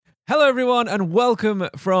Hello, everyone, and welcome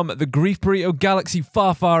from the Grief Burrito galaxy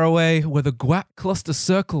far, far away, where the guac cluster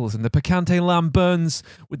circles and the picante lamb burns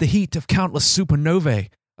with the heat of countless supernovae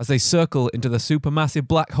as they circle into the supermassive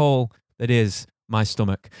black hole that is my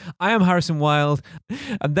stomach. I am Harrison Wild,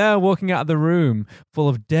 and there, walking out of the room full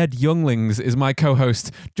of dead younglings, is my co-host,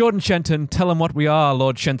 Jordan Shenton. Tell them what we are,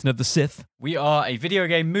 Lord Shenton of the Sith. We are a video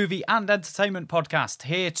game, movie, and entertainment podcast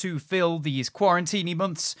here to fill these quarantine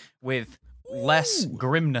months with less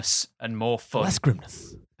grimness and more fun. Less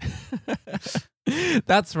grimness.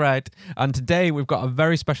 That's right. And today we've got a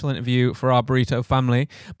very special interview for our burrito family.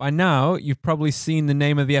 By now, you've probably seen the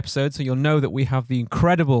name of the episode, so you'll know that we have the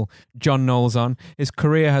incredible John Knowles on. His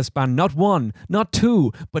career has spanned not one, not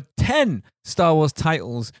two, but 10 Star Wars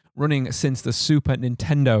titles running since the Super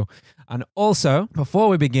Nintendo. And also, before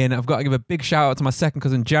we begin, I've got to give a big shout out to my second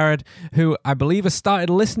cousin Jared, who I believe has started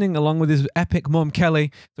listening along with his epic mum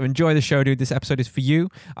Kelly. So enjoy the show, dude. This episode is for you.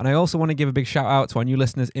 And I also want to give a big shout out to our new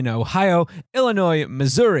listeners in Ohio, Illinois,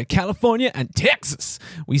 Missouri, California, and Texas.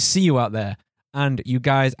 We see you out there. And you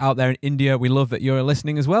guys out there in India, we love that you're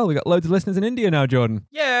listening as well. We got loads of listeners in India now, Jordan.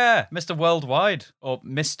 Yeah, Mr. Worldwide, or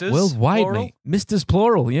Misters. Worldwide, plural. mate. Misters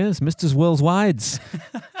plural, yes. Misters Worldwides.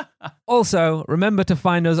 Also, remember to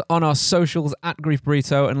find us on our socials at Grief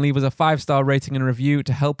Burrito and leave us a 5-star rating and review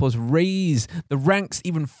to help us raise the ranks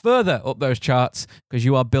even further up those charts, because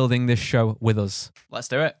you are building this show with us. Let's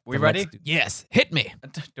do it. We ready? Yes. Hit me.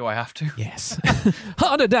 Do I have to? Yes.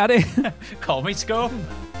 Harder, daddy. Call me scum.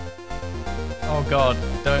 Oh God,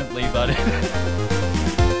 don't leave that in.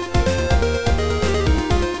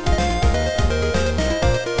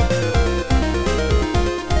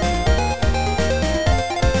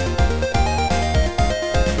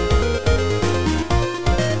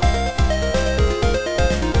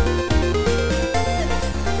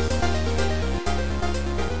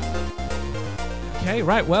 Okay,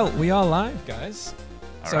 right. Well, we are live, guys.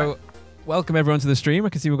 All So, right. welcome everyone to the stream. I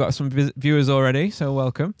can see we've got some viewers already, so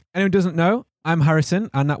welcome. Anyone who doesn't know, I'm Harrison,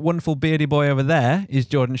 and that wonderful beardy boy over there is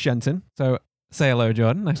Jordan Shenton. So, say hello,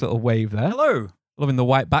 Jordan. Nice little wave there. Hello. Loving the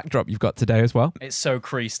white backdrop you've got today as well. It's so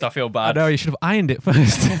creased. I feel I bad. know, you should have ironed it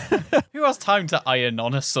first. Who has time to iron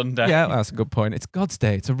on a Sunday? Yeah, that's a good point. It's God's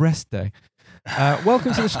day. It's a rest day.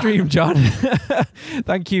 Welcome to the stream, John.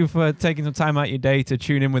 Thank you for taking some time out of your day to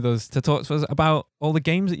tune in with us to talk to us about all the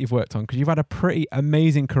games that you've worked on, because you've had a pretty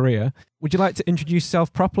amazing career. Would you like to introduce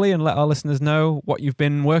yourself properly and let our listeners know what you've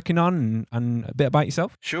been working on and a bit about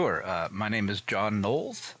yourself? Sure. My name is John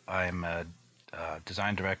Knowles. I'm a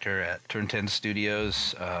design director at Turn 10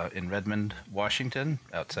 Studios in Redmond, Washington,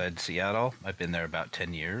 outside Seattle. I've been there about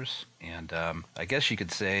 10 years. And I guess you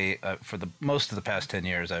could say for the most of the past 10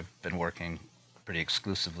 years, I've been working pretty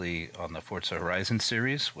exclusively on the Forza Horizon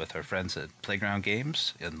series with our friends at Playground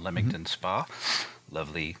Games in Leamington Spa,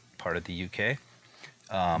 lovely part of the UK.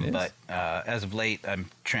 But as of late, I'm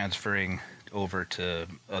transferring over to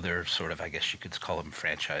other sort of, I guess you could call them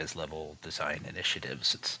franchise level design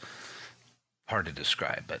initiatives. It's hard to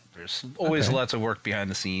describe, but there's always lots of work behind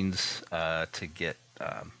the scenes to get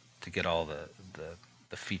all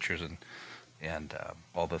the features and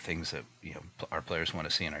all the things that our players want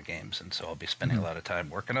to see in our games. And so I'll be spending a lot of time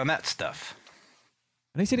working on that stuff.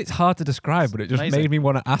 And he said it's hard to describe, but it just Amazing. made me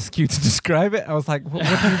want to ask you to describe it. I was like, what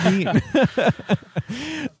do you mean?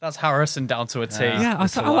 That's Harrison down to a T. Yeah, I I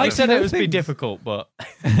said to it know would be things. difficult, but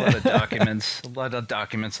A lot of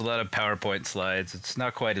documents, a lot of PowerPoint slides. It's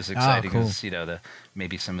not quite as exciting cool. as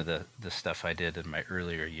maybe some of the stuff I did in my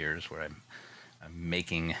earlier years, where I'm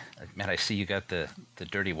making. Man, I see you got the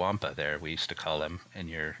dirty wampa there. We used to call him in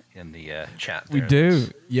the chat. We there. do.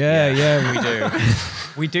 Yeah, we do.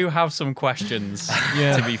 We do have some questions,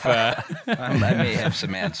 Yeah. to be fair. I may have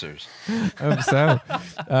some answers. Hope so.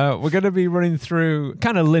 We're going to be running through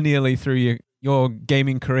kind of linearly through your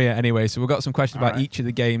gaming career anyway. So we've got some questions about right. each of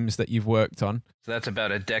the games that you've worked on. So that's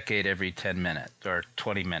about a decade every 10 minutes or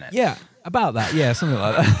 20 minutes. Yeah, about that. Yeah, something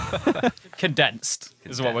like that. Condensed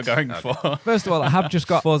is what we're going Okay. for. First of all, I have just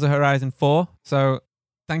got Forza Horizon 4. So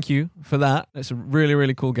thank you for that. It's a really,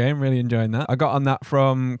 really cool game. Really enjoying that. I got on that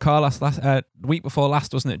from Carlos the week before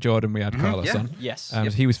last, wasn't it, Jordan? We had Carlos yeah. on. Yes. So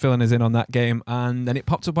he was filling us in on that game, and then it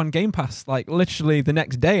popped up on Game Pass like literally the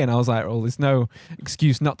next day, and I was like, well, there's no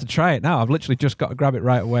excuse not to try it now. I've literally just got to grab it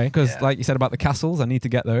right away because Yeah. like you said about the castles, I need to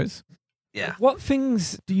get those. Yeah. What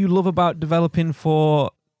things do you love about developing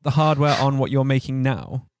for the hardware on what you're making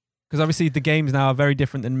now? Because obviously the games now are very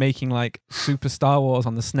different than making like Super Star Wars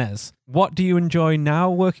on the SNES. What do you enjoy now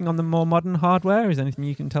working on the more modern hardware? Is there anything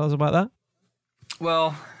you can tell us about that?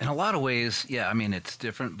 Well, in a lot of ways, yeah, I mean, it's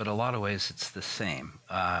different, but a lot of ways it's the same.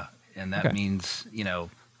 And that Okay. means,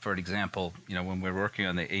 For example, when we were working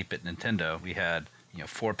on the 8-bit Nintendo, we had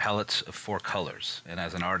 4 palettes of 4 colors, and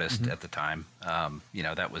as an artist at the time,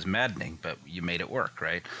 that was maddening, but you made it work,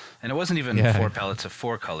 right? And it wasn't even 4 palettes of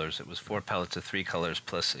 4 colors; it was 4 palettes of 3 colors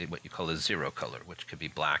plus what you call a zero color, which could be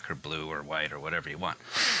black or blue or white or whatever you want.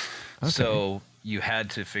 Okay. So you had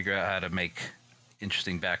to figure out how to make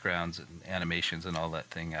interesting backgrounds and animations and all that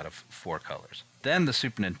thing out of 4 colors. Then the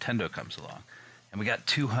Super Nintendo comes along, and we got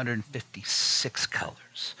 256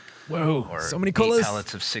 colors. Whoa! Or so many 8 colors.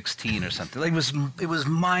 palettes of 16 or something. Like it was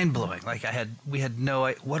mind blowing. Like we had no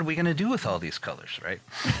idea, what are we going to do with all these colors, right?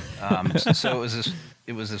 So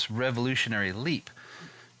it was this revolutionary leap,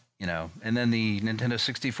 And then the Nintendo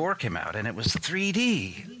 64 came out, and it was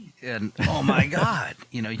 3D, and oh my God,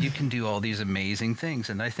 you can do all these amazing things.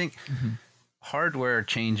 And I think hardware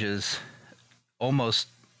changes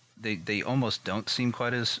they almost don't seem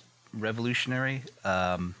quite as revolutionary,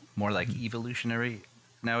 more like evolutionary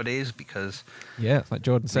nowadays, because it's like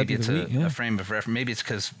Jordan said, maybe it's a frame of reference. Maybe it's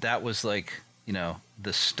because that was like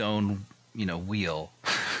the stone wheel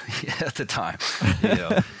at the time,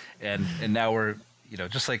 and now we're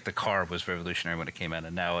just like the car was revolutionary when it came out,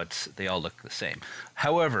 and now they all look the same.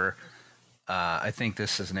 However, I think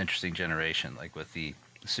this is an interesting generation, like with the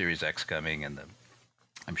Series X coming, and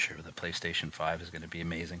I'm sure the PlayStation 5 is going to be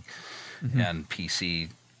amazing, and PC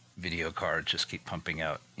video cards just keep pumping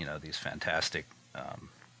out these fantastic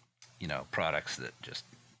products that just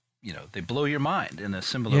they blow your mind in a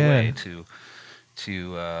similar way to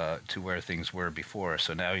where things were before.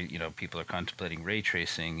 So now people are contemplating ray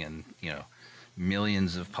tracing and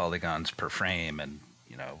millions of polygons per frame, and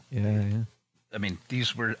I mean,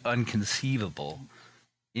 these were inconceivable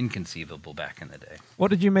back in the day.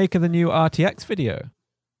 What did you make of the new RTX video?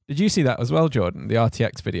 Did you see that as well, Jordan? The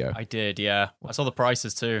RTX video? I did, yeah. I saw the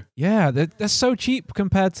prices too. Yeah, they're so cheap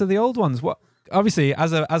compared to the old ones. What? Obviously,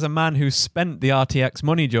 as a man who spent the RTX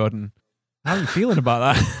money, Jordan, how are you feeling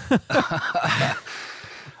about that?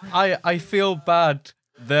 I feel bad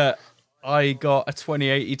that I got a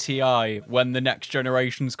 2080 Ti when the next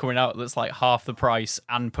generation's coming out that's like half the price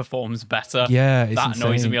and performs better. Yeah, it's that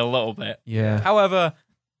annoys insane. me a little bit. Yeah. However,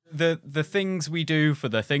 the things we do for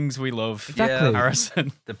the things we love. Exactly.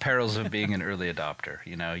 Harrison. The perils of being an early adopter.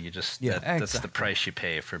 You just that's the price you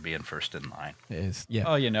pay for being first in line. It is. Yeah.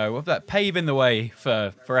 Oh, that paving the way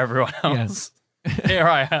for everyone else. Yes. Here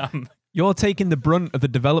I am. You're taking the brunt of the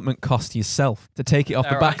development cost yourself to take it off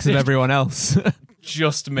the backs of everyone else.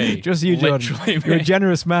 Just me. Just you, Jordan. Literally me. You're a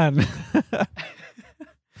generous man.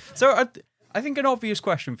 So I think an obvious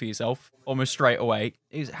question for yourself, almost straight away,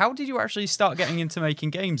 is how did you actually start getting into making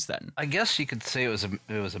games then? I guess you could say it was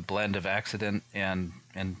a blend of accident and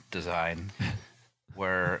design,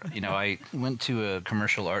 where I went to a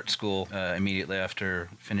commercial art school immediately after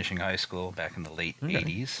finishing high school back in the late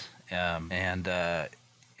 80s, and I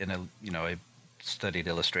studied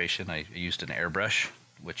illustration. I used an airbrush,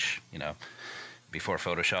 which before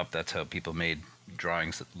Photoshop, that's how people made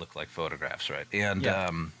drawings that look like photographs, right? And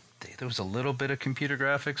there was a little bit of computer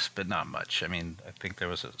graphics, but not much. I mean, I think there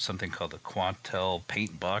was something called the Quantel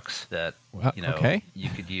paint box that you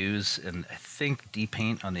could use, and I think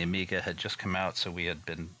D-Paint on the Amiga had just come out, so we had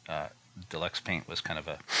been Deluxe Paint was kind of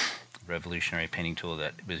a revolutionary painting tool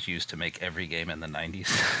that was used to make every game in the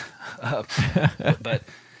 90s. But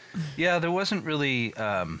yeah, there wasn't really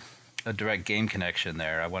a direct game connection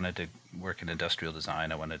there. I wanted to work in industrial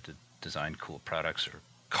design. I wanted to design cool products or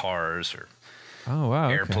cars or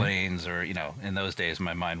airplanes, or in those days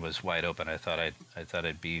my mind was wide open. I thought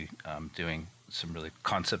I'd be doing some really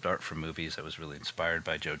concept art for movies. I was really inspired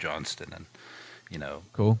by Joe Johnston and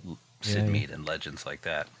cool. Sid Mead and legends like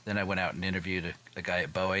that. Then I went out and interviewed a guy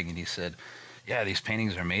at Boeing, and he said, "Yeah, these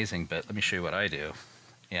paintings are amazing, but let me show you what I do."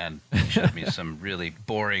 And he showed me some really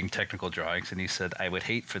boring technical drawings, and he said, "I would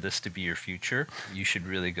hate for this to be your future. You should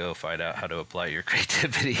really go find out how to apply your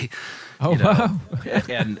creativity." Wow!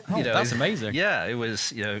 And that's amazing. Yeah, it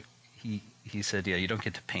was. He said, "Yeah, you don't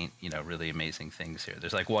get to paint really amazing things here.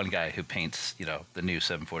 There's like one guy who paints the new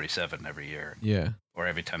 747 every year, or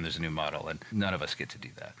every time there's a new model, and none of us get to do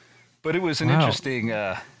that." But it was an interesting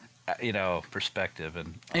perspective.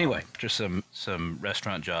 And anyway, just some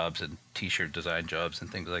restaurant jobs and T-shirt design jobs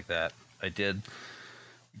and things like that.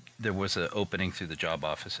 There was an opening through the job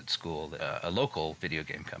office at school, a local video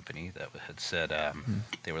game company that had said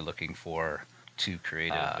they were looking for 2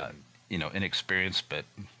 creative, inexperienced but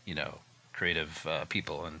creative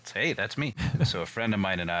people, and it's, hey, that's me. So a friend of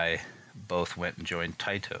mine and I both went and joined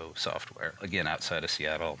Taito Software, again outside of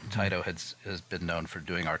Seattle. Taito has been known for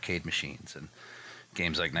doing arcade machines and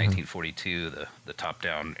games like 1942, the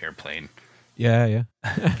top-down airplane, Yeah,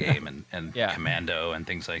 yeah. game and Yeah. Commando and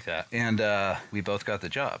things like that. And we both got the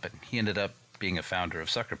job. And he ended up being a founder of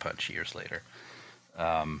Sucker Punch years later.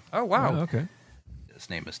 Oh wow. Oh, okay. His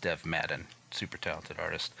name is Dev Madden, super talented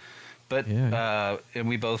artist. But Yeah. and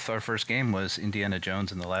we both, our first game was Indiana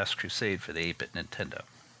Jones and the Last Crusade for the 8-bit Nintendo,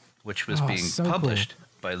 which was Oh, being so cool. published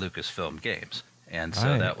by Lucasfilm Games. And so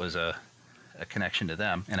Right. that was a connection to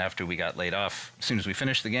them. And after we got laid off, as soon as we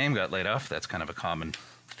finished the game, got laid off. That's kind of a common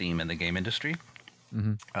theme in the game industry.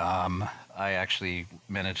 I actually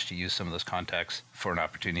managed to use some of those contacts for an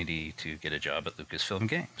opportunity to get a job at Lucasfilm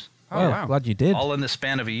Games, Oh well, wow. glad you did. all in the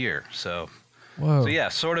span of a year. So Whoa. yeah,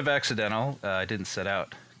 sort of accidental. I didn't set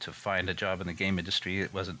out to find a job in the game industry.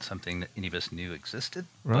 It wasn't something that any of us knew existed.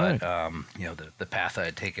 Right. But the path I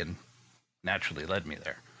had taken naturally led me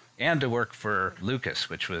there, and to work for Lucas,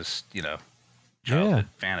 which was childhood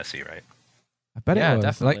fantasy, right? I bet Yeah, it was.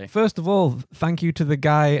 definitely. Like, first of all, thank you to the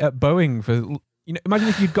guy at Boeing for, imagine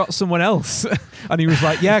if you'd got someone else and he was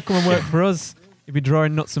like, yeah, come and work for us. You'd be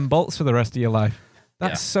drawing nuts and bolts for the rest of your life.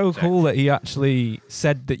 That's Yeah, so exactly. cool that he actually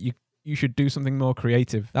said that you should do something more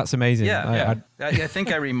creative. That's amazing. Yeah, I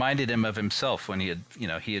think I reminded him of himself when he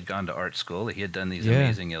had gone to art school. He had done these Yeah.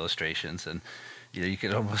 amazing illustrations, and you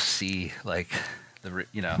could almost see like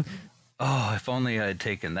oh, if only I had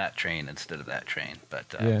taken that train instead of that train. But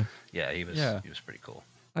he was pretty cool.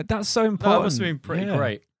 Like, that's so No, important. that must have been pretty Yeah.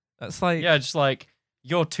 great. That's like, Yeah, just like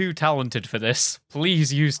you're too talented for this.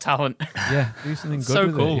 Please use talent. yeah, do something good So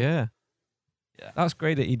with cool. it. Yeah. Yeah. That's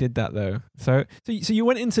great that he did that though. So you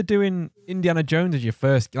went into doing Indiana Jones as your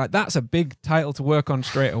first, like that's a big title to work on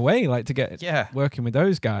straight away, like to get Yeah. working with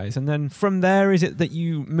those guys. And then from there, is it that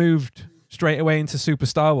you moved straight away into Super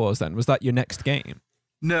Star Wars then? Was that your next game?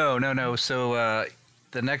 No. So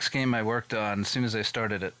the next game I worked on, as soon as I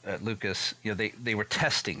started at Lucas, they were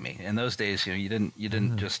testing me. In those days, you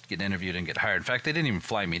didn't just get interviewed and get hired. In fact, they didn't even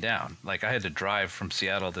fly me down. Like I had to drive from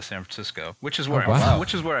Seattle to San Francisco, which is where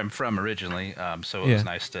I'm from originally. So it was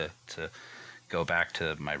nice to go back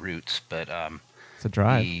to my roots. But It's a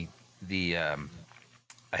drive. I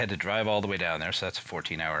had to drive all the way down there, so that's a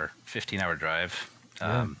 15-hour drive,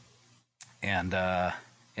 and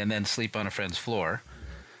then sleep on a friend's floor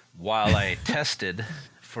while I tested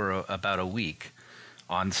for about a week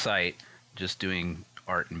on site, just doing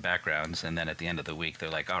art and backgrounds. And then at the end of the week, they're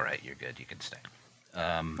like, "All right, you're good. You can stay."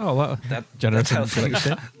 Oh, well, generous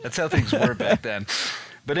That's how things were back then.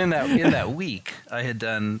 But in that week, I had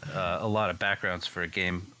done a lot of backgrounds for a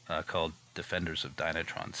game called Defenders of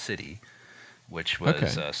Dynatron City, which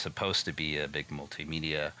was supposed to be a big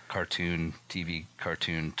multimedia TV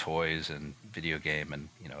cartoon, toys, and video game, and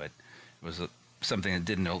it was something that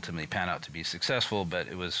didn't ultimately pan out to be successful, but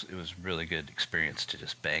it was really good experience to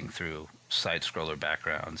just bang through side scroller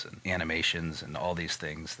backgrounds and animations and all these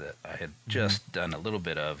things that I had just done a little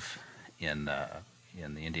bit of in the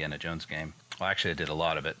Indiana Jones game. Well, actually, I did a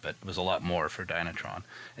lot of it, but it was a lot more for Dynatron.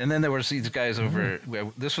 And then there was these guys over.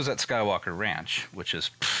 This was at Skywalker Ranch, which is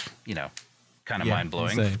kind of mind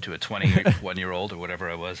blowing to a 21-year-old or whatever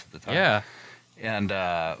I was at the time. Yeah. And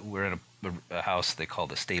we're in a house they call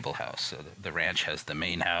the stable house. So the ranch has the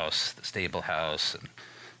main house, the stable house, and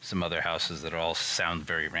some other houses that all sound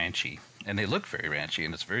very ranchy. And they look very ranchy,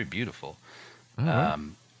 and it's very beautiful.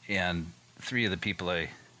 And three of the people I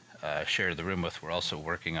shared the room with were also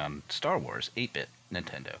working on Star Wars 8-bit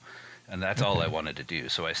Nintendo. And that's all I wanted to do.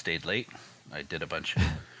 So I stayed late. I did a bunch of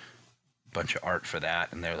art for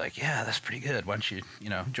that, and they're like, "Yeah, that's pretty good. Why don't you,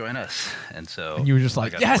 join us?" And so And you were just I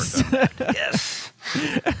like, got to "Yes!" work on that. Yes.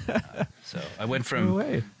 So I went from, No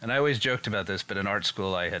way. and I always joked about this, but in art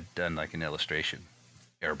school I had done like an illustration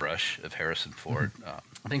airbrush of Harrison Ford,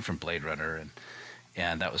 I think from Blade Runner,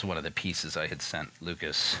 and that was one of the pieces I had sent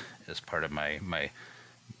Lucas as part of my.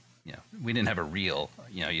 We didn't have a reel.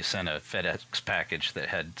 You sent a FedEx package that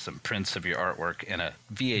had some prints of your artwork and a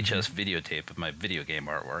VHS videotape of my video game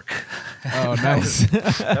artwork. Oh, nice.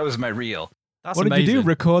 That was my reel. That's What did amazing. you do?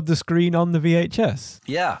 Record the screen on the VHS?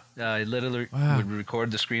 Yeah, I literally Wow. would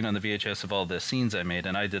record the screen on the VHS of all the scenes I made,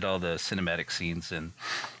 and I did all the cinematic scenes and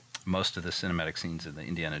most of the cinematic scenes in the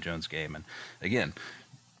Indiana Jones game. And again,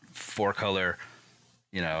 4-color,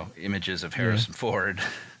 images of Harrison Ford.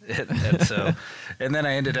 and so, and then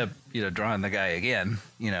I ended up, drawing the guy again,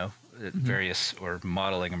 at various, or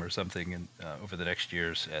modeling him or something over the next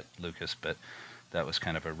years at Lucas. But that was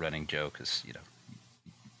kind of a running joke, because,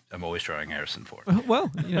 I'm always drawing Harrison Ford.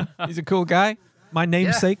 Well, he's a cool guy. My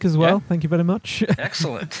namesake as well. Yeah. Thank you very much.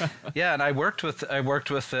 Excellent. Yeah, and I worked with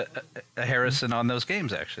a Harrison on those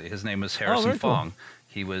games. Actually, his name was Harrison very cool. Fong.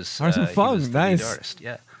 He was Harrison he Fong, was the lead nice. artist.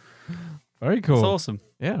 Yeah. Very cool. It's awesome.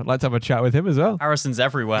 Yeah, I'd like to have a chat with him as well. Harrison's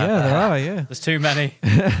everywhere. Yeah, there are. Yeah. There's too many.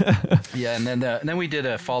 Yeah, and then we did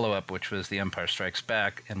a follow-up, which was The Empire Strikes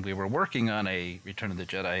Back, and we were working on a Return of the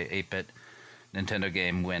Jedi 8-bit Nintendo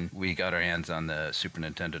game when we got our hands on the Super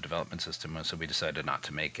Nintendo development system, so we decided not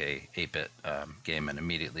to make a 8-bit game and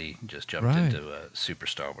immediately just jumped into a Super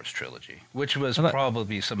Star Wars trilogy, which was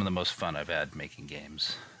probably some of the most fun I've had making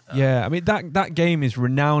games. Yeah, I mean that game is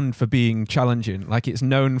renowned for being challenging. Like it's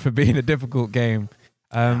known for being a difficult game,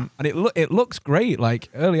 and it looks great. Like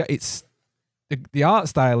earlier, it's the art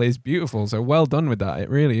style is beautiful. So well done with that. It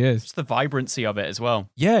really is. Just the vibrancy of it as well.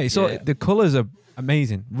 Yeah, the colors are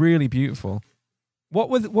amazing. Really beautiful. What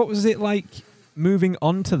was it like moving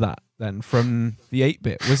on to that then from the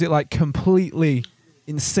 8-bit? Was it like completely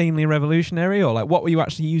insanely revolutionary, or like what were you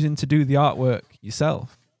actually using to do the artwork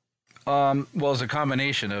yourself? Well, it's a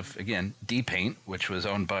combination of, again, D-Paint, which was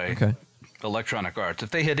owned by Electronic Arts. If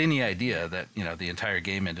they had any idea that, the entire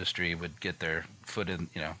game industry would get their foot in,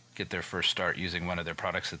 get their first start using one of their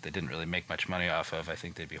products that they didn't really make much money off of, I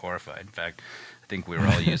think they'd be horrified. In fact, I think we were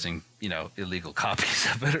all using, illegal copies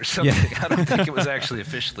of it or something. Yeah. I don't think it was actually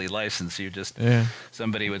officially licensed. You just,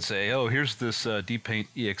 somebody would say, oh, here's this D-Paint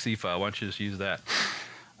exe file. Why don't you just use that?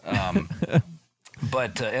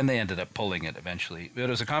 But and they ended up pulling it eventually. It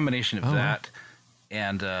was a combination of that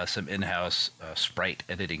and some in-house sprite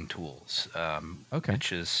editing tools.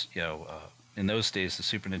 Which is, in those days, the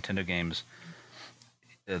Super Nintendo games,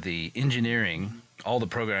 the engineering, all the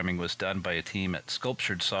programming was done by a team at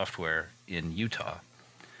Sculptured Software in Utah,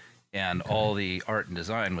 and all the art and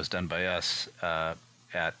design was done by us at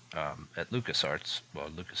LucasArts.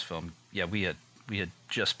 Well, Lucasfilm. Yeah, we had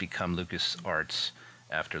just become LucasArts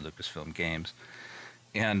after Lucasfilm Games.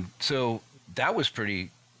 And so that was pretty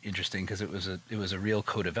interesting because it was a real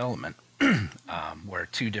co-development where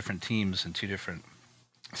two different teams in two different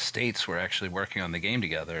states were actually working on the game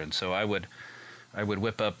together. And so I would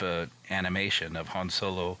whip up an animation of Han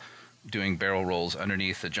Solo doing barrel rolls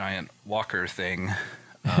underneath a giant walker thing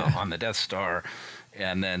on the Death Star,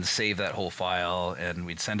 and then save that whole file, and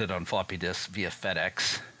we'd send it on floppy disks via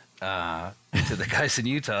FedEx to the guys in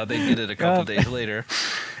Utah. They'd get it a couple days later.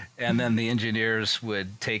 And then the engineers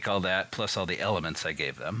would take all that, plus all the elements I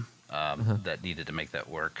gave them that needed to make that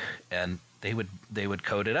work, and they would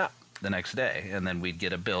code it up the next day, and then we'd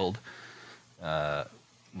get a build,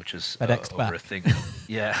 which is over a thing.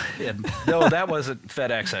 Yeah, no, that wasn't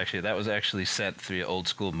FedEx actually. That was actually sent through old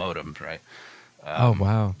school modems, right? Oh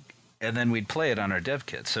wow! And then we'd play it on our dev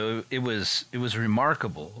kit. So it was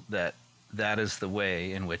remarkable that is the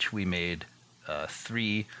way in which we made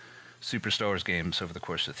 3 Super Star Wars games over the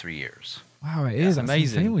course of 3 years. Wow, it is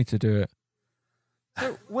amazing. Insane way to do it.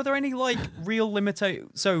 So, were there any real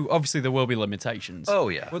limitations? So, obviously, there will be limitations. Oh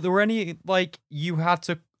yeah. Were there any you had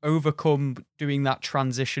to overcome doing that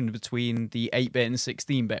transition between the 8-bit and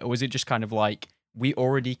 16-bit, or was it just kind of we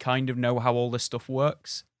already kind of know how all this stuff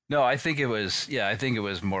works? No, I think it was. Yeah, I think it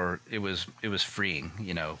was more. It was freeing.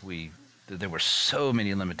 There were so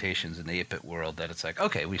many limitations in the 8-bit world that it's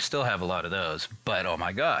okay, we still have a lot of those, but oh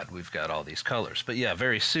my God, we've got all these colors. But yeah,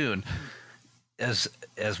 very soon, as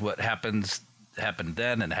what happened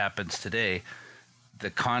then and happens today, the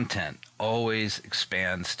content always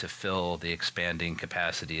expands to fill the expanding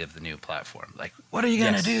capacity of the new platform. What are you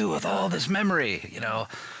going to do with all this memory?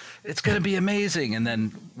 It's going to be amazing. And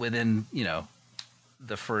then within,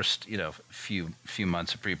 the first, few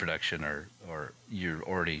months of pre-production or you're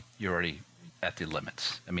already at the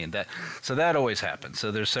limits. I mean, that always happens.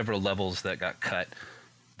 So there's several levels that got cut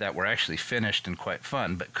that were actually finished and quite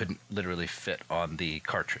fun, but couldn't literally fit on the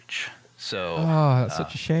cartridge. So that's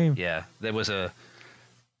such a shame. Yeah, there was a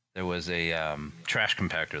trash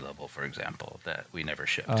compactor level, for example, that we never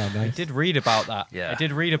shipped. Oh, nice. I did read about that. Yeah, I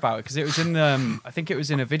did read about it because it was in I think it was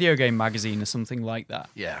in a video game magazine or something like that.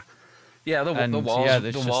 Yeah. Yeah,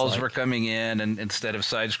 the walls were coming in, and instead of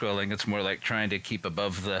side-scrolling, it's more like trying to keep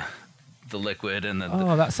above the liquid, and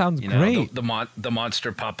that sounds great. The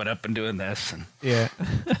monster popping up and doing this, and yeah,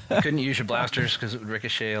 you couldn't use your blasters because it would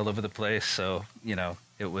ricochet all over the place. So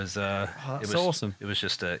it was awesome. It was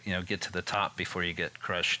just a get to the top before you get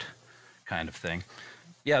crushed, kind of thing.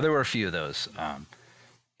 Yeah, there were a few of those,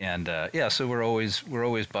 so we're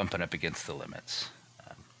always bumping up against the limits.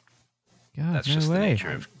 God, that's just the nature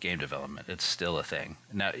of game development. It's still a thing.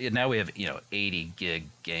 Now we have 80 gig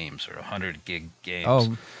games or 100 gig games.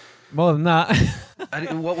 Oh, more than that.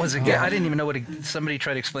 What was a gig? I didn't even know somebody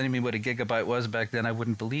tried to explain to me what a gigabyte was back then. I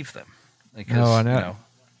wouldn't believe them. Because, I know.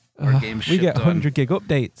 Our games we get 100 gig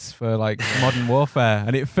updates for Modern Warfare,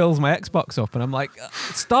 and it fills my Xbox up, and I'm like,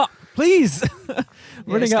 stop. Please. It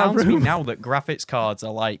Running out of astounds me room. now that graphics cards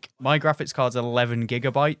are like, my graphics card's 11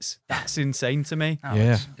 gigabytes. That's insane to me. Oh,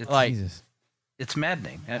 Yeah. it's Like, Jesus. it's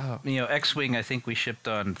maddening. X-Wing, I think we shipped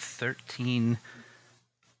on 13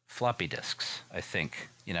 floppy disks, I think.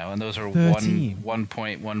 And those are 13.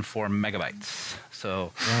 1.14 megabytes.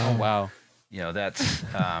 So, oh, wow. that's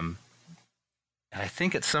I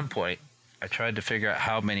think at some point I tried to figure out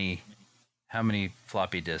how many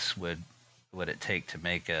floppy disks would it take to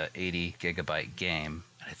make a 80 gigabyte game.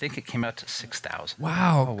 I think it came out to 6,000.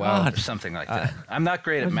 Wow. Oh, wow. God. Or something like that. I'm not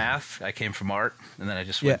great at math. I came from art, and then I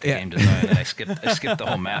just Yeah, went to yeah. game design, and I skipped the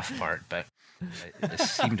whole math part. But I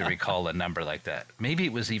seem to recall a number like that. Maybe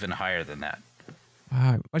it was even higher than that.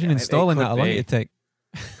 Wow. Imagine Yeah, it installing could that. How long be. it'd take.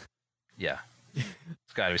 Yeah,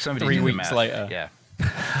 it's got to be somebody 3 do the weeks math. later. Yeah,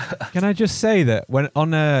 Can I just say that when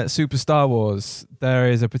on Super Star Wars, there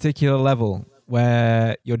is a particular level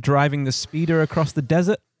where you're driving the speeder across the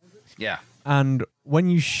desert, yeah. and when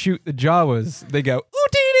you shoot the Jawas, they go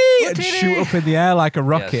 "Ootini!" and shoot up in the air like a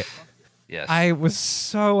rocket. Yes. I was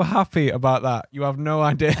so happy about that. You have no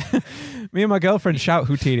idea. Me and my girlfriend shout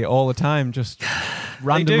Houdini all the time, just They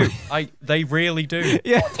randomly. do. They really do.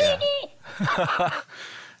 Yeah.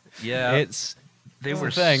 Yeah. It's They That's were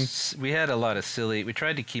the thing. We had a lot of silly. We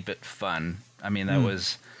tried to keep it fun. I mean, that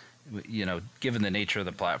was, given the nature of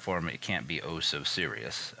the platform, it can't be oh so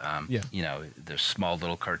serious. Yeah. There's small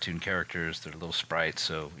little cartoon characters. They're little sprites,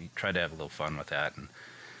 so we tried to have a little fun with that. And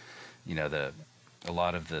a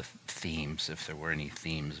lot of the themes, if there were any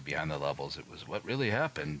themes behind the levels, it was what really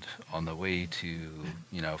happened on the way to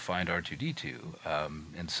find R2D2.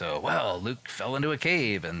 And so, Luke fell into a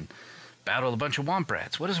cave and battled a bunch of Womp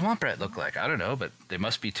Rats. What does Womp Rat look like? I don't know, but they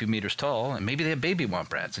must be 2 meters tall, and maybe they have baby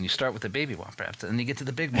Womp Rats, and you start with the baby Womp Rats, and then you get to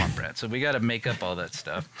the big Womp Rat. So we got to make up all that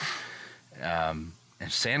stuff. And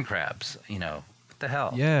sand crabs, what the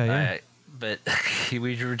hell? Yeah. But we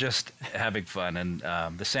were just having fun, and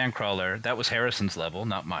the Sandcrawler, that was Harrison's level,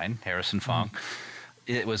 not mine, Harrison Fong.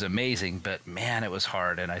 It was amazing, but man, it was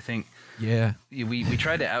hard, and I think Yeah. we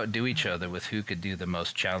tried to outdo each other with who could do the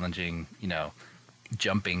most challenging,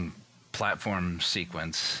 jumping platform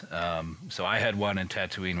sequence. So I had one in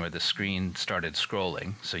Tatooine where the screen started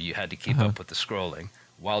scrolling, so you had to keep up with the scrolling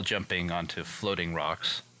while jumping onto floating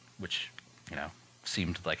rocks, which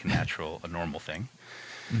seemed like a normal thing.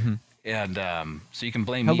 And so you can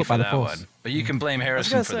blame Held me up by for the that Force. one, but you can blame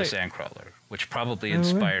Harrison gonna for the say- Sandcrawler, which probably No way.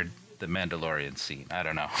 inspired the Mandalorian scene. I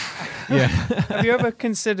don't know. Yeah. Have you ever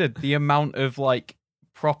considered the amount of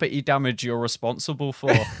property damage you're responsible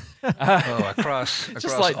for? Across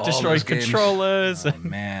Just like all destroyed those games. controllers. Oh,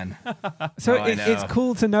 man. So No, I it's know.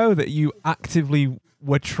 cool to know that you actively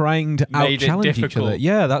were trying to Made it out-challenge each other. difficult.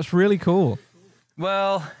 Yeah, that's really cool.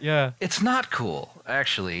 Well, Yeah. it's not cool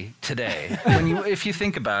actually today. If you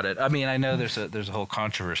think about it, I mean, I know there's a whole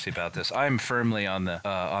controversy about this. I'm firmly on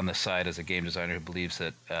the side as a game designer who believes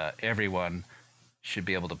that everyone should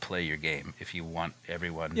be able to play your game. If you want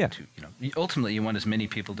everyone Yeah. to, ultimately you want as many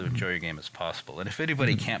people to enjoy your game as possible. And if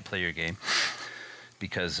anybody can't play your game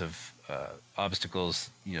because of obstacles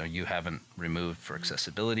you haven't removed for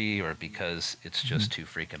accessibility, or because it's just too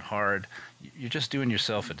freaking hard, you're just doing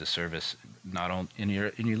yourself a disservice. And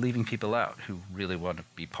you're leaving people out who really want to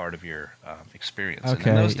be part of your experience. And Okay,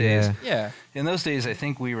 in those days, yeah. Yeah. in those days, I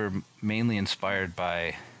think we were mainly inspired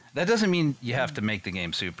by. That doesn't mean you have to make the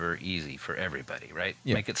game super easy for everybody, right?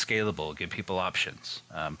 Yeah. Make it scalable, give people options,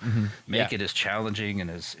 make Yeah. it as challenging and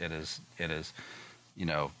as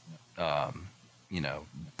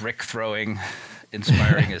brick throwing,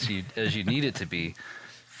 inspiring as you need it to be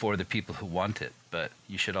for the people who want it. But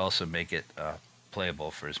you should also make it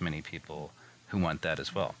playable for as many people who want that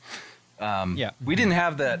as well. Yeah. We didn't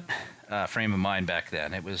have that frame of mind back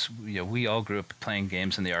then. It was, we all grew up playing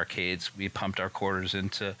games in the arcades. We pumped our quarters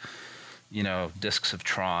into, discs of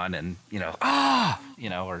Tron, and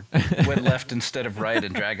or went left instead of right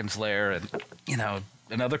in Dragon's Lair, and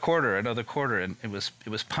another quarter, and it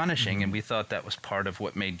was punishing, and we thought that was part of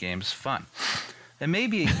what made games fun. And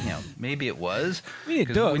maybe it was, I mean, it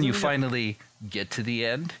because does. when you I mean, finally get to the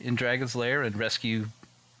end in Dragon's Lair and rescue,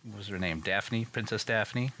 what was her name, Daphne, Princess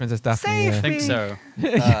Daphne. Princess Daphne. I Yeah. think so.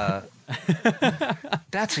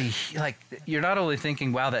 That's you're not only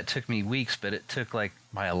thinking, wow, that took me weeks, but it took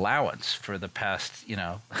my allowance for the past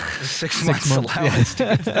 6 months months, allowance to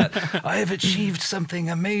get to that. I have achieved something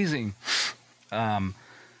amazing.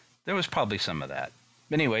 There was probably some of that.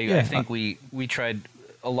 Anyway, Yeah, I think we tried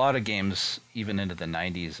a lot of games, even into the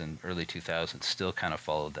 90s and early 2000s, still kind of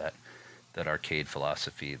followed that arcade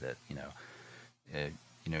philosophy that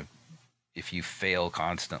if you fail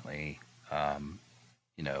constantly,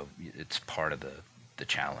 it's part of the the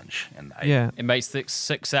challenge. And It makes the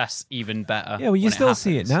success even better. Yeah, well, you still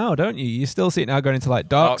see it now, don't you? You still see it now going into like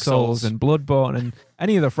Dark Souls and Bloodborne and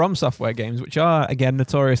any of the From Software games, which are, again,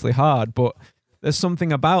 notoriously hard, but there's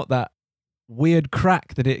something about that weird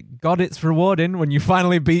crack that it's rewarding when you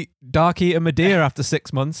finally beat Dark Eater Medea after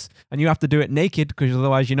 6 months, and you have to do it naked because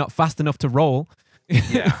otherwise you're not fast enough to roll.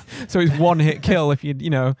 Yeah. So it's one hit kill if you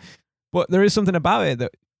know. But there is something about it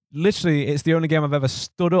that literally it's the only game I've ever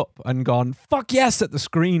stood up and gone, fuck yes, at the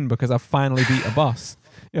screen because I've finally beat a boss.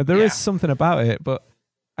 There is something about it, but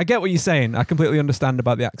I get what you're saying. I completely understand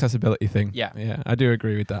about the accessibility thing. Yeah, I do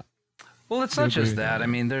agree with that. Well, it's not just that. I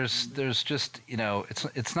mean, there's just,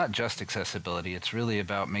 it's not just accessibility. It's really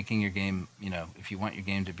about making your game, if you want your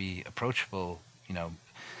game to be approachable,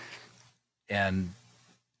 and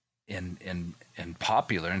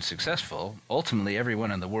popular and successful, ultimately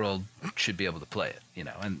everyone in the world should be able to play it,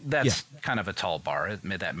 and that's kind of a tall bar.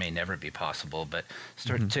 That may never be possible, but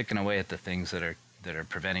start ticking away at the things that are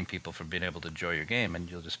preventing people from being able to enjoy your game, and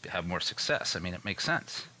you'll just have more success. I mean, it makes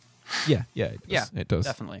sense. It does.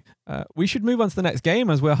 Definitely. We should move on to the next game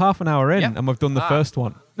as we're half an hour in and we've done the first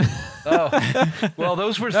one. Well,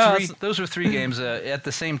 those were three games. At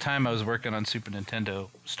the same time I was working on Super Nintendo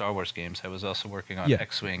Star Wars games, I was also working on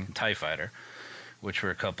X-Wing TIE Fighter, which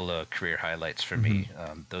were a couple of career highlights for me.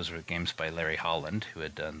 Those were games by Larry Holland, who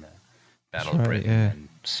had done Battle of Britain and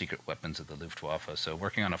Secret Weapons of the Luftwaffe. So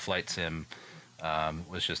working on a flight sim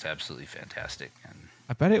was just absolutely fantastic. And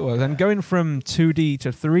I bet it was. And going from 2D to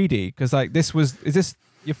 3D, because is this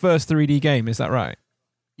your first 3D game? Is that right?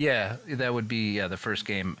 Yeah, that would be the first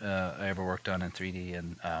game I ever worked on in 3D,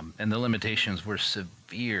 and the limitations were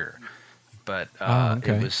severe, but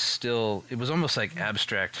it was almost like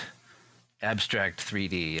abstract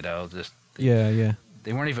 3D.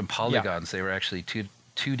 They weren't even polygons; they were actually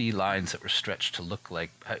 2D lines that were stretched to look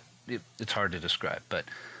like. It's hard to describe, but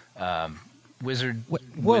wizard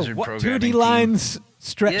programming 2D lines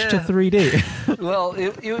stretched to 3D. Well,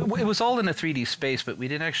 it was all in a 3D space, but we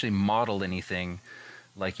didn't actually model anything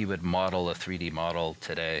like you would model a 3D model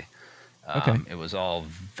today. It was all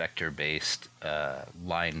vector-based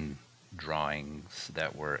line drawings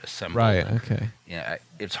that were assembled. Right. Okay. Yeah,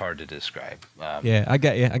 it's hard to describe. I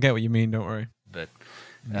get you. I get what you mean. Don't worry. But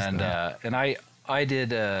and I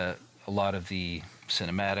did a lot of the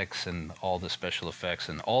cinematics and all the special effects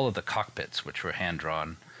and all of the cockpits, which were hand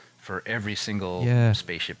drawn for every single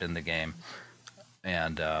spaceship in the game.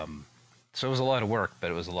 And so it was a lot of work,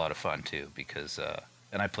 but it was a lot of fun too, because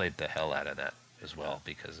and I played the hell out of that as well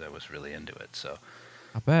because I was really into it. So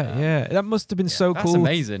I bet, that must have been so cool. That's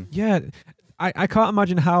amazing. Yeah, I can't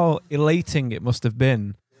imagine how elating it must have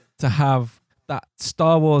been to have that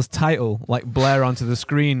Star Wars title like blare onto the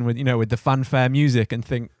screen with with the fanfare music and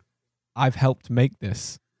think, I've helped make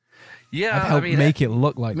this. Yeah, I've helped make it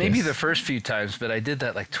look like maybe this. The first few times, but I did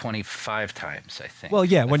that like 25 times, I think. Well,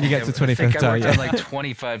 yeah, when you get to 25th time, I worked on like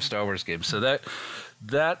 25 Star Wars games, so that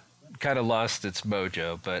kind of lost its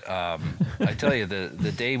mojo. But I tell you,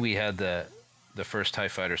 the day we had the first TIE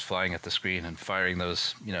fighters flying at the screen and firing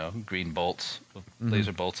those green bolts,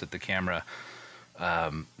 laser bolts at the camera,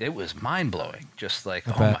 it was mind blowing. Just like,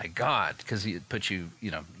 my God, because it puts you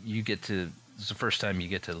get to. It's the first time you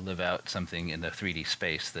get to live out something in the 3D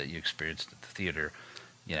space that you experienced at the theater,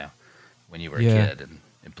 when you were a kid, and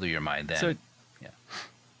it blew your mind then. So,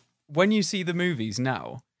 when you see the movies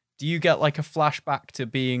now, do you get like a flashback to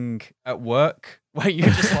being at work, where you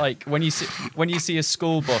just like when you see a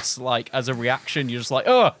school bus, like as a reaction, you're just like,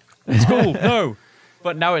 oh, school, no.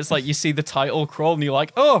 But now it's like you see the title crawl and you're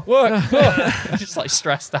like, oh, work, oh. Just like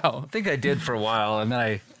stressed out. I think I did for a while, and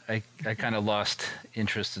then I kind of lost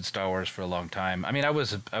interest in Star Wars for a long time. I mean, I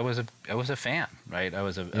was a fan, right? I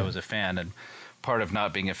was a fan, and part of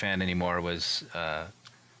not being a fan anymore was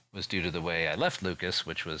due to the way I left Lucas,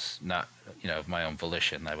 which was not of my own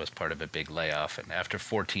volition. I was part of a big layoff, and after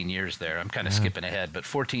 14 years there, I'm kind of skipping ahead, but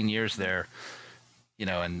 14 years there,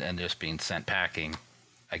 and just being sent packing.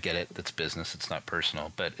 I get it. That's business. It's not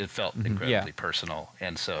personal, but it felt incredibly personal.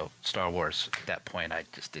 And so Star Wars, at that point, I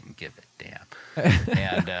just didn't give a damn.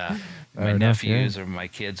 And my nephews or my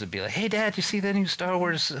kids would be like, "Hey, Dad, you see that new Star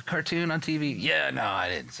Wars cartoon on TV?" Yeah, no, I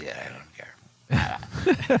didn't see it. I don't care.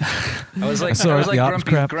 I was like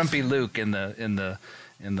grumpy Luke in the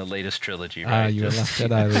latest trilogy, right? You were Last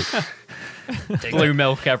Jedi, Luke. Blue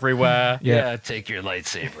milk everywhere. Yeah, take your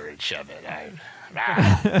lightsaber and shove it.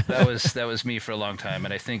 That was me for a long time,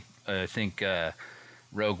 and I think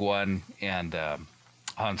Rogue One and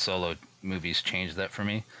Han Solo movies changed that for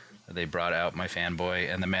me. They brought out my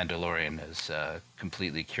fanboy, and The Mandalorian has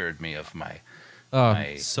completely cured me of my Oh,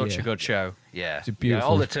 Such a good show. Yeah. It's a beautiful,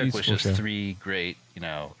 all it took was beautiful just show. 3 great,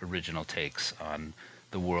 original takes on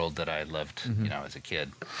the world that I loved, as a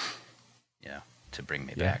kid. To bring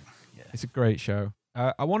me back. Yeah. It's a great show.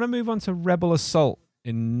 I want to move on to Rebel Assault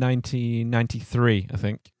in 1993, I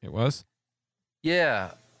think it was.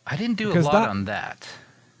 Yeah, I didn't do Because a lot on that.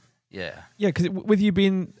 Yeah. Yeah, because with you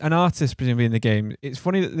being an artist, presumably in the game, it's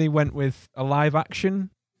funny that they went with a live action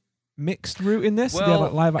mixed route in this. They had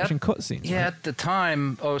like live action cutscenes. Yeah, right? at the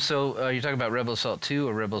time. Oh, so you're talking about Rebel Assault 2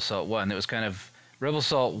 or Rebel Assault 1? It was kind of Rebel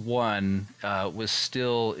Assault 1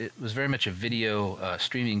 it was very much a video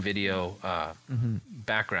streaming video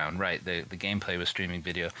background, right? The gameplay was streaming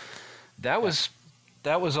video. That was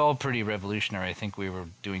all pretty revolutionary. I think we were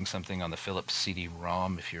doing something on the Philips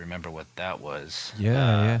CD-ROM, if you remember what that was.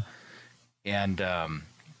 Yeah. And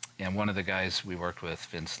one of the guys we worked with,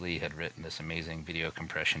 Vince Lee, had written this amazing video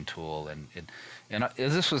compression tool, and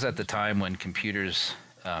this was at the time when computers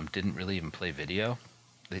didn't really even play video.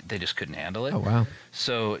 They just couldn't handle it. Oh, wow.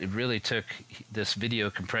 So it really took this video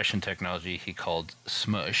compression technology he called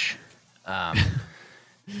Smush.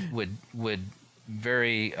 Would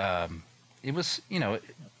very it was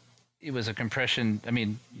it was a compression. I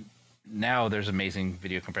mean, now there's amazing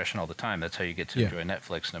video compression all the time. That's how you get to enjoy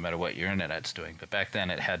Netflix, no matter what your internet's doing. But back then,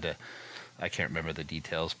 it had to. I can't remember the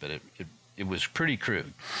details, but it was pretty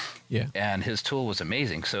crude. Yeah. And his tool was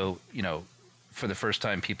amazing. So for the first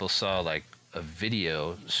time, people saw like a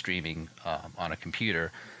video streaming on a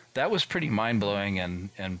computer. That was pretty mind blowing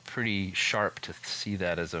and pretty sharp to see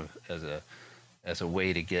that as a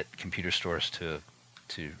way to get computer stores to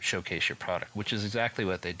showcase your product, which is exactly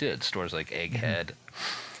what they did. Stores like Egghead,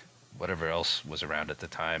 whatever else was around at the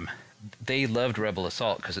time, they loved Rebel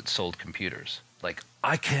Assault because it sold computers. Like,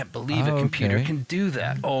 I can't believe a computer can do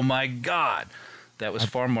that. Oh my God. That was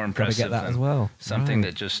far more impressive that than as well. something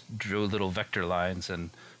that just drew little vector lines and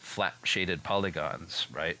flat shaded polygons,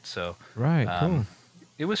 right? So Cool.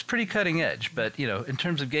 It was pretty cutting edge, but in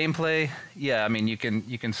terms of gameplay, I mean, you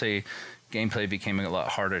can say gameplay became a lot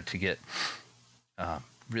harder to get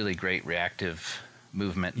really great reactive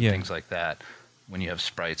movement and things like that when you have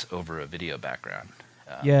sprites over a video background.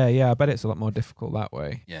 I bet it's a lot more difficult that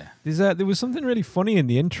way. Yeah. There was something really funny in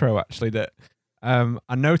the intro, actually, that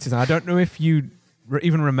I noticed. And I don't know if you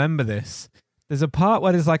even remember this. There's a part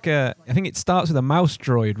where there's like I think it starts with a mouse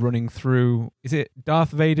droid running through, is it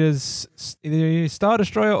Darth Vader's either Star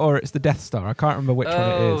Destroyer or it's the Death Star? I can't remember which one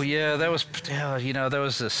it is. Oh, yeah, there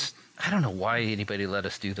was this, I don't know why anybody let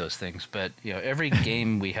us do those things, but every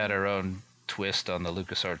game we had our own twist on the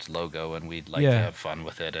LucasArts logo, and we'd like to have fun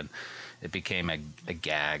with it, and it became a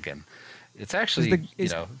gag, and it's actually,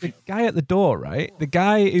 the guy at the door, right? The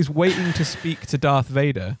guy is waiting to speak to Darth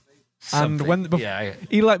Vader. And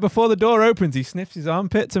before the door opens, he sniffs his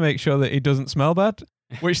armpit to make sure that he doesn't smell bad,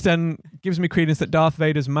 which then gives me credence that Darth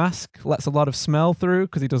Vader's mask lets a lot of smell through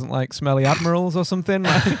because he doesn't like smelly admirals or something.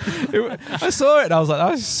 I saw it and I was like, that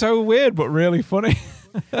was so weird but really funny.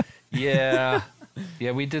 Yeah,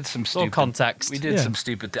 we did some stupid context. We did some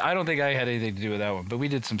stupid. I don't think I had anything to do with that one, but we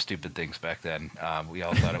did some stupid things back then. We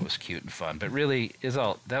all thought it was cute and fun, but really,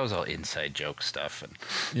 that was all inside joke stuff.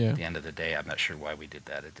 And at the end of the day, I'm not sure why we did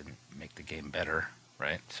that. It didn't make the game better,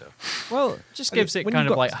 right? So, well, just gives it kind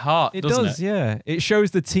of like heart. It doesn't does, it? yeah. It shows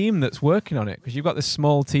the team that's working on it because you've got this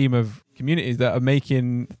small team of communities that are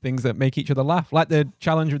making things that make each other laugh, like the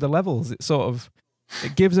challenge with the levels. It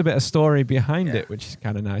gives a bit of story behind it, which is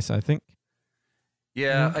kind of nice, I think.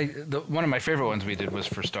 Yeah, one of my favorite ones we did was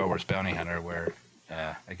for Star Wars Bounty Hunter, where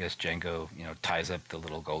I guess Jango, ties up the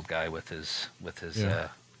little gold guy with his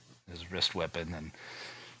wrist weapon,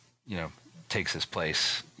 and takes his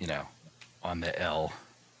place, on the L.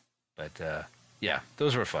 But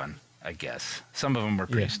those were fun, I guess. Some of them were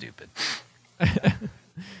pretty stupid.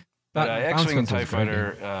 But X-Wing and TIE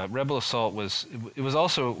Fighter, Rebel Assault was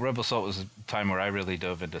a time where I really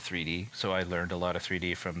dove into 3D. So I learned a lot of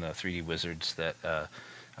 3D from the 3D wizards that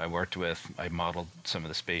I worked with. I modeled some of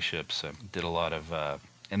the spaceships, did a lot of,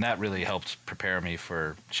 and that really helped prepare me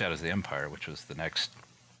for Shadows of the Empire, which was the next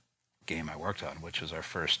game I worked on, which was our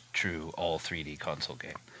first true all 3D console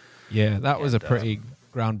game. Yeah, that was a pretty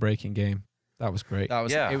groundbreaking game. That was great.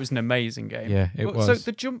 It was an amazing game. Yeah, it was. So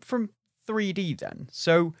the jump from 3D then,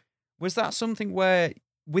 was that something where,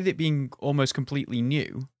 with it being almost completely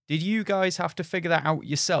new, did you guys have to figure that out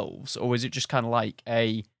yourselves, or was it just kind of like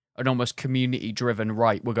an almost community-driven,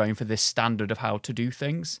 right, we're going for this standard of how to do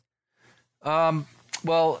things?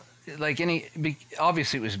 Well,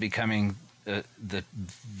 obviously it was becoming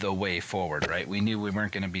the way forward, right? We knew we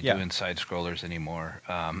weren't going to be doing side-scrollers anymore,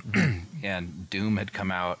 and Doom had come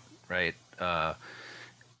out, right?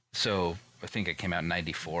 So I think it came out in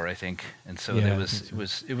 '94, I think, and so Yeah, there I was think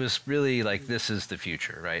so. it was really like, this is the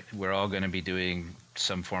future, right? We're all going to be doing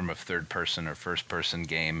some form of third person or first person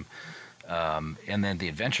game, and then the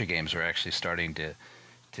adventure games were actually starting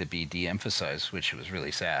to be de-emphasized, which was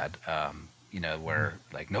really sad. Where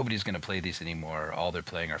like nobody's going to play these anymore. All they're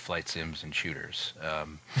playing are flight sims and shooters,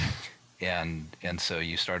 and so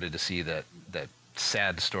you started to see that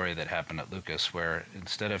sad story that happened at Lucas, where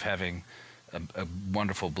instead of having a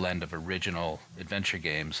wonderful blend of original adventure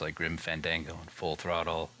games like Grim Fandango and Full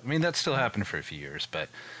Throttle. I mean, that still happened for a few years, but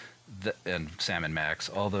and Sam & Max,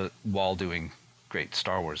 while doing great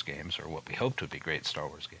Star Wars games, or what we hoped would be great Star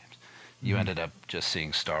Wars games, you ended up just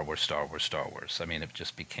seeing Star Wars, Star Wars, Star Wars. I mean, it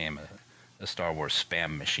just became a Star Wars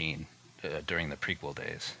spam machine during the prequel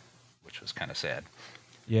days, which was kind of sad.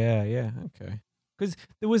 Yeah, okay. Because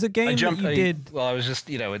there was a game that you did. Well, I was just,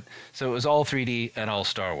 so it was all 3D and all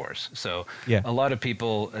Star Wars. So Yeah. a lot of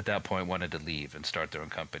people at that point wanted to leave and start their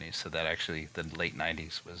own companies. So that actually, the late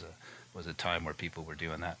 '90s was a time where people were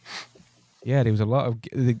doing that. Yeah, there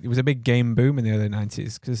was a big game boom in the early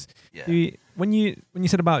 90s. Because Yeah. when you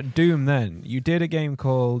said about Doom, then you did a game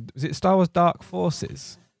called, was it Star Wars Dark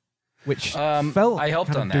Forces? Which felt I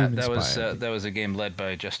helped kind on of that. Doom-inspired. That was a game led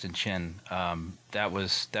by Justin Chin. That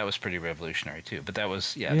was pretty revolutionary too. But that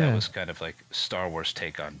was Yeah. that was kind of like Star Wars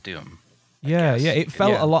take on Doom. I Yeah, guess. yeah. It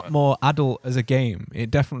felt Yeah. a lot more adult as a game. It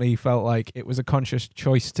definitely felt like it was a conscious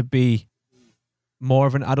choice to be more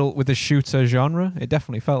of an adult with the shooter genre. It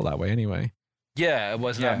definitely felt that way anyway. Yeah, it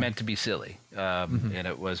was Yeah. not meant to be silly, and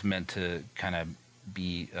it was meant to kind of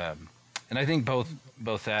be. And I think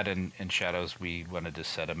both that and Shadows, we wanted to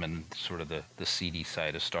set them in sort of the seedy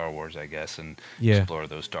side of Star Wars, I guess, and Yeah. explore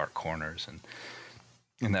those dark corners,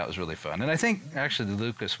 and that was really fun. And I think actually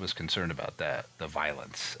Lucas was concerned about that, the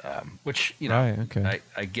violence, which Right, okay.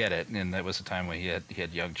 I get it, and that was a time when he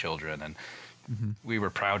had young children, and we were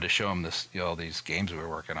proud to show him this, all these games we were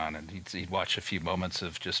working on, and he'd watch a few moments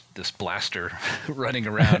of just this blaster running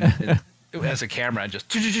around as a camera, and just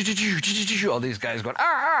all these guys going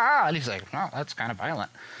and he's like, oh, that's kind of violent.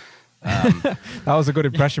 That was a good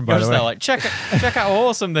impression, by You're the just way. there like, check out how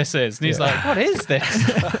awesome this is. And he's like, what is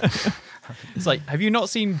this? It's like, have you not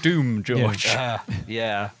seen Doom, George?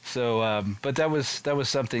 Yeah. So, but that was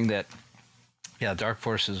something that, Dark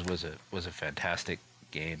Forces was a fantastic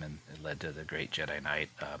game, and it led to the great Jedi Knight.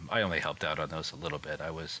 I only helped out on those a little bit.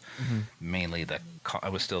 I was mainly I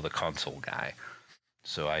was still the console guy.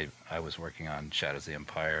 So I was working on Shadows of the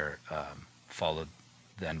Empire, followed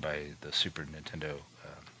then by the Super Nintendo,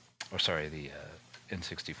 the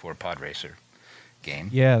N64 Pod Racer game.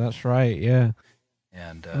 Yeah, that's right. Yeah.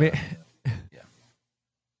 And I mean,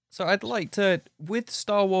 So I'd like to, with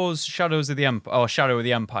Star Wars Shadows of the Empire, or Shadow of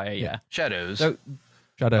the Empire, yeah. Shadows. So,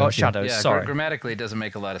 Shadows. oh, yeah. Shadows, Yeah, sorry. grammatically it doesn't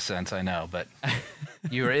make a lot of sense, I know, but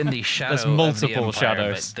you are in the shadow There's of the multiple Empire,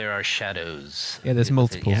 shadows. but there are shadows. Yeah, there's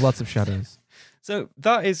multiple, Yeah. lots of shadows. So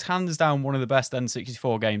that is hands down one of the best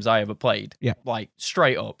N64 games I ever played. Yeah. Like,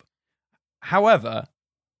 straight up. However,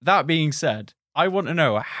 that being said, I want to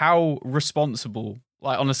know how responsible,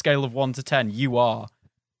 like on a scale of 1 to 10, you are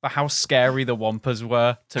for how scary the Wampas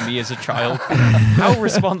were to me as a child. How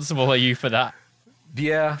responsible are you for that?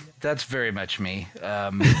 Yeah, that's very much me.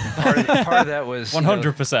 Part of that was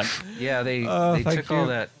 100%. Yeah, they Thank took all you.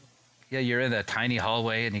 that. Yeah, you're in that tiny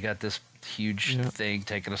hallway, and you got this huge Yeah. thing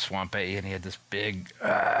taking a swamp at you, and he had this big,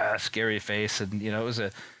 scary face, and it was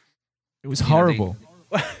It was they- horrible.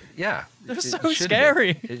 yeah. They're it so should have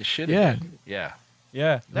scary. been. It should Yeah. have been. Yeah.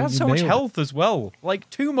 Yeah. They had You so much nailed it. health as well. Like,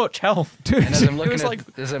 too much health. And as I'm It looking was at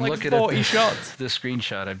like- as I'm like looking 40 at shots. the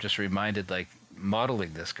screenshot, I'm just reminded, like,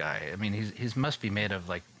 modeling this guy. I mean, he's must be made of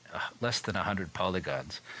like less than 100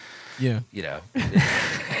 polygons. Yeah.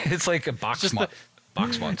 It's like a box Just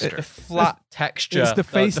box monster. The flat texture. it's the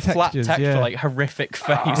face the flat textures, texture, yeah. like horrific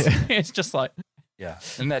face. It's just like, Yeah,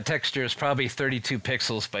 and that texture is probably 32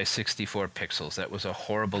 pixels by 64 pixels. That was a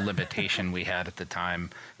horrible limitation we had at the time.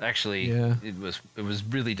 Actually, Yeah. it was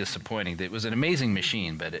really disappointing. It was an amazing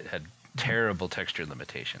machine, but it had terrible texture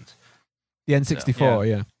limitations. The N64,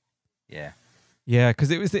 yeah. Yeah. Yeah, because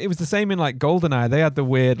it was the same in like GoldenEye. They had the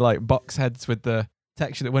weird like box heads with the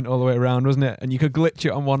texture that went all the way around, wasn't it? And you could glitch it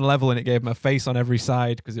on one level, and it gave them a face on every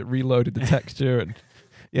side because it reloaded the texture. And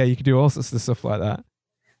yeah, you could do all sorts of stuff like that.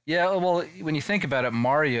 Yeah, well, when you think about it,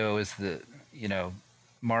 Mario is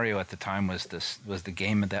Mario at the time was the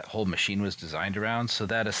game that whole machine was designed around. So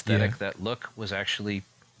that aesthetic, that look was actually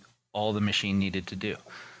all the machine needed to do.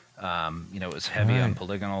 It was heavy on Right.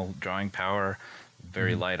 polygonal drawing power,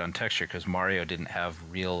 very light on texture, because Mario didn't have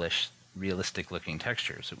realish realistic looking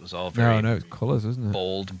textures. It was all very No, it's colors, isn't it?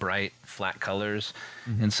 bold, bright, flat colors.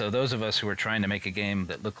 And so those of us who were trying to make a game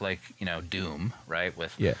that looked like, Doom, right,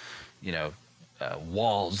 with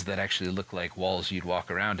walls that actually look like walls you'd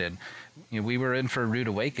walk around in, we were in for a rude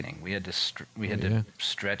awakening. We had to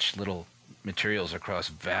stretch little materials across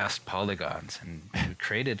vast polygons, and it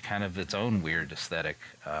created kind of its own weird aesthetic.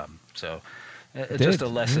 So it's just a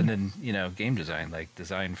lesson in game design, like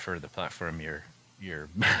design for the platform you're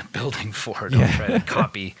building for. Don't try to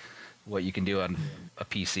copy what you can do on a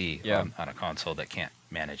PC on a console that can't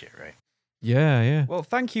manage it, right? Yeah. Well,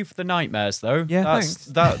 thank you for the nightmares, though. Yeah, thanks.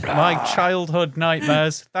 My childhood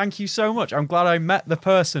nightmares. Thank you so much. I'm glad I met the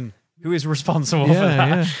person who is responsible for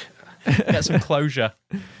that. Get some closure.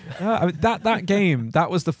 I mean, that game, that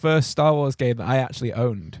was the first Star Wars game that I actually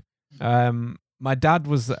owned. My dad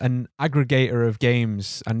was an aggregator of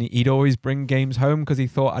games, and he'd always bring games home because he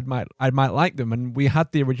thought I might like them. And we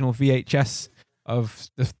had the original VHS of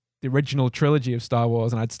the original trilogy of Star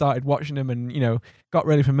Wars, and I'd started watching them and got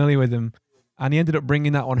really familiar with them. And he ended up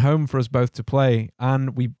bringing that one home for us both to play,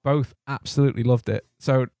 and we both absolutely loved it.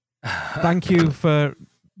 So thank you for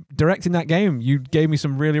directing that game. You gave me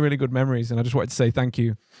some really, really good memories, and I just wanted to say thank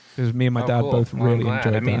you, because me and my dad both really enjoyed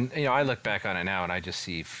that. I mean, I look back on it now, and I just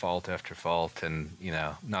see fault after fault, and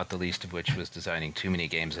not the least of which was designing too many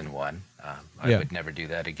games in one. I would never do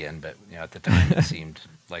that again, but at the time it seemed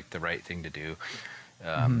like the right thing to do.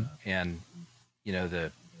 And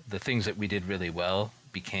the things that we did really well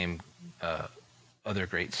became other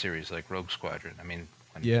great series like Rogue Squadron. I mean,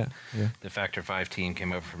 when the Factor 5 team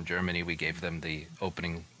came over from Germany, we gave them the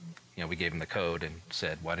opening, we gave them the code and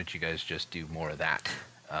said, why don't you guys just do more of that,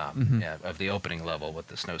 of the opening level with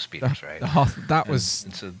the snow speeders, right? That was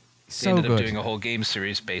and so so they ended good. up doing a whole game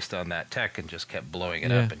series based on that tech and just kept blowing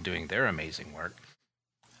it up and doing their amazing work.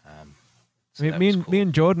 So me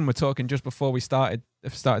and Jordan were talking just before we started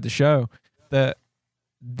the show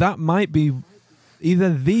that might be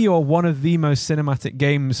either the or one of the most cinematic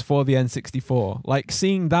games for the N64. Like,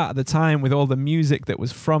 seeing that at the time with all the music that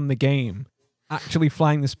was from the game, actually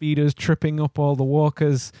flying the speeders, tripping up all the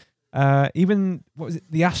walkers, even what was it,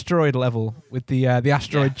 the asteroid level with the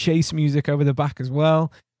asteroid chase music over the back as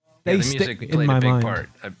well. They the stick music in played my a big mind. part.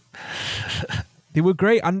 They were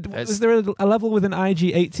great. And was there a level with an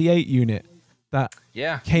IG-88 unit that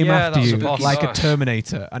came after that was you a boss. like a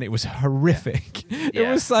Terminator, and it was horrific? It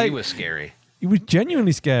was like, he was scary. It was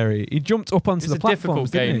genuinely scary. He jumped up onto the platforms, It's a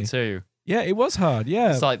difficult game didn't he? too. Yeah, it was hard.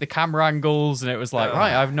 Yeah, It's like the camera angles, and it was like,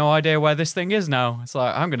 right, I have no idea where this thing is now. It's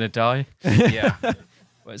like, I'm gonna die. Yeah. But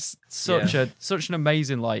it's such an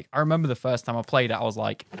amazing, like, I remember the first time I played it, I was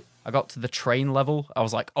like, I got to the train level, I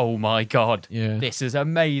was like, oh my god, this is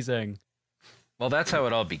amazing. Well, that's how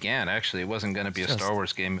it all began. Actually, it wasn't going to be a Star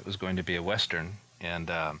Wars game. It was going to be a Western. And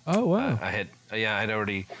oh wow, I'd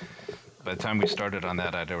already, by the time we started on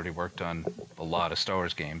that, I'd already worked on a lot of Star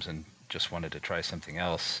Wars games and just wanted to try something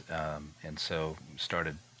else. And so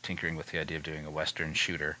started tinkering with the idea of doing a Western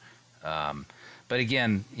shooter. But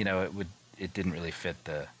again, it didn't really fit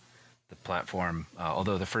the platform.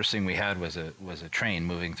 Although the first thing we had was a train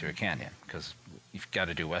moving through a canyon, because you've got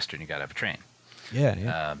to do Western, you got to have a train.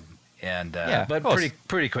 Yeah. But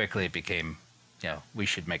pretty quickly it became, we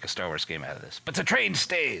should make a Star Wars game out of this. But the train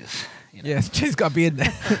stays. Yeah, it's got to be in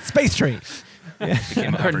there. Space train.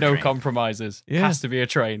 There are no compromises. Yeah. Has to be a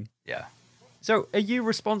train. Yeah. So, are you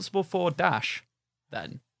responsible for Dash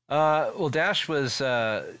then? Well, Dash was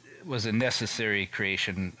a necessary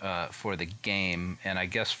creation for the game, and I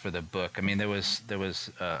guess for the book. I mean, there was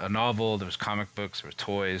a novel, there was comic books, there was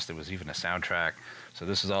toys, there was even a soundtrack. So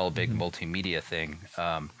this is all a big multimedia thing.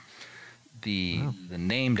 The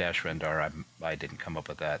name Dash Rendar, I didn't come up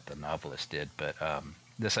with that. The novelist did, but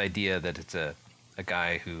this idea that it's a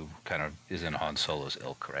guy who kind of is in Han Solo's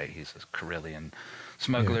ilk, right? He's a Corellian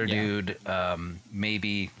smuggler dude.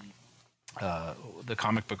 Maybe the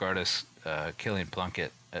comic book artist Killian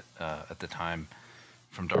Plunkett at the time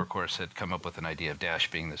from Dark Horse had come up with an idea of Dash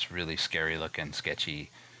being this really scary-looking, sketchy,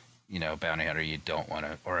 bounty hunter you don't want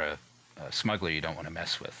to, or a smuggler you don't want to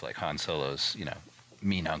mess with, like Han Solo's,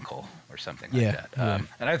 mean uncle or something like that.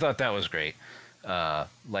 And I thought that was great.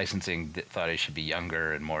 Licensing thought he should be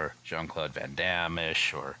younger and more Jean-Claude Van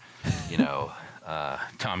Damme-ish, or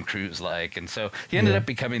Tom Cruise-like, and so he ended up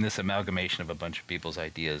becoming this amalgamation of a bunch of people's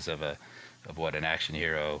ideas of what an action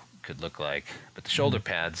hero could look like. But the shoulder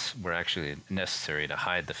pads were actually necessary to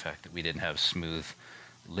hide the fact that we didn't have smooth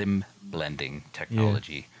limb blending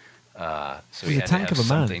technology. So we had to have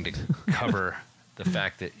something to cover the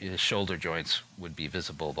fact that his shoulder joints would be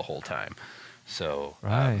visible the whole time. So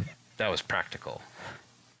that was practical.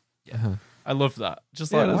 Yeah. I love that.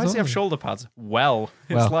 Just Yeah, like, that's why does he have awesome. shoulder pads? Well,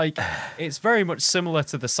 it's Well. like, it's very much similar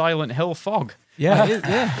to the Silent Hill fog. Yeah, it is,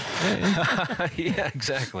 yeah. Yeah, it is. Yeah,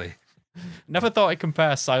 exactly. Never thought I'd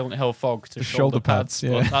compare Silent Hill fog to shoulder pads,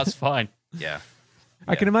 yeah. but that's fine. Yeah.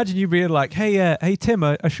 I can imagine you being like, hey Tim,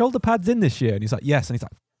 are shoulder pads in this year? And he's like, yes. And he's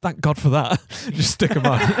like, thank God for that. Just stick them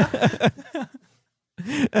on.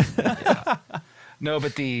 No,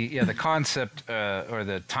 but the concept or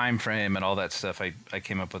the time frame and all that stuff, I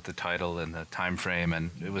came up with the title and the time frame, and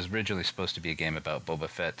it was originally supposed to be a game about Boba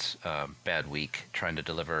Fett's bad week trying to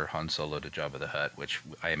deliver Han Solo to Jabba the Hutt, which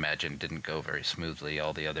I imagine didn't go very smoothly.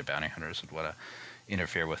 All the other bounty hunters would want to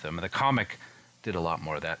interfere with him. And the comic did a lot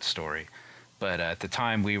more of that story. But at the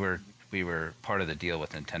time, we were part of the deal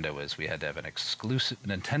with Nintendo was we had to have an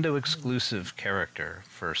Nintendo exclusive character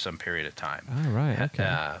for some period of time. Oh, right.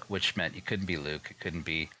 Okay. Which meant you couldn't be Luke, it couldn't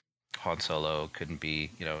be Han Solo, couldn't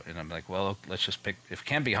be, and I'm like, well, let's just pick, if it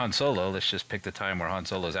can't be Han Solo, let's just pick the time where Han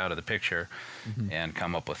Solo's out of the picture and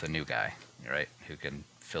come up with a new guy, right, who can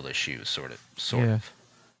fill his shoes, sort of.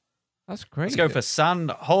 That's great. Let's go for San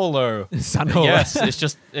Holo. San Holo. Yes, it's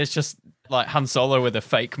just like Han Solo with a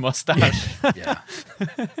fake mustache. Yeah.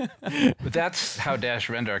 But that's how Dash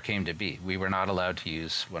Rendar came to be. We were not allowed to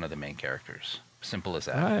use one of the main characters. Simple as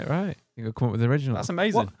that. Right. You could come up with the original. That's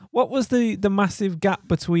amazing. What was the massive gap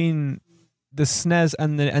between the SNES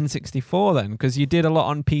and the N64 then? Because you did a lot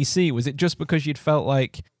on PC. Was it just because you'd felt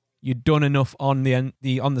like you'd done enough on the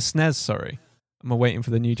SNES? Sorry, I'm waiting for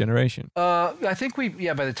the new generation. I think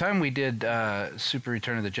by the time we did Super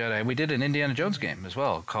Return of the Jedi, we did an Indiana Jones game as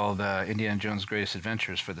well called Indiana Jones Greatest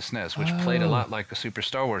Adventures for the SNES, which played a lot like a Super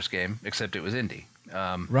Star Wars game, except it was indie.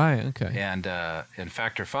 Right, okay. And in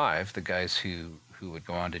Factor 5, the guys who would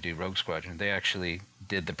go on to do Rogue Squadron, they actually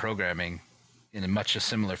did the programming in a much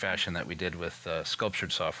similar fashion that we did with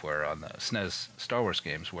Sculptured Software on the SNES Star Wars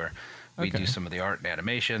games, where we do some of the art and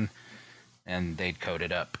animation, and they'd code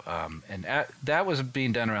it up. That was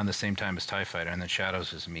being done around the same time as TIE Fighter, and then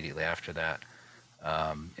Shadows was immediately after that.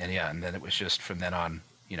 And then it was just from then on,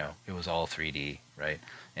 it was all 3D, right?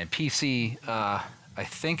 And PC, I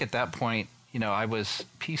think at that point,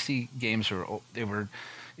 PC games were,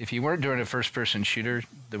 if you weren't doing a first-person shooter,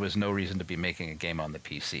 there was no reason to be making a game on the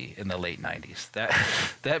PC in the late 90s.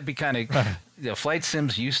 That'd be kind of, flight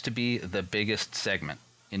sims used to be the biggest segment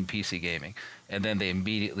in PC gaming, and then they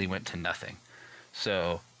immediately went to nothing.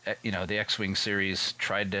 So, the X-Wing series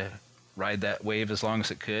tried to ride that wave as long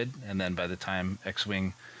as it could, and then by the time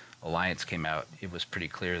X-Wing Alliance came out, it was pretty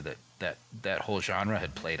clear that whole genre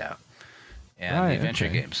had played out. And the adventure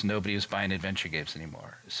games, nobody was buying adventure games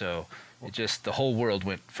anymore. So the whole world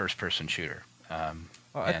went first-person shooter. I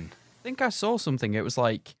think I saw something. It was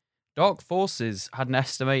like Dark Forces had an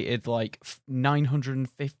estimated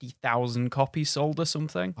 950,000 copies sold or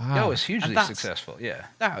something. Wow. Yeah, it was hugely successful. Yeah.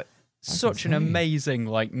 That's such an amazing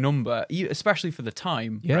number, especially for the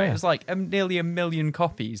time. Yeah. Right? It was nearly 1 million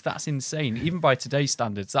copies. That's insane. Even by today's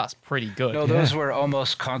standards, that's pretty good. No, those were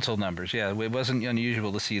almost console numbers. Yeah, it wasn't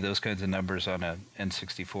unusual to see those kinds of numbers on a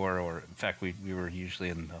N64, or in fact, we were usually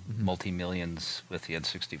in the multi-millions with the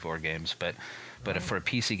N64 games. But for a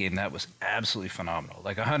PC game, that was absolutely phenomenal.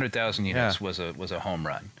 100,000 units was a home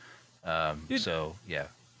run. So yeah.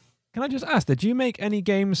 Can I just ask, did you make any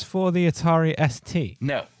games for the Atari ST?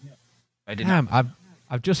 No, I did not.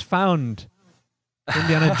 I've just found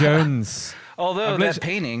Indiana Jones. Although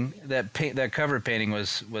that cover painting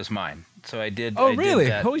was mine, so I did. Oh, I really?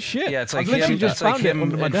 Did that. Holy shit! Yeah, it's like I've literally him, just found it him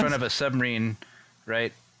under my in desk. front of a submarine,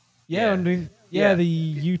 right? Yeah, the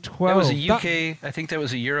U-12. That was a UK. I think that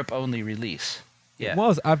was a Europe-only release. Yeah, It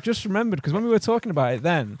was. I've just remembered because when we were talking about it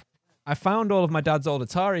then, I found all of my dad's old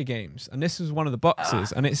Atari games, and this was one of the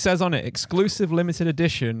boxes, and it says on it, exclusive limited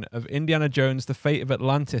edition of Indiana Jones, The Fate of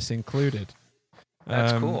Atlantis included.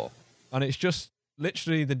 That's cool. And it's just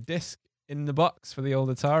literally the disc in the box for the old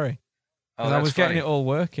Atari. Oh, And I was getting it all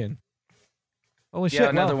working. Holy shit.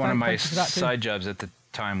 Another one of my thank you for that too. side jobs at the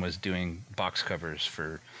time was doing box covers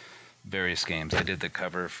for various games. I did the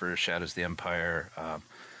cover for Shadows of the Empire.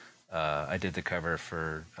 I did the cover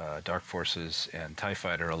for Dark Forces and TIE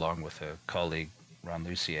Fighter along with a colleague, Ron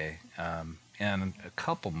Lucier, and a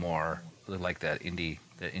couple more like that indie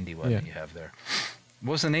one that you have there.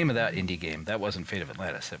 What was the name of that indie game? That wasn't Fate of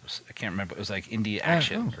Atlantis. I can't remember. It was like Indie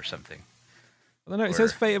Action or something. Well, no, it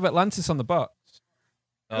says Fate of Atlantis on the box.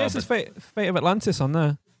 Yeah, it says Fate of Atlantis on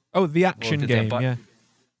there. Oh, the action game, yeah.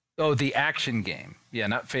 Oh, the action game. Yeah,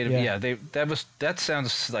 not Fate of... Yeah, that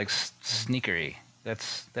sounds like sneakery. That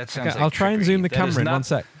sounds like I'll try and trickery. zoom the That is camera in not- 1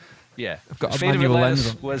 sec. Yeah. I've got a Fate of manual Atlantis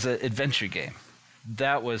lens on. was an adventure game.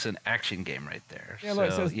 that was an action game right there. Yeah,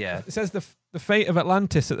 so, look, yeah. it says the fate of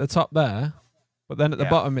Atlantis at the top there, but then at the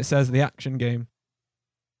bottom it says the action game.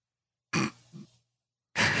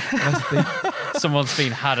 Someone's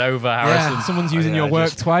been had over, Harrison. Yeah, someone's using your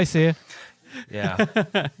work twice here. Yeah,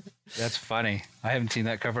 that's funny. I haven't seen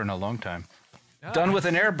that cover in a long time. Done with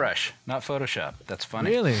an airbrush, not Photoshop. That's funny.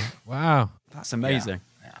 Really? Wow. That's amazing.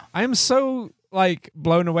 Yeah. I am so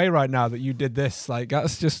blown away right now that you did this. Like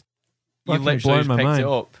that's just You fucking literally blowing just my picked mind. it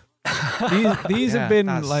up. These have been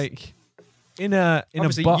in a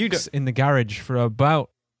Obviously, box in the garage for about,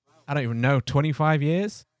 I don't even know, 25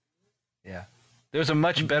 years. Yeah. There's a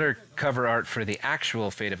much better cover art for the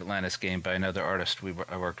actual Fate of Atlantis game by another artist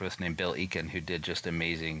I worked with named Bill Eakin, who did just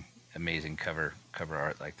amazing cover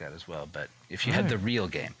art like that as well. But if you had the real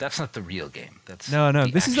game, that's not the real game. That's No.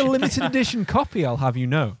 the This is a action. limited edition copy, I'll have you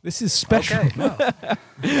know. This is special. Okay, well,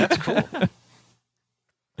 that's cool.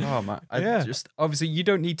 Oh man! Yeah. Just obviously, you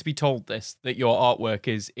don't need to be told this that your artwork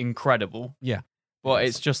is incredible. Yeah. But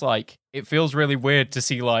it's just it feels really weird to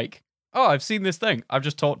see oh, I've seen this thing. I've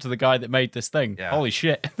just talked to the guy that made this thing. Yeah. Holy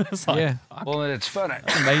shit! It's Yeah. fuck. Well, and it's fun.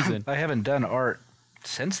 That's amazing. I haven't done art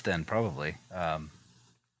since then, probably.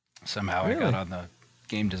 Somehow I got Really? on the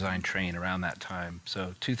game design train around that time.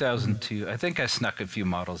 So 2002, I think I snuck a few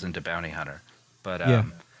models into Bounty Hunter, but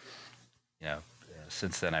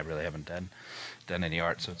since then I really haven't done any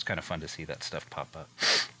art. So it's kind of fun to see that stuff pop up.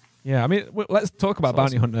 Yeah, I mean, let's talk about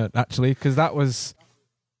That's Bounty Hunter actually, because that was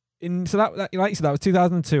that like you said, that was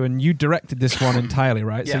 2002, and you directed this one entirely,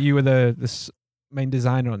 right? So Yeah. you were the main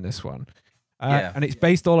designer on this one, Yeah. and it's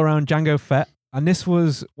based all around Jango Fett. And this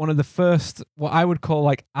was one of the first, what I would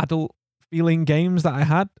call adult feeling games that I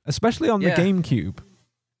had, especially on the Yeah. GameCube,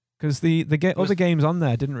 because the other games on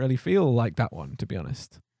there didn't really feel like that one, to be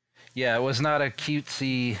honest. Yeah, it was not a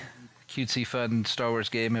cutesy fun Star Wars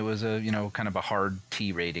game. It was a kind of a hard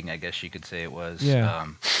T rating, I guess you could say it was. Yeah.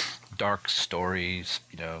 Dark stories.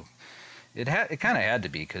 It kind of had to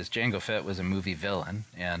be because Jango Fett was a movie villain,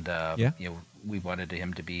 and we wanted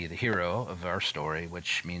him to be the hero of our story,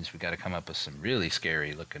 which means we got to come up with some really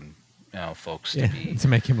scary looking folks to be to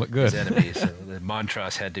make him look good. his enemies. So the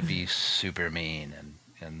Montross had to be super mean,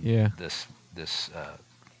 and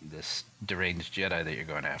this deranged Jedi that you're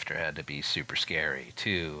going after had to be super scary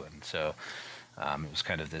too, and so it was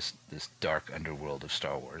kind of this dark underworld of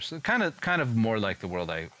Star Wars. So kind of more like the world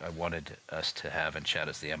I wanted us to have in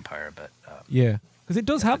Shadows of the Empire, but Yeah, because it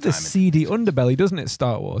does at have the this time it- seedy underbelly, doesn't it,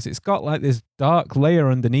 Star Wars? It's got this dark layer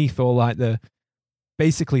underneath all the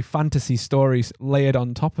basically fantasy stories layered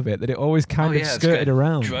on top of it that it always kind of it's skirted got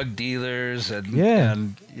around. drug dealers and Yeah.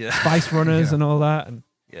 and, Spice runners Yeah. and all that. And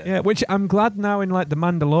Yeah. which I'm glad now in The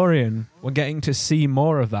Mandalorian we're getting to see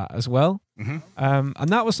more of that as well. hmm And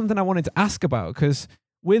that was something I wanted to ask about because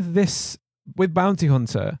with Bounty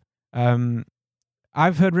Hunter,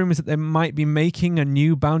 I've heard rumors that they might be making a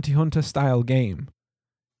new Bounty Hunter style game.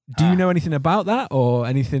 Do you know anything about that or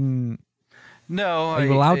anything? No, Are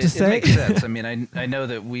you allowed to say? It makes sense. I mean, I know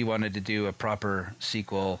that we wanted to do a proper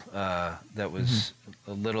sequel that was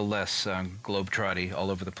a little less globetrotty all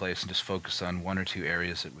over the place and just focus on one or two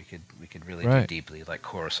areas that we could really Right. do deeply, like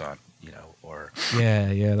Coruscant, or Yeah,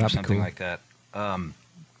 or that'd be something cool. like that.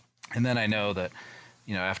 And then I know that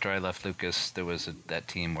after I left Lucas, there was that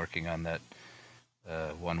team working on that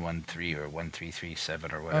 113 or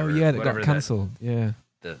 1337 or whatever. Oh yeah, that whatever got cancelled. Yeah.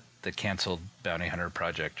 the canceled Bounty Hunter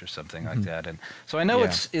project or something like Mhm. that. And so I know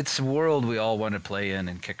Yeah. it's a world we all want to play in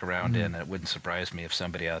and kick around in. It wouldn't surprise me if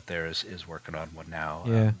somebody out there is working on one now.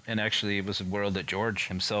 Yeah. And actually, it was a world that George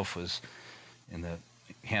himself was in the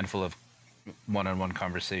handful of one-on-one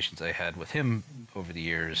conversations I had with him over the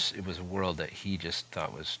years. It was a world that he just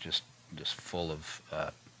thought was just full of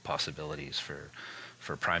possibilities for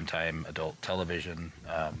primetime adult television.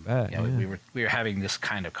 bet, yeah. We were having this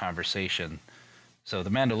kind of conversation. So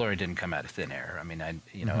The Mandalorian didn't come out of thin air. I mean,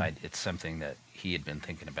 it's something that he had been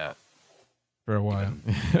thinking about For a while.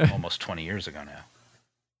 almost 20 years ago now.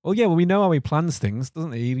 Well, yeah, we know how he plans things,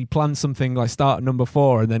 doesn't he? He plans something like start at number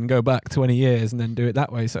 4 and then go back 20 years and then do it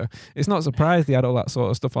that way. So it's not surprised he had all that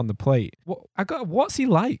sort of stuff on the plate. What's he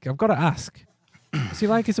like? I've got to ask. What's he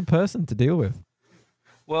like as a person to deal with?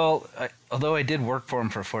 Well, although I did work for him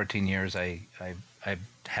for 14 years, I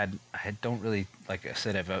don't really, like I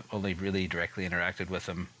said, I've only really directly interacted with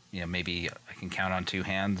him. Maybe I can count on two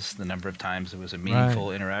hands the number of times it was a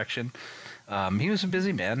meaningful interaction. He was a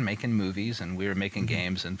busy man making movies, and we were making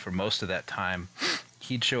games. And for most of that time,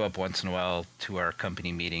 he'd show up once in a while to our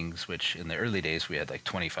company meetings, which in the early days we had like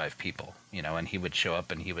 25 people. And he would show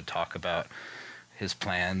up and he would talk about his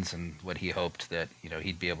plans and what he hoped that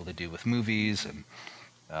he'd be able to do with movies and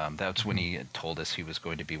That's when he had told us he was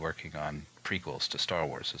going to be working on prequels to Star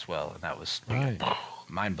Wars as well, and that was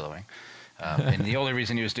mind blowing. And the only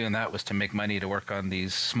reason he was doing that was to make money to work on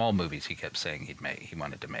these small movies he kept saying he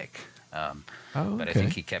wanted to make. But I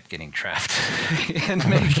think he kept getting trapped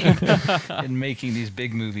in making these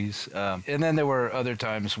big movies. And then there were other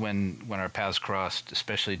times when our paths crossed,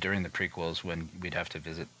 especially during the prequels, when we'd have to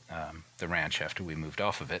visit the ranch after we moved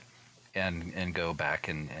off of it, and go back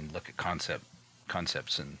and look at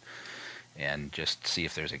concepts and just see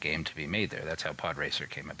if there's a game to be made there. That's how Pod Racer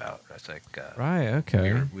came about. It's like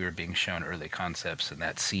we were being shown early concepts, and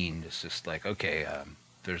that scene is just like, okay,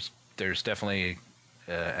 there's definitely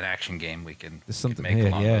an action game we can make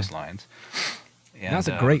along those lines. And that's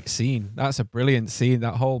a great scene. That's a brilliant scene.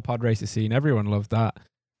 That whole Pod Racer scene, everyone loved that.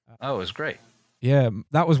 Oh, it was great. Yeah,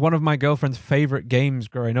 that was one of my girlfriend's favorite games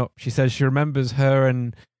growing up. She says she remembers her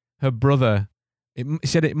and her brother. She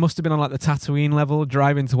said it must have been on like the Tatooine level,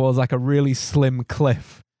 driving towards like a really slim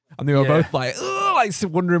cliff, and they were both like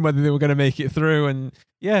wondering whether they were going to make it through. And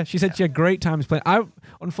yeah, she said she had great times playing.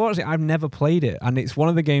 Unfortunately, I've never played it, and it's one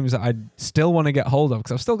of the games that I still want to get hold of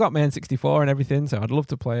because I've still got my N64 and everything. So I'd love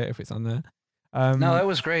to play it if it's on there. No, that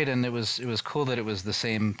was great, and it was cool that it was the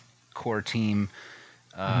same core team.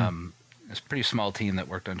 It's a pretty small team that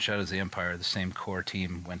worked on Shadows of the Empire. The same core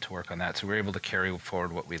team went to work on that, so we were able to carry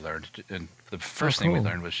forward what we learned. And the first thing we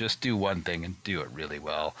learned was just do one thing and do it really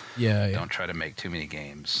well. Don't try to make too many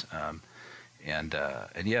games. And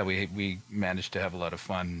yeah, we managed to have a lot of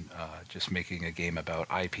fun just making a game about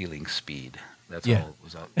eye-peeling speed. That's all it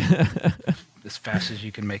was as fast as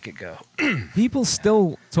you can make it go. People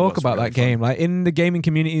still talk about that game. Like in the gaming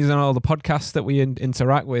communities and all the podcasts that we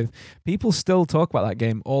interact with, people still talk about that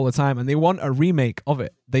game all the time, and they want a remake of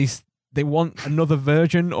it. They want another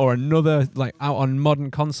version or another like out on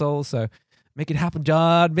modern consoles. So make it happen,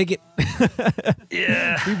 John. Make it.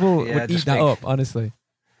 People would eat that up, honestly.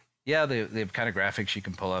 Yeah, the kind of graphics you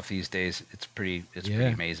can pull off these days, it's pretty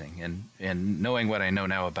amazing. And knowing what I know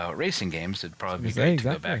now about racing games, it'd probably be great to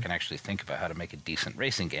go back and actually think about how to make a decent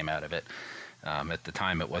racing game out of it. At the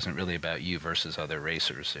time, it wasn't really about you versus other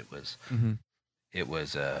racers. It was,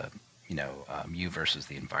 you versus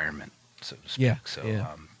the environment, so to speak.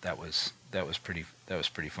 That was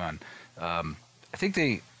pretty fun. I think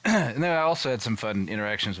and then I also had some fun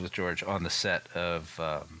interactions with George on the set of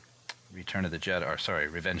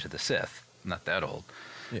Revenge of the Sith. Not that old.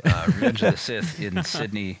 Revenge of the Sith in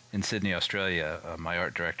Sydney, Australia. My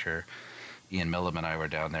art director, Ian Millum, and I were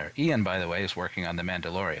down there. Ian, by the way, is working on The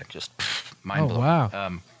Mandalorian. Just mind blowing. Oh,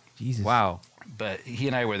 wow. Jesus. Wow. But he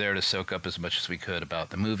and I were there to soak up as much as we could about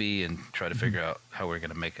the movie and try to figure out how we're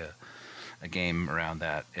going to make a game around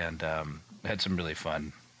that. And had some really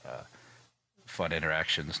fun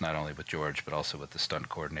interactions, not only with George, but also with the stunt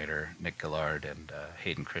coordinator, Nick Gillard, and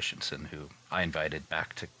Hayden Christensen, who I invited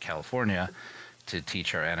back to California to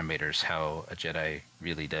teach our animators how a Jedi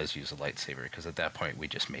really does use a lightsaber, because at that point we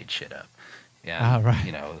just made shit up. And,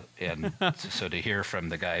 and so to hear from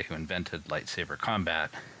the guy who invented lightsaber combat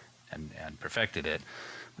and perfected it,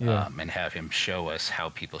 and have him show us how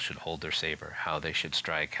people should hold their saber, how they should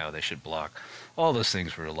strike, how they should block, all those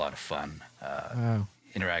things were a lot of fun.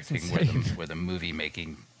 Interacting where the movie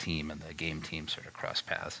making team and the game team sort of cross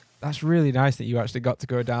paths. That's really nice that you actually got to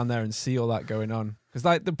go down there and see all that going on, because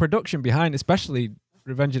like the production behind, especially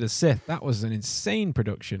Revenge of the Sith, that was an insane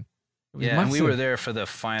production. And we were there for the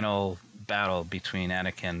final battle between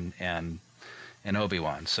Anakin and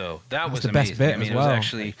Obi-Wan, so that was amazing. Best bit it was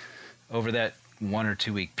actually over that 1 or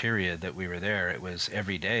 2 week period that we were there. It was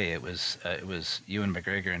every day. It was Ewan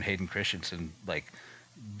McGregor and Hayden Christensen like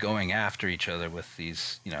going after each other with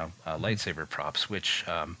these, lightsaber props, which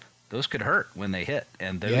those could hurt when they hit.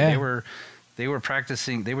 And they were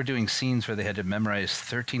practicing. They were doing scenes where they had to memorize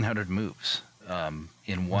 1,300 moves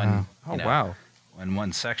in one. In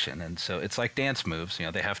one section, and so it's like dance moves.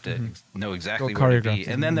 They have to know exactly where to be,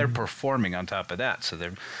 and then they're performing on top of that. So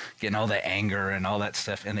they're getting all the anger and all that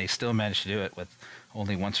stuff, and they still manage to do it with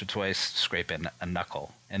only once or twice scraping a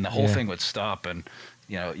knuckle, and the whole thing would stop and.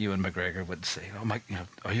 Ewan McGregor would say, "Oh my,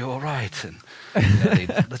 are you all right?" And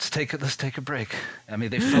let's take a break. I mean,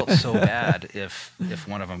 they felt so bad if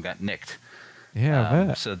one of them got nicked. Yeah, I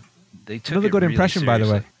bet. So they took another good really impression,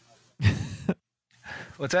 seriously. by the way.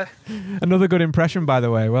 What's that? Another good impression, by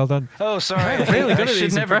the way. Well done. Oh, sorry. Really good I at should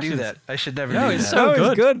these never impressions. do that. I should never No, do it's that.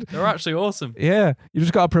 so It's good. They're actually awesome. Yeah, you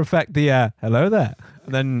just got to perfect the hello there,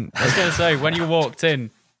 and then I was going to say, when you walked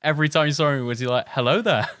in, every time you saw him, was he like, hello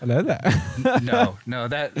there? hello there. No,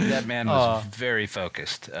 that man was very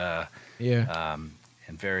focused. And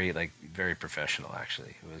very professional. Actually,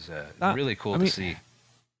 it was really cool to see.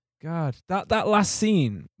 God, that last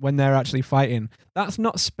scene when they're actually fighting, that's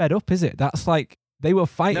not sped up, is it? That's like they were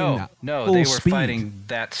fighting No, at no, full they were speed. fighting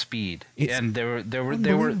that speed, It's and they were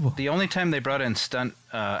unbelievable. the only time they brought in stunt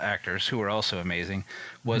actors who were also amazing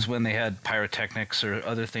was when they had pyrotechnics or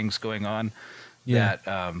other things going on Yeah.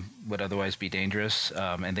 that would otherwise be dangerous,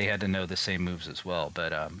 and they had to know the same moves as well.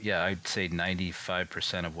 But yeah, I'd say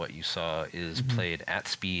 95% of what you saw is played at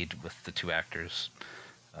speed with the two actors.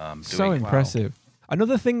 So doing it. impressive.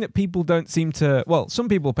 Another thing that people don't seem to, well, some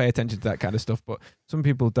people pay attention to that kind of stuff, but some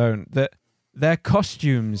people don't, that their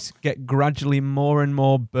costumes get gradually more and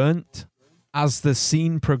more burnt as the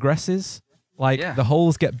scene progresses. Like Yeah. the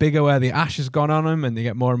holes get bigger where the ash has gone on them and they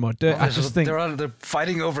get more and more dirt. Well, I just think, they're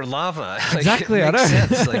fighting over lava. Exactly, it I makes know.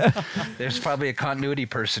 sense. Like, there's probably a continuity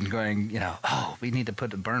person going, oh, we need to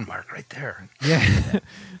put a burn mark right there. yeah, it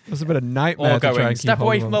was a bit of nightmare Or to try going, and keep step hold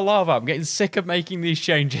away of from them. the lava. I'm getting sick of making these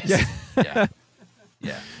changes. Yeah,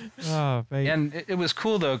 yeah. Oh, mate. And it was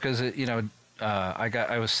cool though because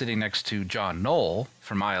I was sitting next to John Knoll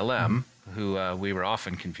from ILM, who we were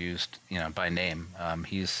often confused by name.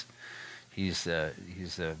 He's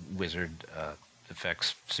the wizard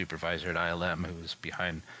effects supervisor at ILM who's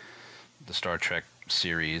behind the Star Trek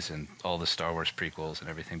series and all the Star Wars prequels and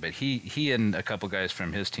everything. But he and a couple guys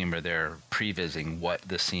from his team are there prevising what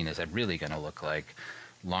the scene is really going to look like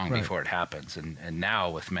long Right. before it happens. And now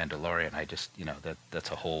with Mandalorian, I just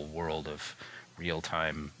that's a whole world of real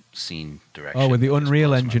time scene direction. Oh, with the that just Unreal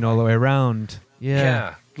blows my Engine all the mind. way around.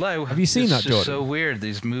 Yeah. Like, Have you seen it's that, just Jordan? so weird.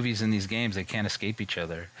 These movies and these games, they can't escape each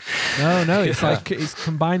other. No, it's Yeah. like it's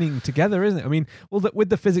combining together, isn't it? I mean, well, with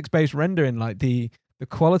the physics-based rendering, like the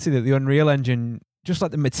quality that the Unreal Engine, just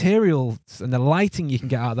like the materials and the lighting you can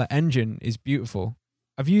get out of that engine is beautiful.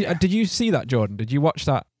 Have you? Yeah. Did you see that, Jordan? Did you watch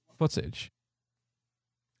that footage?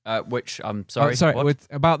 Which, I'm sorry. Sorry, what?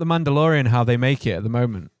 about the Mandalorian, how they make it at the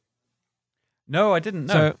moment. No, I didn't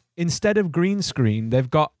know. So instead of green screen, they've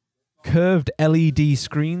got curved LED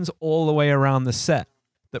screens all the way around the set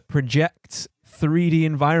that project 3D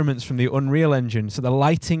environments from the Unreal Engine. So the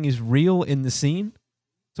lighting is real in the scene.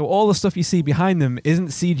 So all the stuff you see behind them isn't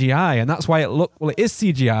CGI, and that's why it is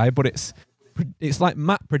CGI, but it's like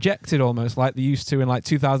matte projected almost like they used to in like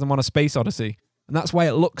 2001: A Space Odyssey, and that's why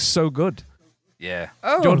it looks so good. Yeah.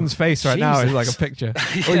 Oh, Jordan's face right now is Jesus. like a picture.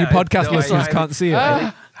 Yeah, All you podcast no, listeners can't see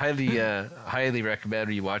it. Highly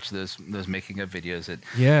recommend you watch those making of videos. It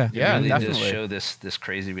Yeah. Yeah, really definitely. does show this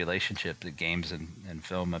crazy relationship that games and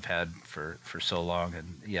film have had for so long,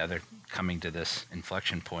 and yeah, they're coming to this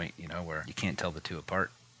inflection point, where you can't tell the two apart,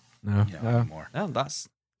 No. anymore. Oh, that's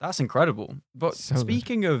incredible. But So good.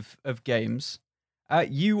 speaking of games,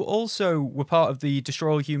 you also were part of the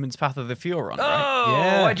Destroy All Humans Path of the Furon, right? Oh,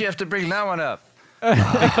 Yeah. why'd you have to bring that one up?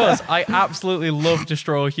 Because I absolutely love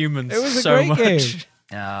Destroy All Humans It was a so great much. game.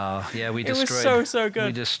 Oh, yeah, we It was destroyed. so We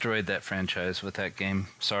good. destroyed that franchise with that game.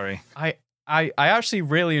 Sorry. I actually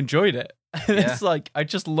really enjoyed it. It's like I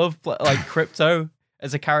just love like Crypto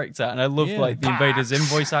as a character, and I love Yeah. like the Invader Zim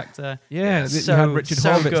voice actor. Yeah, you so- had Richard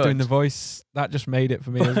so Horvitz good. doing the voice. That just made it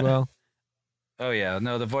for me as well. Oh yeah,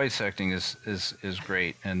 no, the voice acting is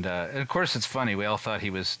great, and of course it's funny. We all thought he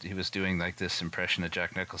was doing like this impression of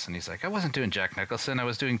Jack Nicholson. He's like, I wasn't doing Jack Nicholson. I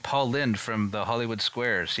was doing Paul Lynde from the Hollywood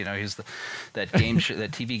Squares. He's that game show, that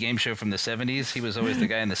TV game show from the '70s. He was always the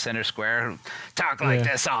guy in the center square who talk like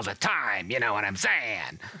Yeah. this all the time. You know what I'm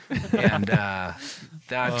saying? And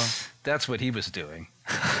that's what he was doing.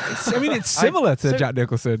 It's similar to so- Jack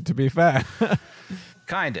Nicholson, to be fair.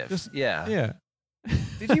 Kind of. Yeah. Yeah.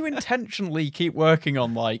 Did you intentionally keep working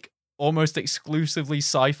on like almost exclusively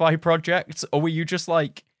sci-fi projects, or were you just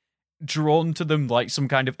like drawn to them like some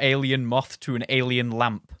kind of alien moth to an alien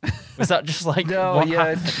lamp? Was that just like No, what yeah,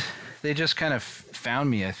 happened? they just kind of found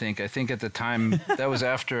me. I think at the time that was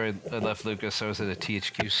after I left Lucas. I was at a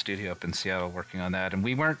THQ studio up in Seattle working on that, and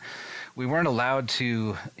we weren't allowed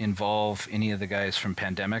to involve any of the guys from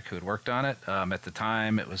Pandemic who had worked on it. At the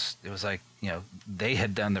time, it was like they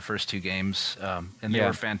had done the first two games, and they Yeah.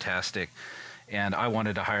 were fantastic. And I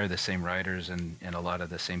wanted to hire the same writers and a lot of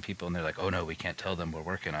the same people, and they're like, "Oh no, we can't tell them we're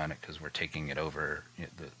working on it because we're taking it over.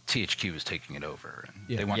 The THQ is taking it over, and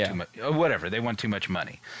Yeah. they want Yeah. too much. Whatever, they want too much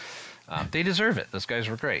money. They deserve it. Those guys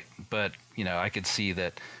were great, but I could see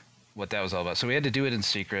that what that was all about. So we had to do it in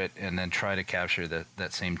secret, and then try to capture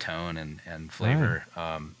that same tone and flavor.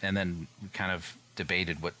 And then we kind of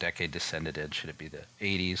debated what decade to send it in. Should it be the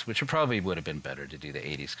 80s, which probably would have been better to do the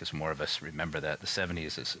 80s because more of us remember that. The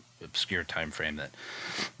 70s is an obscure time frame that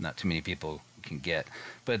not too many people can get.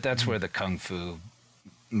 But that's where the kung fu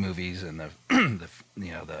movies and the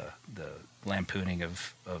the lampooning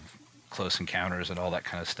of Close Encounters and all that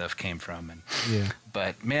kind of stuff came from. And Yeah.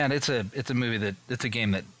 but man, it's a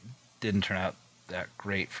game that didn't turn out that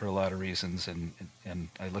great for a lot of reasons, and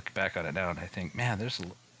I look back on it now and I think, man,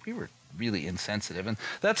 we were really insensitive, and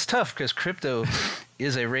that's tough because Crypto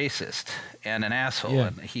is a racist and an asshole,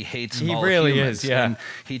 and he hates he all really humans, is, yeah. and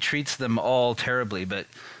he treats them all terribly, but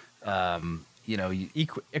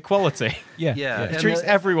Equality. Yeah. Yeah. He And treats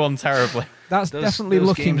everyone terribly. That's Those- definitely those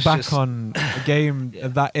looking games back just- on a game Yeah.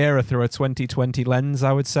 of that era through a 2020 lens,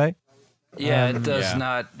 I would say. Yeah, it does yeah.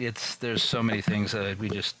 not. There's so many things that we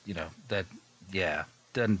just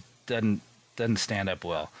doesn't stand up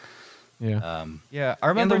well. Yeah. Yeah, I And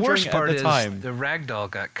remember the worst enjoying it part at the is time. the Ragdoll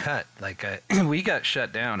got cut. Like we got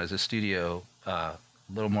shut down as a studio a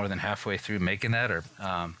little more than halfway through making that,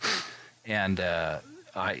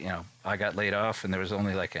 I got laid off, and there was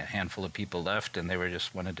only like a handful of people left, and they were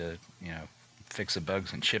just wanted to fix the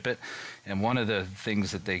bugs and ship it. And one of the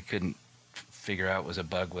things that they couldn't figure out was a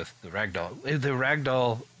bug with the Ragdoll. The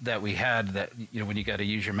Ragdoll that we had, that when you got to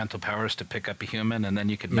use your mental powers to pick up a human, and then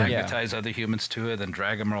you could Yeah. magnetize other humans to it, then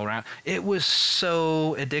drag them all around. It was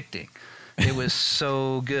so addicting. It was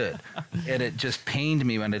so good, and it just pained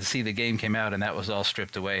me when to see the game came out and that was all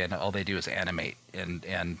stripped away, and all they do is animate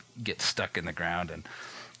and get stuck in the ground. And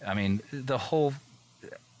I mean, the whole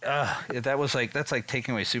that's like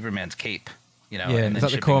taking away Superman's cape, Yeah, and is then that the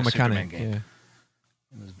shipping core a Superman mechanic? game. Yeah.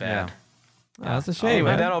 It was bad. Oh, that's a shame.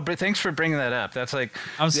 Anyway, man. thanks for bringing that up. That's like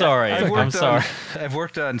I'm sorry. I'm sorry. I've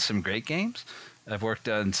worked on some great games. I've worked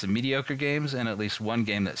on some mediocre games, and at least one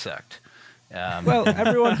game that sucked. Well,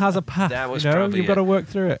 everyone has a path. That was you've probably got to it. work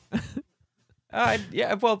through it.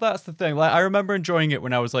 Yeah, well, that's the thing. Like, I remember enjoying it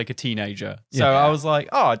when I was like a teenager. So Yeah. I was like,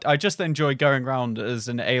 oh, I just enjoy going around as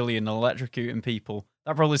an alien and electrocuting people.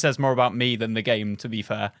 That probably says more about me than the game, to be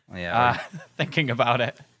fair. Yeah. Thinking about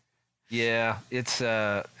it. Yeah, it's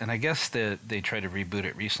and I guess they tried to reboot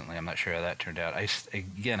it recently. I'm not sure how that turned out. I just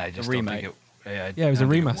remake. don't think it. Yeah, it was a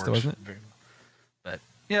don't think remaster, works wasn't it? very well. But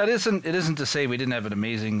yeah, it isn't to say we didn't have an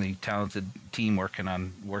amazingly talented team working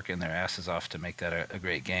their asses off to make that a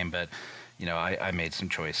great game. But I made some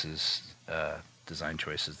choices, design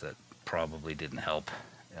choices that probably didn't help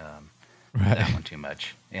that one too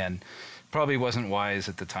much, and probably wasn't wise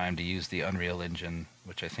at the time to use the Unreal Engine,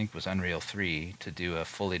 which I think was Unreal 3, to do a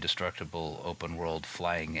fully destructible open world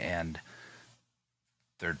flying and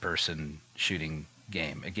third person shooting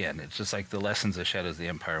game. Again, it's just like the lessons of Shadows of the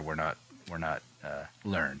Empire were not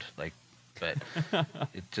learned. But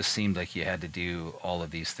it just seemed like you had to do all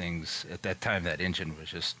of these things at that time. That engine was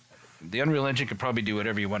just the Unreal Engine could probably do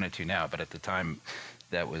whatever you want it to now, but at the time,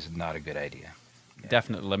 that was not a good idea. Yeah.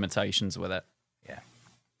 Definite limitations with it. Yeah.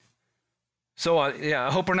 So I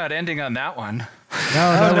hope we're not ending on that one.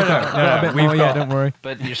 No, no. a bit We've more, yeah, got- don't worry.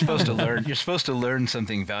 But you're supposed to learn. You're supposed to learn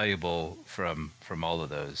something valuable from all of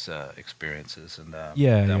those experiences, and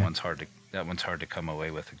Yeah. that one's hard to come away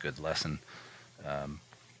with a good lesson.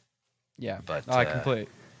 Yeah, But, I completely.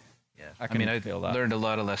 Yeah, I can I feel that. learned a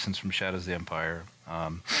lot of lessons from Shadows of the Empire,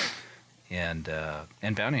 and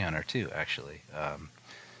Bounty Hunter too, actually.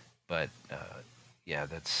 Yeah,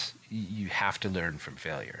 you have to learn from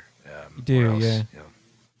failure. You do, or else, yeah.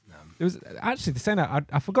 It was actually saying that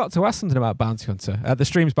I forgot to ask something about Bounty Hunter. The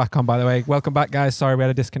stream's back on, by the way. Welcome back, guys. Sorry we had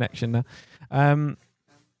a disconnection there.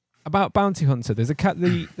 About Bounty Hunter, there's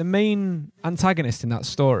the main antagonist in that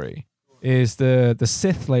story is the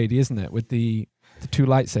Sith lady, isn't it, with the two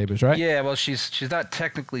lightsabers, right? Yeah, well, she's not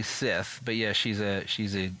technically Sith, but yeah, she's a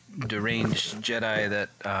deranged Jedi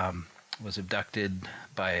that was abducted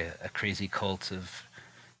by a crazy cult of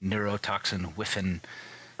neurotoxin whiffing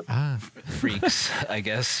freaks, I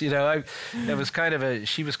guess. She was kind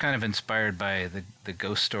of inspired by the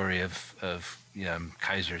ghost story of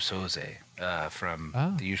Kaiser Soze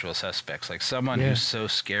from The Usual Suspects. Like someone who's so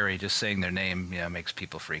scary, just saying their name, makes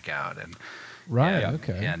people freak out. And Right. yeah,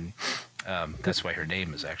 Okay. And that's why her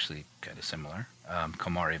name is actually kind of similar,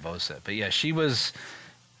 Komari Vosa. But yeah, she was.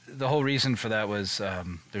 The whole reason for that was there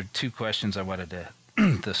are two questions I wanted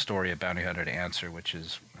the story of Bounty Hunter to answer, which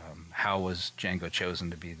is how was Django chosen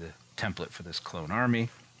to be the template for this clone army,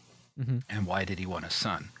 and why did he want a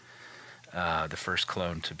son, the first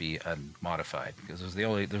clone to be unmodified? Because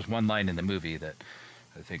there's one line in the movie that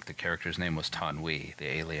I think the character's name was Tan Wee, the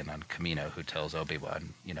alien on Kamino, who tells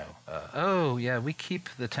Obi-Wan, oh yeah, we keep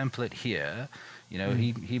the template here.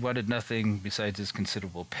 He wanted nothing besides his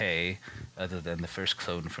considerable pay, other than the first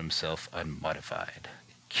clone for himself, unmodified.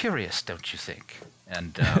 Curious, don't you think?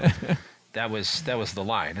 And that was the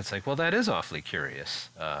line. It's like, well, that is awfully curious.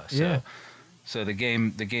 So the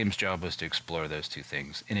game's job was to explore those two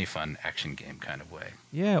things in a fun action game kind of way.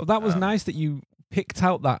 Yeah, well, that was nice that you picked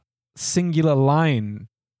out that singular line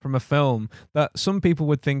from a film that some people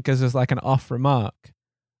would think as like an off remark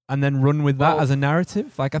and then run with that Well- as a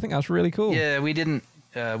narrative. Like, I think that's really cool. Yeah, we didn't.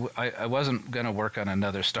 I wasn't going to work on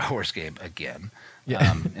another Star Wars game again.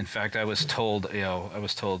 Yeah. In fact, I was told,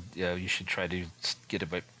 you should try to get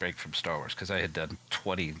a break from Star Wars because I had done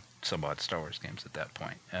 20 some odd Star Wars games at that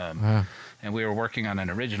point. Wow. And we were working on an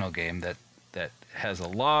original game that has a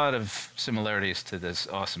lot of similarities to this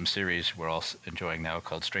awesome series we're all enjoying now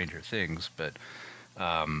called Stranger Things, but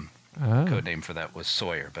code name for that was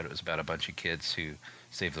Sawyer, but it was about a bunch of kids who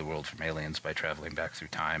save the world from aliens by traveling back through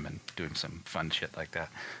time and doing some fun shit like that.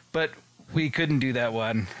 But we couldn't do that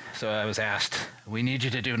one, so I was asked, we need you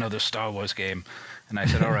to do another Star Wars game. And I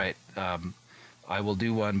said, all right, I will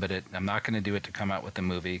do one, but I'm not going to do it to come out with the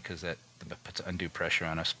movie because that puts undue pressure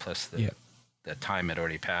on us, plus the time had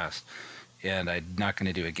already passed. And I'm not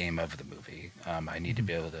going to do a game of the movie. I need to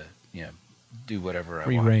be able to, do whatever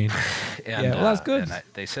Free I want. reign. And, Yeah, well, that's good. And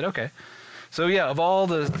they said, okay. So yeah, of all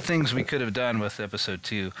the things we could have done with episode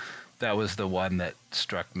 2, that was the one that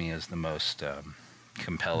struck me as the most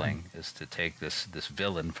compelling, is to take this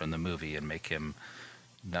villain from the movie and make him,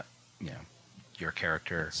 not, your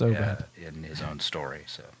character So bad. in his own story.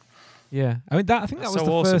 So Yeah. I mean, I think that That's was so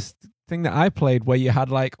the awesome. first thing that I played where you had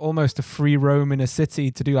like almost a free roam in a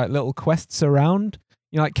city to do like little quests around,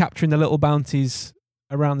 like capturing the little bounties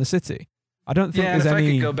around the city. I don't think yeah, and there's if I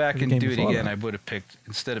any. could go back other and game do it before again, that. I would have picked,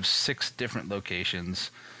 instead of 6 different locations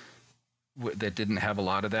that didn't have a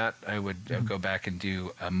lot of that, I would go back and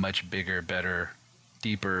do a much bigger, better,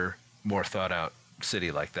 deeper, more thought out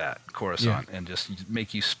city like that, Coruscant, and just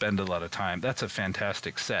make you spend a lot of time. That's a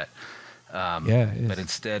fantastic set. Yeah, it is. But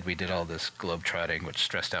instead we did all this globetrotting, which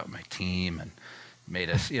stressed out my team and made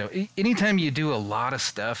us, anytime you do a lot of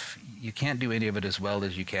stuff, you can't do any of it as well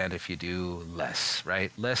as you can if you do less,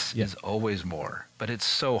 right? Less is always more, but it's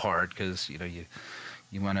so hard because, you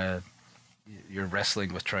want to, you're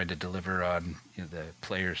wrestling with trying to deliver on the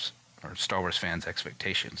players or Star Wars fans'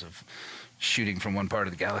 expectations of shooting from one part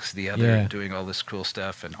of the galaxy to the other and doing all this cool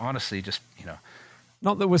stuff. And honestly, just,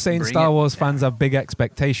 Not that we're saying bring Star it Wars fans have big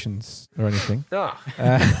expectations or anything.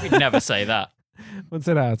 We'd never say that. Wouldn't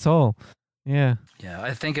say that at all. Yeah. Yeah,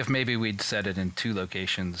 I think if maybe we'd set it in 2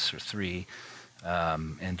 locations or 3,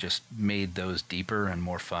 and just made those deeper and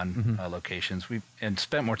more fun locations, and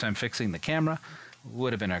spent more time fixing the camera,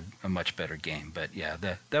 would have been a much better game. But yeah,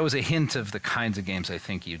 that was a hint of the kinds of games I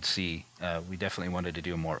think you'd see. We definitely wanted to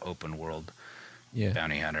do a more open world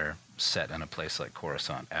bounty hunter set in a place like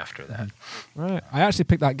Coruscant after that. Right. I actually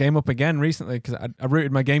picked that game up again recently because I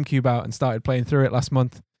rooted my GameCube out and started playing through it last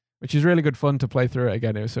month, which is really good fun to play through it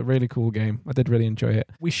again. It was a really cool game. I did really enjoy it.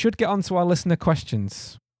 We should get on to our listener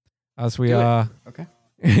questions as we are Okay.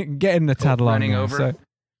 getting a tad long. running now, over? so-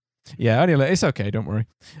 yeah, only it's okay. Don't worry.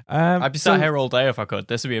 I'd be sat here all day if I could.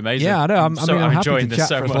 This would be amazing. Yeah, I know. I'm happy enjoying to this chat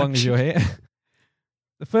so for much. as long as you're here.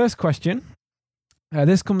 The first question.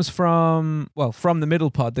 This comes from the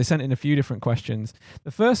Middle Pod. They sent in a few different questions.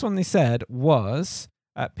 The first one they said was,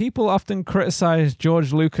 people often criticize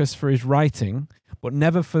George Lucas for his writing, but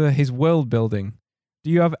never for his world building.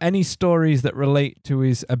 Do you have any stories that relate to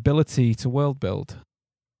his ability to world build?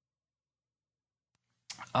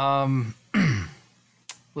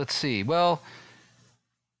 Let's see. Well,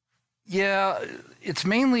 yeah, it's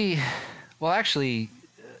mainly, well, actually,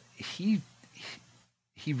 he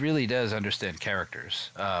really does understand characters,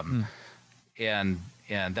 and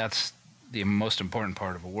that's the most important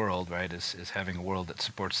part of a world, right? Is having a world that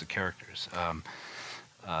supports the characters.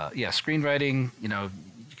 Screenwriting,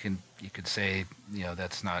 you could say,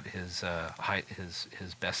 that's not his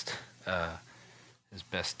his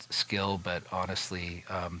best skill, but honestly,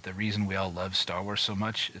 the reason we all love Star Wars so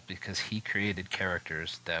much is because he created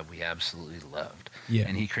characters that we absolutely loved,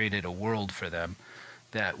 and he created a world for them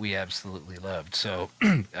that we absolutely loved. So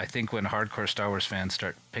I think when hardcore Star Wars fans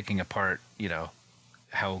start picking apart,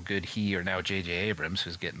 how good he, or now J.J. Abrams,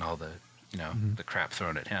 who's getting all the the crap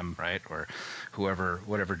thrown at him, right? Or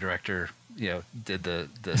whatever director, did the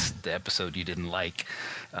episode you didn't like.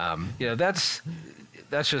 That's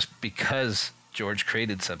just because George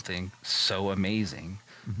created something so amazing,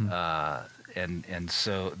 and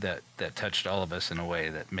so that touched all of us in a way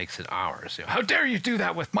that makes it ours. How dare you do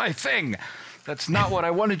that with my thing? That's not what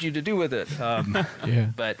I wanted you to do with it.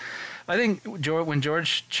 But I think when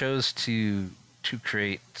George chose to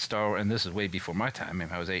create Star Wars, and this is way before my time. I mean,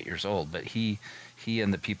 I was 8 years old, but he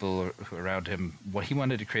and the people who around him, he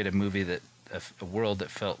wanted to create a movie that a world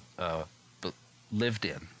that felt lived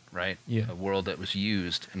in, right? Yeah. A world that was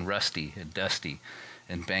used and rusty and dusty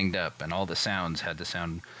and banged up, and all the sounds had to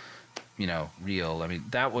sound real. I mean,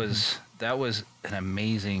 that was an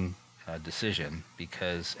amazing decision,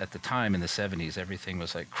 because at the time in the 70s, everything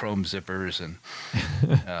was like chrome zippers and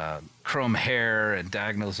chrome hair and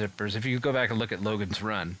diagonal zippers. If you go back and look at Logan's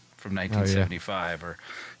Run from 1975 or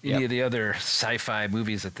any of the other sci-fi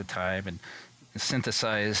movies at the time, and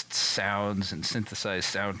synthesized sounds and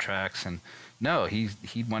synthesized soundtracks, and no, he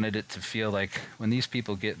wanted it to feel like when these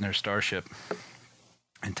people get in their starship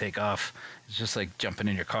and take off, it's just like jumping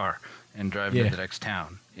in your car and driving to the next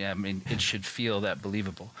town. Yeah, I mean, it should feel that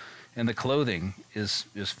believable. And the clothing is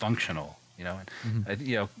functional, the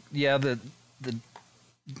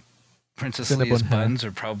Princess Leia's buns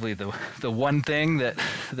are probably the one thing that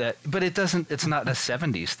but it's not a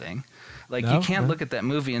 70s thing. Like, you can't look at that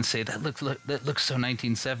movie and say that looks so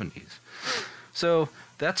 1970s. So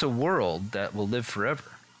that's a world that will live forever.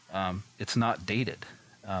 It's not dated,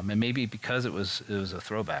 and maybe because it was a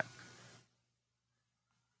throwback.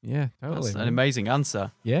 Yeah, totally. That's an amazing answer.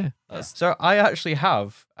 Yeah. So I actually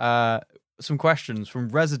have some questions from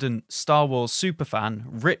resident Star Wars superfan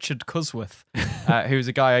Richard Cusworth, who's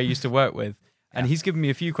a guy I used to work with. And he's given me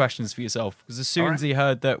a few questions for yourself, because as soon as he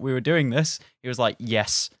heard that we were doing this, he was like,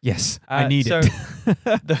 yes. Yes, I need it.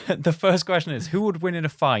 the first question is, who would win in a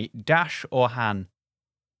fight, Dash or Han?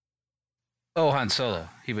 Oh, Han Solo.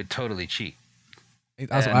 He would totally cheat.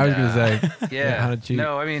 That's what I was going to say. Yeah.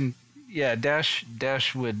 No, I mean, yeah, Dash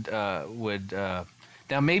would now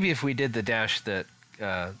maybe if we did the Dash that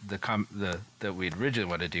that we'd originally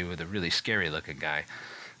want to do with a really scary looking guy,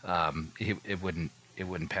 it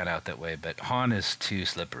wouldn't pan out that way. But Han is too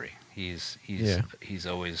slippery. He's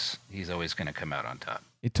always going to come out on top.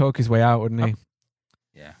 He'd talk his way out, wouldn't he?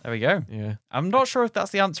 Yeah. There we go. Yeah. I'm not sure if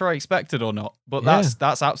that's the answer I expected or not, but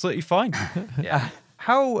that's absolutely fine. Yeah.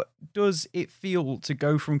 How does it feel to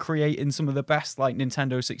go from creating some of the best like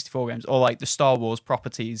Nintendo 64 games or like the Star Wars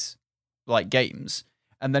properties like games,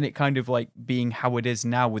 and then it kind of like being how it is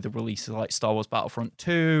now with the release of like Star Wars Battlefront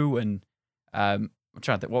 2 and I'm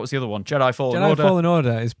trying to think, what was the other one? Jedi Fallen Order. Jedi Fallen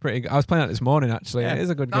Order is pretty good. I was playing that this morning, actually. Yeah. It is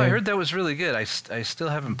a good game. I heard that was really good. I still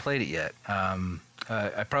haven't played it yet.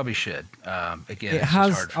 I probably should. Again, it's just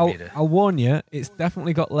hard for me to... I'll warn you, it's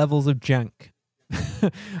definitely got levels of jank.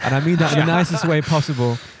 And I mean that in the nicest way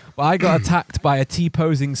possible. But I got attacked by a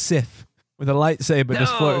T-posing Sith with a lightsaber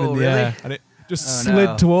just floating in the air. And it just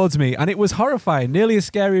slid towards me. And it was horrifying. Nearly as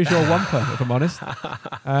scary as your Wampa, if I'm honest.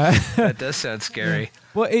 That does sound scary.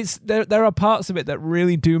 But it's there are parts of it that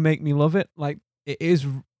really do make me love it. Like, it is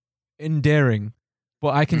endearing.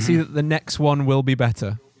 But I can see that the next one will be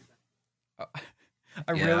better.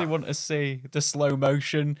 I really want to see the slow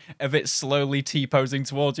motion of it slowly T-posing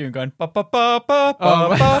towards you and going ba ba ba ba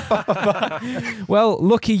ba ba ba ba. Well,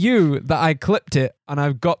 lucky you that I clipped it and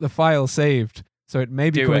I've got the file saved, so it may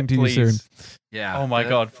be coming to you soon. Yeah. Oh my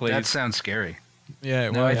God, please. That sounds scary. Yeah.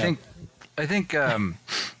 No, I think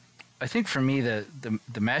for me the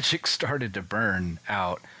magic started to burn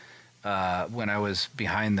out when I was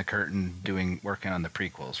behind the curtain working on the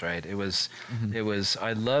prequels, right? It was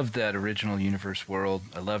I loved that original universe world.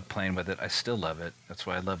 I loved playing with it. I still love it. That's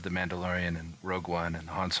why I love The Mandalorian and Rogue One and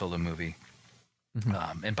the Han Solo movie.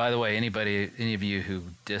 And by the way, any of you who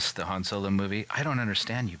dissed the Han Solo movie, I don't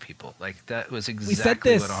understand you people. Like, that was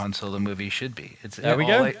exactly what a Han Solo movie should be. There we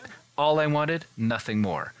go. All I wanted, nothing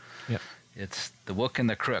more. Yeah. It's the Wook and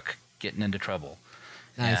the Crook getting into trouble.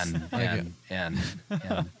 Nice. And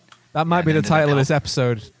that might be the title of this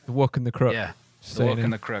episode, The Wook and the Crook. Yeah, The Wook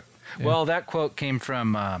and the Crook. Yeah. Well, that quote came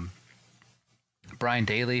from Brian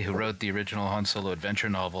Daley, who wrote the original Han Solo adventure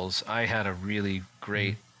novels. I had a really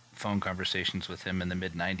great phone conversations with him in the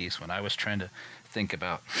mid-'90s when I was trying to think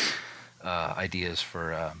about ideas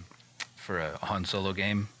for a Han Solo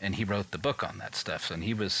game, and he wrote the book on that stuff. And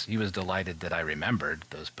he was delighted that I remembered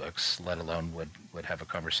those books, let alone would have a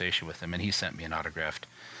conversation with him. And he sent me an autographed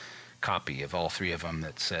copy of all three of them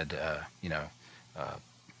that said,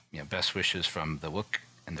 best wishes from the Wook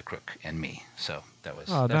and the Crook and me. So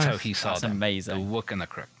that's how he saw them. Amazing. The Wook and the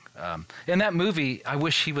Crook. In that movie, I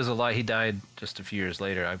wish he was alive. He died just a few years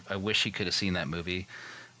later. I wish he could have seen that movie.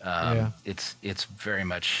 It's very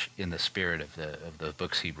much in the spirit of the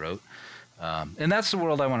books he wrote. And that's the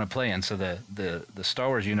world I want to play in. So the Star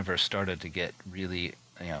Wars universe started to get really,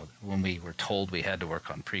 when we were told we had to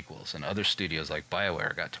work on prequels, and other studios like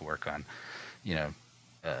BioWare got to work on,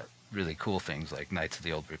 really cool things like Knights of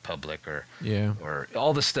the Old Republic or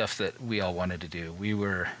all the stuff that we all wanted to do. We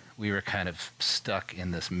were kind of stuck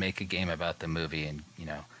in this make a game about the movie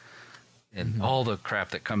and all the crap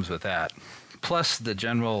that comes with that. Plus the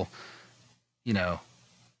general, you know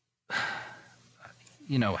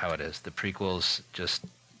how it is. The prequels just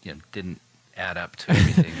didn't add up to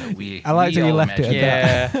everything that we. I liked we how you all left it at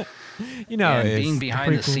imagined. that. You know, And it's being the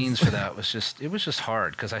behind the prequels. scenes for that was just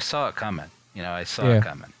hard because I saw it coming. I saw Yeah. it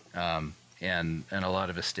coming. And a lot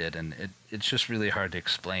of us did, and it's just really hard to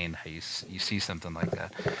explain how you see something like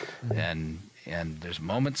that, Mm-hmm. and there's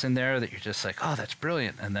moments in there that you're just like, oh, that's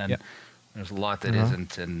brilliant, and then Yep. there's a lot that Uh-huh.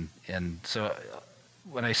 isn't, and so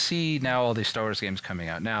when I see now all these Star Wars games coming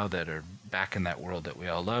out now that are back in that world that we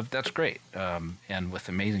all love, that's great, and with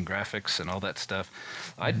amazing graphics and all that stuff,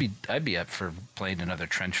 I'd be up for playing another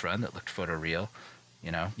Trench Run that looked photoreal,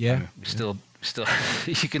 Yeah. I mean, we still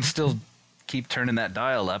you can still keep turning that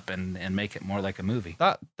dial up and make it more like a movie.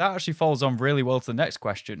 That actually follows on really well to the next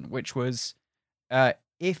question, which was,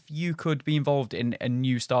 if you could be involved in a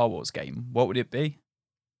new Star Wars game, what would it be?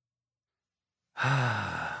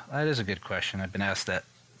 That is a good question. I've been asked that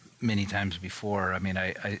many times before. I mean,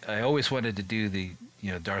 I always wanted to do the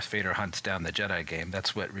Darth Vader hunts down the Jedi game.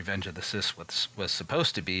 That's what Revenge of the Sith was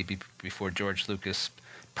supposed to be before George Lucas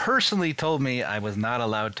personally told me I was not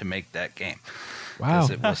allowed to make that game. Wow.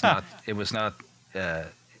 Because it was not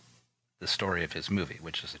the story of his movie,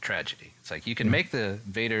 which is a tragedy. It's like, you can make the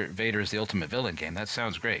Vader is the ultimate villain game. That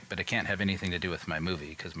sounds great, but it can't have anything to do with my movie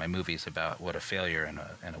because my movie is about what a failure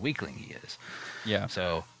and a weakling he is. Yeah.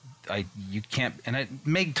 So you can't, and it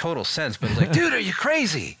made total sense, but it's like, dude, are you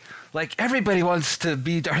crazy? Like, everybody wants to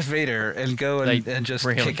be Darth Vader and go and just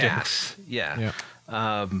really kick do. ass. Yeah.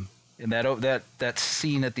 And that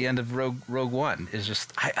scene at the end of Rogue One is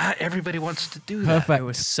just, everybody wants to do that. Perfect. It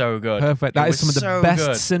was so good. Perfect. That It is some of was the so best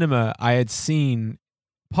good. cinema I had seen,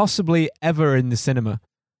 possibly ever in the cinema.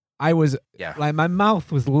 I was Yeah. like, my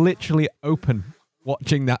mouth was literally open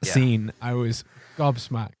watching that Yeah. scene. I was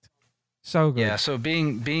gobsmacked. So good. Yeah, so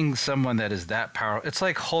being someone that is that powerful, it's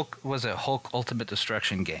like Hulk Ultimate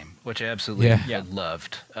Destruction game, which I absolutely Yeah.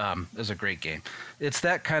 loved. It was a great game. It's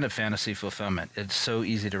that kind of fantasy fulfillment. It's so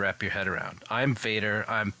easy to wrap your head around. I'm Vader.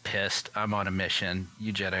 I'm pissed. I'm on a mission.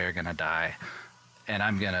 You Jedi are gonna die, and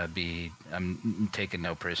I'm taking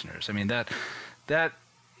no prisoners. I mean that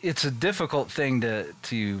it's a difficult thing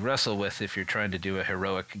to wrestle with if you're trying to do a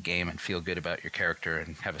heroic game and feel good about your character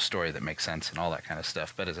and have a story that makes sense and all that kind of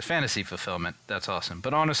stuff. But as a fantasy fulfillment, that's awesome.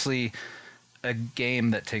 But honestly, a game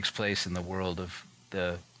that takes place in the world of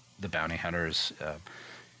the bounty hunters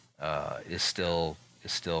is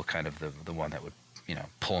still kind of the one that would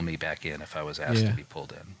pull me back in if I was asked to be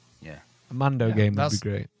pulled in. Yeah. A Mando Yeah, game would be that's-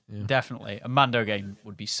 great. Yeah. Definitely. A Mando game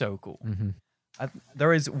would be so cool. Mhm.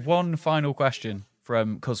 There is one final question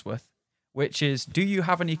from Cusworth, which is, do you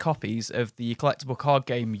have any copies of the collectible card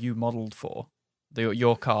game you modeled for?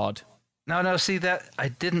 Your card? No. See, that I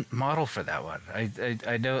didn't model for that one.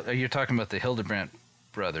 I know you're talking about the Hildebrandt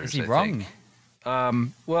brothers. Is he I wrong?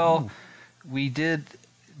 think. Well, we did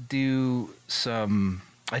do some.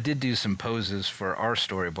 I did do some poses for our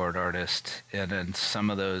storyboard artist, and then some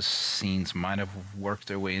of those scenes might have worked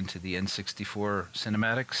their way into the N64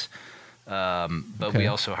 cinematics. But we Okay.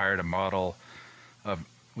 also hired a model.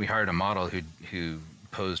 We hired a model who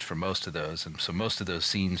posed for most of those, and so most of those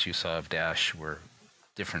scenes you saw of Dash were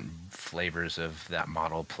different flavors of that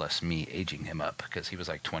model, plus me aging him up because he was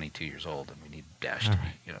like 22 years old, and we need Dash to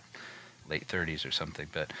be late 30s or something.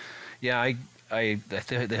 But yeah,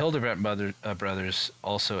 the Hildebrandt brothers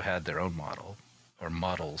also had their own model or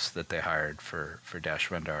models that they hired for Dash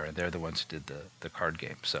Rendar, and they're the ones who did the card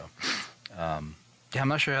game. So I'm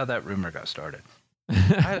not sure how that rumor got started.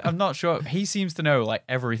 I'm not sure. He seems to know like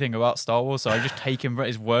everything about Star Wars, so I just take him at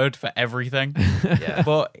his word for everything. Yeah.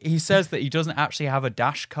 But he says that he doesn't actually have a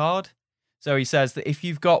Dash card. So he says that if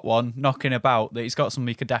you've got one knocking about, that he's got something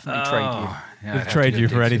he could definitely trade you. Yeah, We'd I'd have to trade go you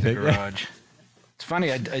for dig through the anything. garage. It's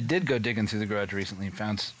funny. I did go digging through the garage recently and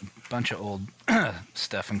found a bunch of old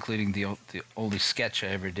stuff, including the only sketch I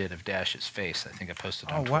ever did of Dash's face. I think I posted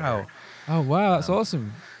on Twitter. Wow. Oh wow, that's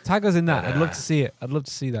awesome. Tag us in that. but, I'd love to see it. I'd love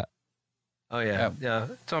to see that. Oh yeah.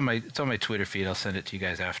 It's on my Twitter feed. I'll send it to you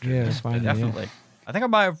guys after. Yeah, this. fine. Definitely. I think I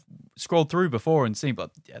might have scrolled through before and seen,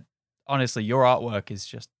 but honestly, your artwork is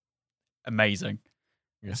just amazing.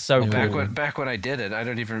 Yeah. So Yeah, cool. Back when I did it, I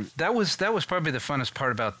don't even. That was probably the funnest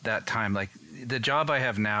part about that time. Like the job I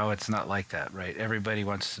have now, it's not like that, right? Everybody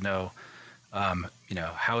wants to know,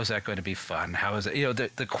 how is that going to be fun? How is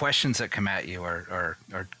it? The questions that come at you are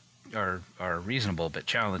reasonable but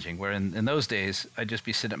challenging. Where in those days, I'd just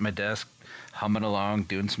be sitting at my desk, humming along,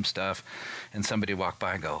 doing some stuff, and somebody walk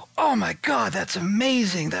by and go, "Oh my God, that's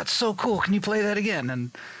amazing! That's so cool! Can you play that again?"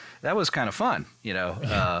 And that was kind of fun,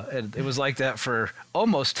 and it was like that for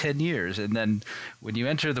almost 10 years. And then when you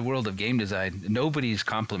enter the world of game design, nobody's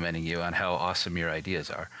complimenting you on how awesome your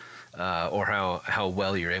ideas are. or how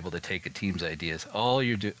well you're able to take a team's ideas. All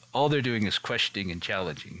they're doing is questioning and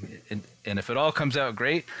challenging, and if it all comes out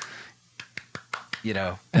great,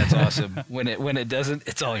 that's awesome. When it doesn't,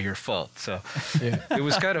 it's all your fault. So it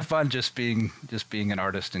was kind of fun just being an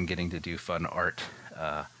artist and getting to do fun art.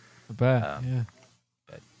 I bet.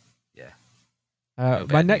 But yeah.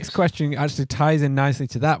 My next question actually ties in nicely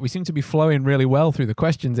to that. We seem to be flowing really well through the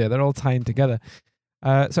questions here. They're all tying together.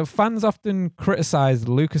 So fans often criticize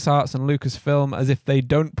LucasArts and Lucasfilm as if they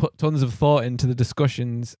don't put tons of thought into the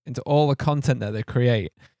discussions, into all the content that they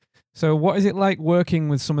create. So what is it like working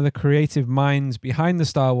with some of the creative minds behind the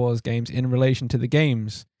Star Wars games in relation to the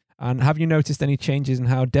games? And have you noticed any changes in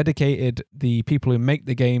how dedicated the people who make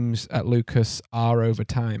the games at Lucas are over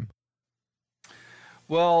time?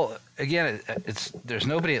 Well, again, there's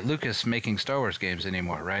nobody at Lucas making Star Wars games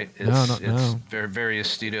anymore, right? No. There are various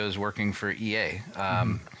studios working for EA.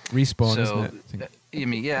 Respawn, isn't it? I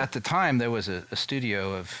mean, at the time there was a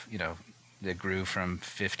studio of, that grew from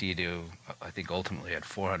 50 to, I think ultimately had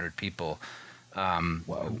 400 people.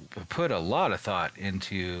 Put a lot of thought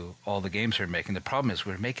into all the games we're making. The problem is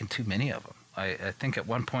we're making too many of them. I think at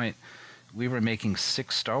one point we were making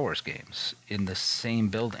 6 Star Wars games in the same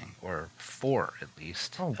building, or 4 at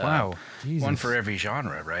least. Oh, wow. One for every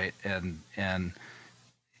genre, right? And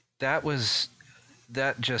that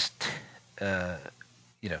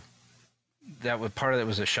part of it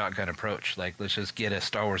was a shotgun approach. Like, let's just get a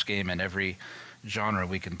Star Wars game in every genre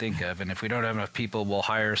we can think of, and if we don't have enough people, we'll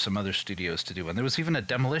hire some other studios to do one. There was even a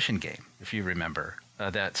Demolition game, if you remember,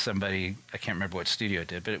 that somebody, I can't remember what studio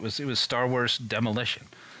did, but it was Star Wars Demolition.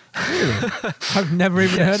 Really? I've never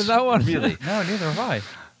even heard of that one. Really? No, neither have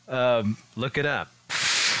I. Look it up.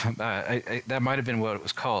 That might have been what it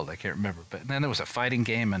was called. I can't remember. But then there was a fighting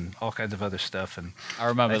game and all kinds of other stuff. And I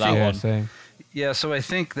remember that one. Same. Yeah, so I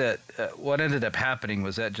think that what ended up happening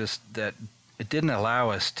was that it didn't allow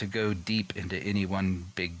us to go deep into any one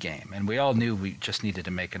big game. And we all knew we just needed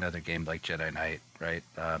to make another game like Jedi Knight, right?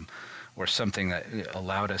 Or something that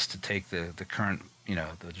allowed us to take the current,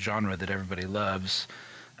 the genre that everybody loves,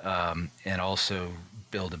 and also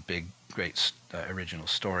build a big, great original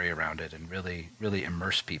story around it and really, really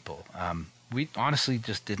immerse people. We honestly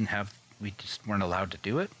just we just weren't allowed to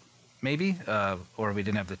do it. Maybe, or we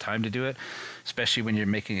didn't have the time to do it, especially when you're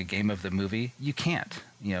making a game of the movie. You can't.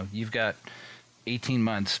 You've got 18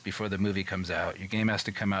 months before the movie comes out. Your game has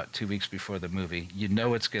to come out 2 weeks before the movie.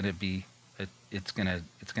 It's going to be, it's going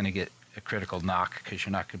to get a critical knock because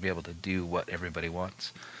you're not going to be able to do what everybody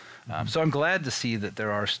wants. So I'm glad to see that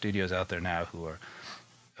there are studios out there now who are,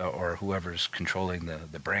 or whoever's controlling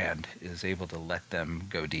the brand is able to let them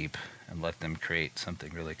go deep and let them create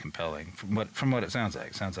something really compelling. From what it sounds like.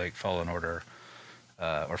 It sounds like Fallen Order,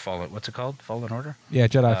 or what's it called? Fallen Order? Yeah,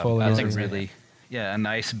 Jedi Fallen Order. That's a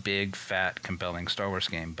nice, big, fat, compelling Star Wars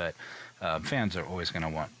game, but fans are always going to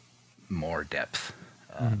want more depth.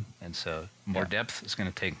 And so more depth is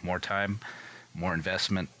going to take more time, more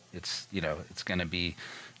investment. It's going to be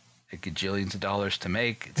gajillions of dollars to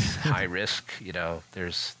make. It's high risk.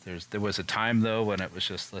 There was a time though when it was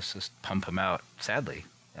just, let's just pump them out, sadly.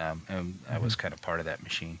 And I was kind of part of that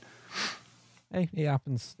machine. Hey, it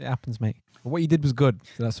happens, mate. But what you did was good,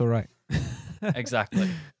 so that's all right. Exactly.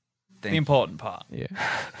 The important part. Yeah.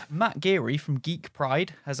 Matt Geary from Geek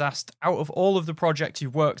Pride has asked, out of all of the projects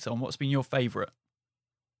you've worked on, what's been your favorite?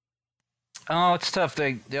 Oh, it's tough.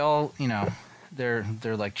 They all, they're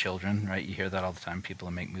like children, right? You hear that all the time. People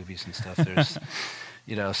who make movies and stuff. There's,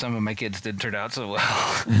 some of my kids didn't turn out so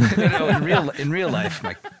well. In real life,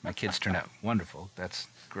 my kids turned out wonderful. That's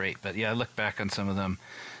great. But yeah, I look back on some of them.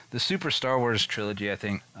 The Super Star Wars trilogy, I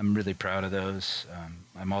think I'm really proud of those.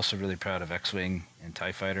 I'm also really proud of X-Wing and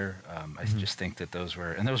TIE Fighter. I just think that those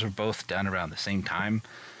were both done around the same time.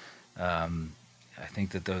 I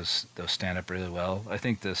think that those stand up really well. I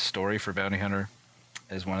think the story for Bounty Hunter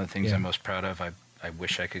is one of the things I'm most proud of. I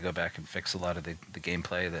wish I could go back and fix a lot of the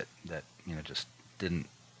gameplay that just didn't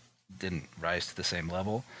rise to the same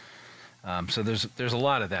level. So there's a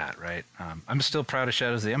lot of that, right? I'm still proud of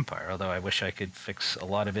Shadows of the Empire, although I wish I could fix a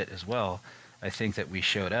lot of it as well. I think that we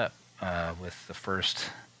showed up with the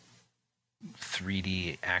first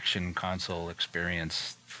 3D action console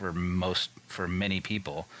experience for many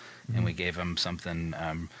people, and we gave them something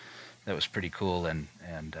that was pretty cool and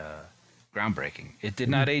groundbreaking. It did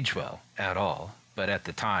not age well at all, but at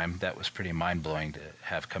the time that was pretty mind-blowing to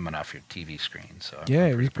have coming off your TV screen. So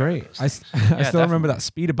it was great. I still remember that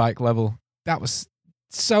speeder bike level. That was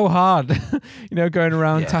so hard. Going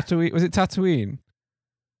around Tatooine. Was it Tatooine?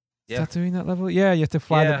 Yeah. Tatooine that level? Yeah, you have to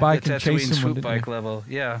fly the bike and chase Tatooine someone. swoop bike level.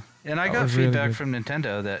 Yeah, and I That got was really feedback good. from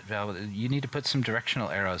Nintendo that you need to put some directional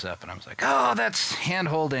arrows up, and I was like, oh, that's hand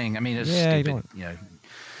holding. I mean, it's Yeah, you stupid. don't- You know,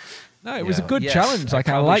 No, it was a Yeah, good yes, challenge. I Like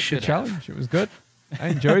I probably liked the should have. challenge. It was good. I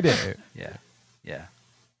enjoyed it. yeah, yeah,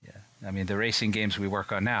 yeah. I mean, the racing games we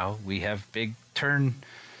work on now, we have big turn,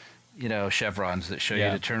 chevrons that show you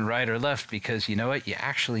Yeah. to turn right or left because you know what, you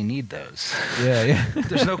actually need those. Yeah, yeah,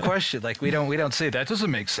 There's no question. Like we don't say that doesn't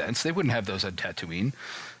make sense. They wouldn't have those on Tatooine.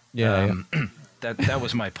 yeah. yeah. That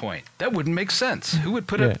was my point. That wouldn't make sense. Who would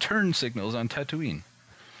put Yeah. up turn signals on Tatooine?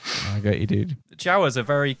 I got you, dude. The Jawas are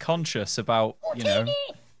very conscious about,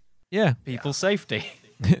 Yeah, people's safety.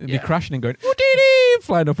 they'd be Yeah. crashing and going, "Ooh-dee-dee,"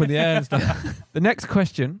 flying up in the air and stuff. The next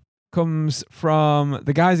question comes from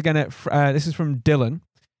the guys again at, this is from Dylan.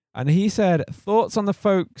 And he said, thoughts on the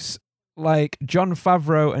folks like Jon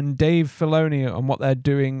Favreau and Dave Filoni on what they're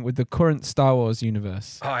doing with the current Star Wars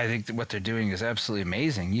universe? Oh, I think that what they're doing is absolutely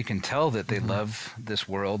amazing. You can tell that they love this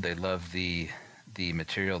world. They love the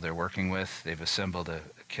material they're working with. They've assembled a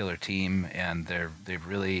killer team, and they've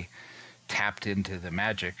really tapped into the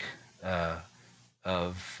magic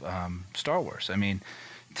of Star Wars. I mean,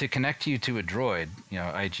 to connect you to a droid,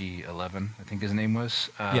 IG-11, I think his name was,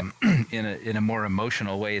 in a more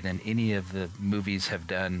emotional way than any of the movies have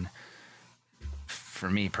done. For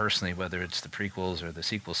me personally, whether it's the prequels or the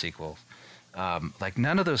sequel, like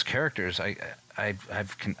none of those characters, I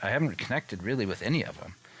haven't connected really with any of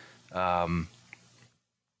them,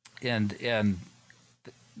 and and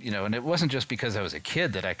it wasn't just because I was a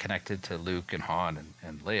kid that I connected to Luke and Han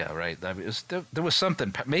and Leia, right? There was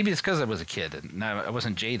something. Maybe it's because I was a kid and I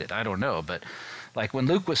wasn't jaded. I don't know, but like when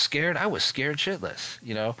Luke was scared, I was scared shitless.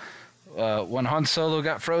 When Han Solo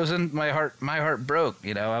got frozen, my heart broke.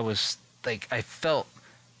 I was like, I felt,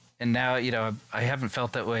 and now I haven't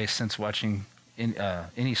felt that way since watching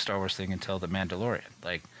any Star Wars thing until The Mandalorian.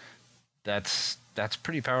 Like that's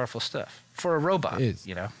pretty powerful stuff for a robot. It is.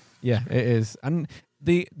 Yeah, it is. And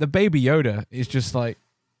the Baby Yoda is just like,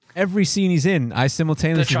 every scene he's in, I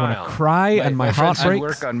simultaneously want to child. cry and my heart friends who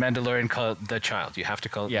breaks. work on Mandalorian call it the child. You have to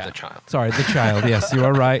call it the child. Sorry, the child. Yes, you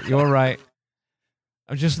are right. You're right.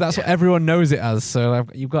 That's what everyone knows it as. So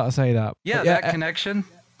you've got to say that. Yeah, But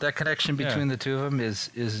that connection between the two of them is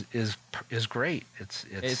great. It's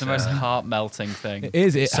the most heart-melting thing. it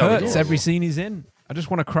is. It So hurts adorable. every scene he's in. I just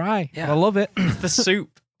want to cry. Yeah. But I love it. It's the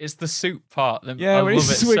soup. It's the soup part. That Yeah, I when love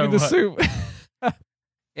he's it so swinging the much. soup.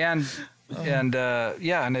 and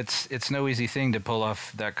and it's no easy thing to pull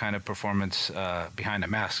off that kind of performance behind a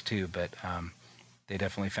mask too. But they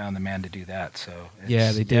definitely found the man to do that. So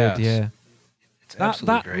Yeah, they did. Yeah. it's That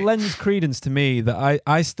absolutely great. lends credence to me that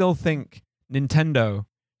I still think Nintendo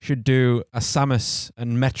should do a Samus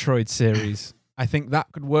and Metroid series. I think that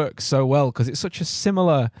could work so well because it's such a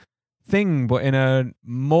similar thing, but in a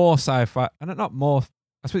more sci-fi. And not more.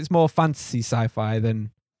 I suppose it's more fantasy sci-fi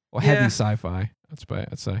than heavy Yeah. sci-fi.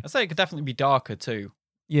 I'd say. I'd say it could definitely be darker too.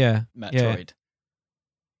 Yeah. Metroid.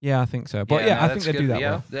 Yeah, I think so. But no, I think that's they do good. that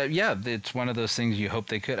yeah, well. yeah, it's one of those things you hope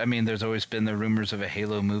they could. I mean, there's always been the rumors of a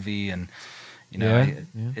Halo movie, and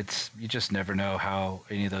it's you just never know how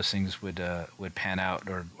any of those things would pan out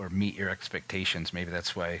or meet your expectations. Maybe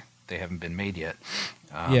that's why they haven't been made yet.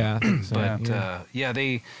 Yeah, I think so. But yeah.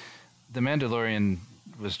 The Mandalorian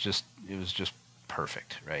was just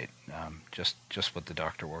perfect, right? Just what the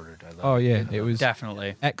doctor ordered. I love Oh it. yeah, it was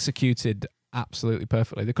Definitely. executed absolutely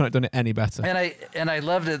perfectly. They couldn't have done it any better. And I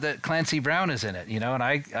loved it that Clancy Brown is in it, and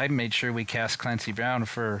I made sure we cast Clancy Brown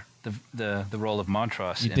for the role of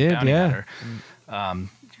Montross You in did, Bounty yeah. Hunter,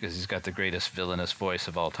 because he's got the greatest villainous voice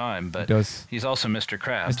of all time. But He does. he's also Mr.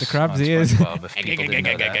 Krabs. Mr. Krabs, on he is. SpongeBob, if people didn't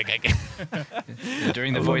know that.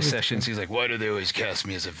 During the I love voice Mr. sessions, he's like, "Why do they always cast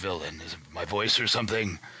me as a villain? Is it my voice or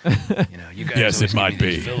something? You guys Yes, always it give might me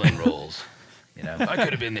these be." villain roles." I could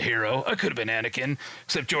have been the hero. I could have been Anakin,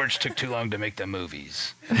 except George took too long to make the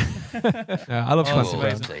movies. Yeah, I love Oh, Clancy Cool,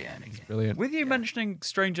 Brown. amazing. play Anakin. Brilliant. With you mentioning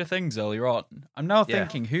Stranger Things earlier on, I'm now Yeah.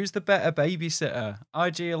 thinking, who's the better babysitter,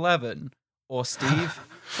 IG-11 or Steve?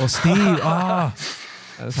 Or Steve.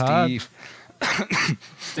 That's hard. Steve.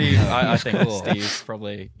 Steve, I think Cool. Steve's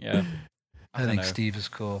probably, yeah. I don't think know. Steve is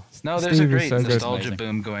cool. No, there's a Steve is great so good. nostalgia Amazing.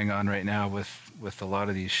 boom going on right now with a lot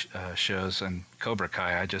of these shows. And Cobra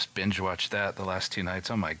Kai, I just binge watched that the last 2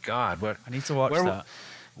 nights. Oh my God, what? I need to watch Where- that.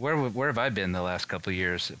 Where have I been the last couple of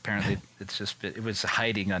years? Apparently, it was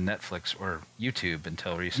hiding on Netflix or YouTube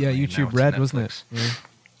until recently. Yeah, and now YouTube it's Red, wasn't it?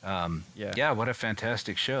 Netflix. Yeah. Yeah. What a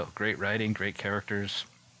fantastic show! Great writing, great characters.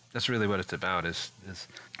 That's really what it's about. Is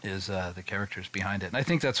the characters behind it, and I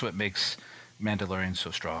think that's what makes Mandalorian so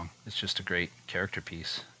strong. It's just a great character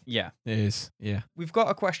piece. Yeah. It is. Yeah. We've got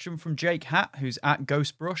a question from Jake Hatt, who's at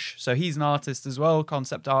Ghostbrush. So he's an artist as well,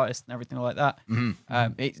 concept artist and everything like that.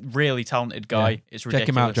 It's really talented guy. Yeah. It's ridiculous. Check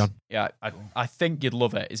him out, John. Yeah, I think you'd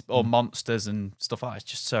love it. It's all monsters and stuff like that.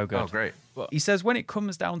 It's just so good. Oh, great. But he says when it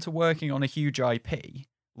comes down to working on a huge IP,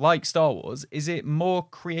 like Star Wars, is it more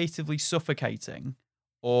creatively suffocating,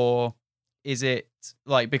 or is it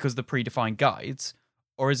like because the predefined guides,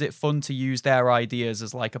 or is it fun to use their ideas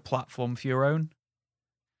as like a platform for your own?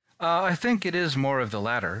 I think it is more of the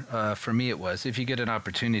latter. For me, it was. If you get an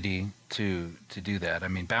opportunity to do that. I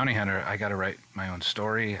mean, Bounty Hunter, I got to write my own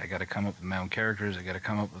story. I got to come up with my own characters. I got to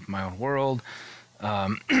come up with my own world.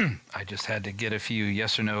 I just had to get a few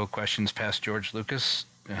yes or no questions past George Lucas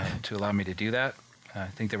to allow me to do that. I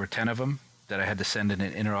think there were 10 of them that I had to send in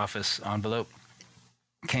an inter-office envelope.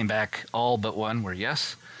 Came back, all but one were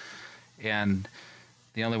yes. And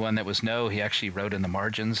the only one that was no, he actually wrote in the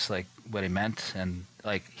margins like what he meant, and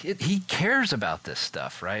like he cares about this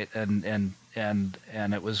stuff, right? And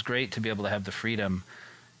it was great to be able to have the freedom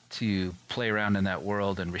to play around in that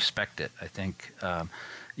world and respect it. I think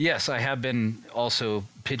yes, I have been also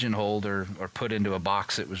pigeonholed or put into a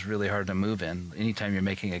box that was really hard to move in. Anytime you're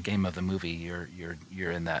making a game of the movie,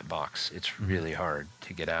 you're in that box. It's really hard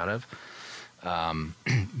to get out of.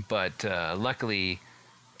 But luckily,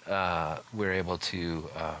 we're able to.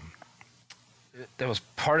 That was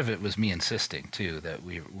part of it. Was me insisting too that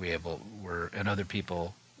we were and other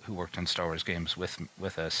people who worked on Star Wars games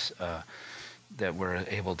with us that were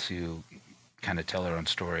able to kind of tell our own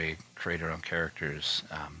story, create our own characters.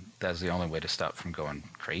 That's the only way to stop from going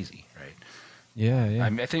crazy, right? Yeah, yeah. I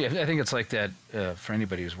mean, I think it's like that for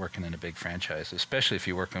anybody who's working in a big franchise, especially if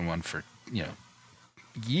you work on one for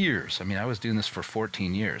years. I mean, I was doing this for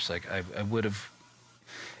 14 years. Like I would have.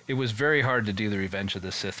 It was very hard to do the Revenge of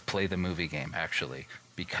the Sith play the movie game actually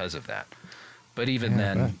because of that. But even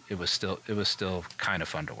then, it was still kind of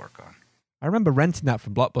fun to work on. I remember renting that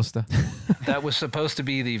from Blockbuster. That was supposed to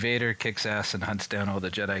be the Vader kicks ass and hunts down all the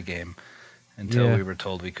Jedi game until we were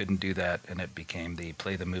told we couldn't do that, and it became the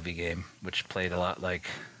play the movie game, which played a lot like,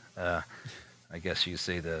 I guess you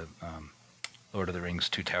say the Lord of the Rings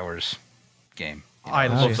Two Towers game. I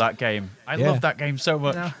love that game. I love that game so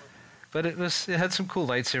much. No, but it had some cool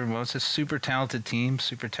lightsaber moments. It's a super talented team,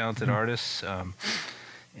 super talented artists,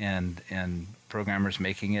 and programmers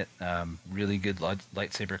making it really good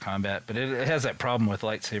lightsaber combat. But it has that problem with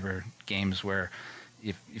lightsaber games where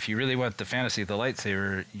if you really want the fantasy of the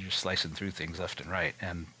lightsaber, you're slicing through things left and right,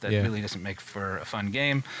 and that really doesn't make for a fun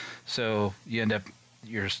game. So you end up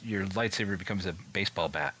your lightsaber becomes a baseball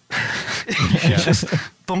bat. Just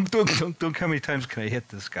dunk. How many times can I hit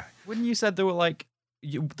this guy? When you said there were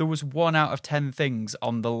there was 1 out of 10 things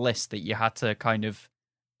on the list that you had to kind of,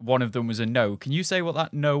 one of them was a no. Can you say what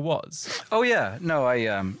that no was? Oh yeah, no.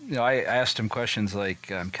 I asked him questions like,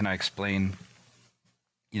 can I explain,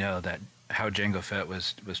 that how Jango Fett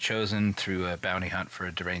was chosen through a bounty hunt for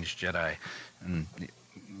a deranged Jedi, and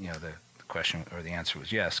the question or the answer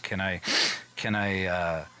was yes. Can I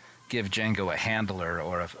give Jango a handler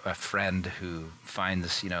or a friend who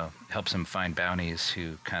finds, helps him find bounties,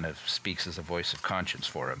 who kind of speaks as a voice of conscience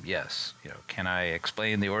for him? Yes. Can I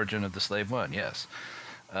explain the origin of the Slave One? Yes.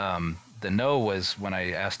 The no was when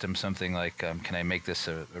I asked him something like, can I make this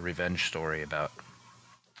a revenge story about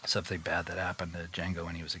something bad that happened to Jango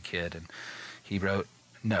when he was a kid? And he wrote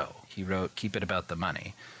no. He wrote, keep it about the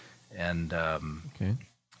money. And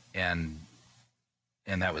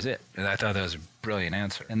and that was it. And I thought that was a brilliant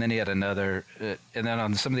answer. And then he had another, and then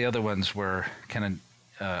on some of the other ones where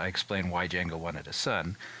I explained why Jango wanted a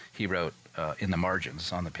son, he wrote in the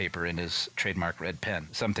margins on the paper in his trademark red pen,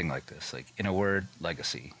 something like this, like, in a word,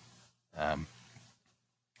 legacy. And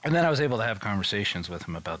then I was able to have conversations with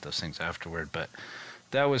him about those things afterward, but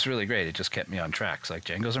that was really great. It just kept me on track. It's like,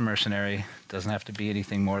 Jango's a mercenary, doesn't have to be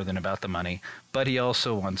anything more than about the money, but he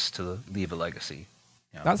also wants to leave a legacy.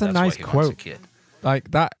 That's a nice quote. A kid.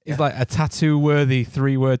 Like, that is like a tattoo-worthy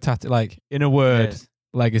 3-word tattoo, like, in a word,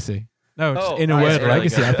 legacy. No, just in a word,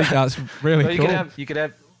 legacy. Really, I think that's really cool.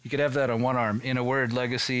 You could have that on one arm, in a word,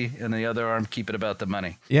 legacy, and the other arm, keep it about the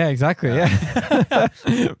money. Yeah, exactly. Yeah.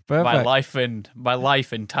 Perfect. My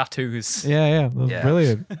life in tattoos. Yeah. That's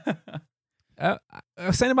brilliant. I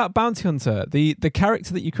was saying about Bounty Hunter, the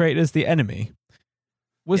character that you created as the enemy.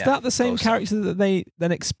 Was that the same character that they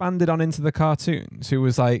then expanded on into the cartoons, who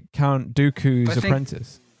was like Count Dooku's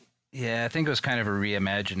apprentice? Yeah, I think it was kind of a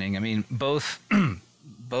reimagining. I mean, both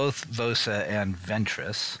Vosa and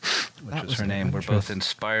Ventress, which was her name, were both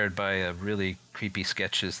inspired by really creepy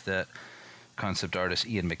sketches that concept artist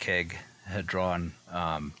Ian McKeag had drawn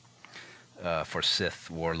for Sith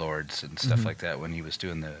warlords and stuff like that when he was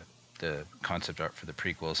doing the concept art for the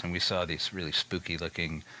prequels, and we saw these really spooky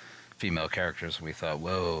looking female characters, and we thought,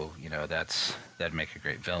 whoa, that'd make a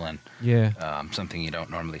great villain. Yeah. Something you don't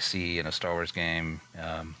normally see in a Star Wars game.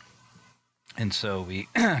 And so we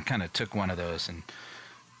kind of took one of those and,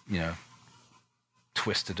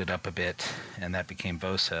 twisted it up a bit, and that became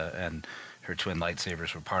Vosa, and her twin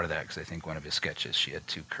lightsabers were part of that, because I think one of his sketches, she had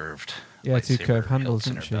two curved handles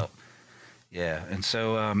in didn't her she? belt. Yeah, and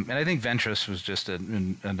so, and I think Ventress was just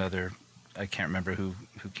another, I can't remember who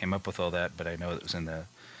came up with all that, but I know it was in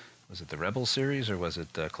was it the Rebel series, or was it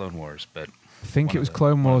Clone Wars? But I think it was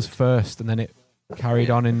Clone Wars first, and then it carried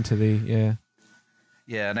on into the,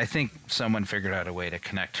 Yeah, and I think someone figured out a way to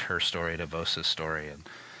connect her story to Vosa's story,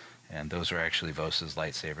 and those are actually Vosa's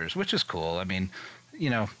lightsabers, which is cool. I mean,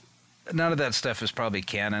 none of that stuff is probably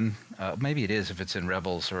canon. Maybe it is if it's in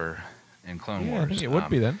Rebels or in Clone Wars. I think it would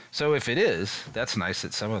be then. So if it is, that's nice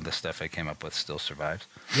that some of the stuff I came up with still survives.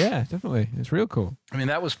 Yeah, definitely. It's real cool. I mean,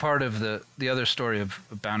 that was part of the other story of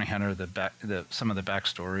Bounty Hunter, some of the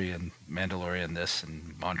backstory, and Mandalorian this,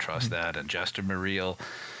 and Montross that, and Jester Muriel.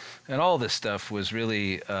 And all this stuff was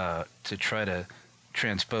really to try to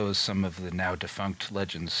transpose some of the now defunct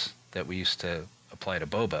legends that we used to apply to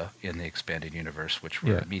Boba in the expanded universe, which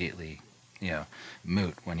were immediately,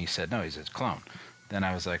 moot when he said, no, he's a clone. Then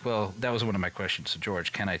I was like, well, that was one of my questions to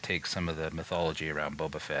George. Can I take some of the mythology around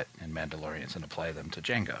Boba Fett and Mandalorians and apply them to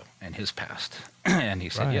Jango and his past? And he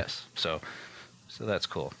said yes. So that's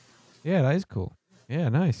cool. Yeah, that is cool. Yeah,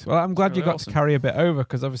 nice. Well, I'm glad you got awesome. to carry a bit over,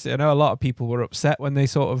 because obviously I know a lot of people were upset when they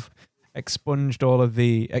sort of expunged all of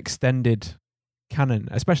the extended canon,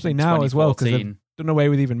 especially now as well, because they've 2014. done away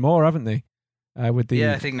with even more, haven't they? With the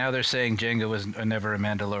I think now they're saying Jango was never a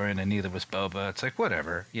Mandalorian and neither was Boba. It's like,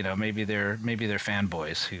 whatever, maybe they're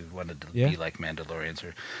fanboys who wanted to be like Mandalorians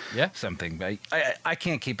or something. But I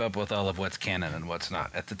can't keep up with all of what's canon and what's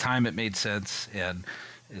not. At the time, it made sense, and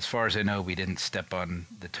as far as I know, we didn't step on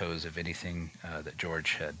the toes of anything that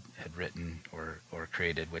George had written or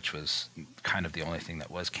created, which was kind of the only thing that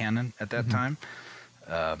was canon at that time.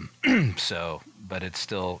 But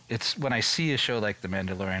it's when I see a show like The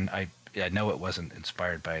Mandalorian, I know it wasn't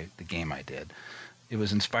inspired by the game I did. It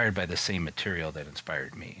was inspired by the same material that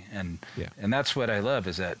inspired me. And that's what I love,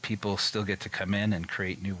 is that people still get to come in and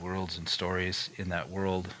create new worlds and stories in that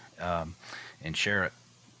world, and share it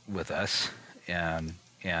with us. And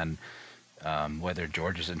whether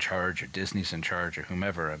George is in charge or Disney's in charge or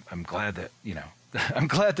whomever, I'm glad that, I'm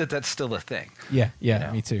glad that that's still a thing. Yeah,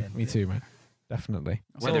 me too, man. Definitely.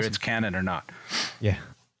 Whether it's canon or not. Yeah.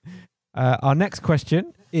 Our next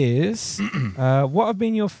question is, what have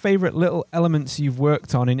been your favorite little elements you've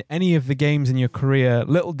worked on in any of the games in your career,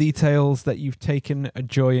 little details that you've taken a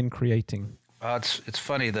joy in creating? It's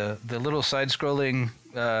funny, the little side-scrolling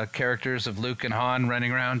characters of Luke and Han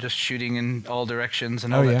running around just shooting in all directions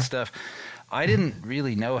and all that stuff. I didn't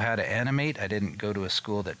really know how to animate. I didn't go to a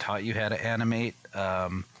school that taught you how to animate.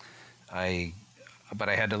 But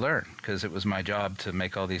I had to learn, because it was my job to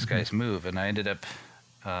make all these guys move. And I ended up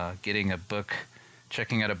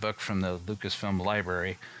checking out a book from the Lucasfilm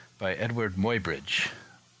library by Edward Muybridge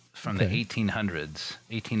from the 1800s,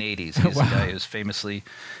 1880s. He's a guy who's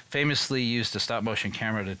famously used a stop-motion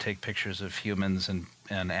camera to take pictures of humans and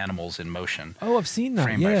animals in motion. Oh, I've seen that.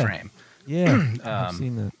 Frame by frame. Yeah, I've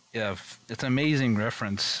seen that. Yeah, it's an amazing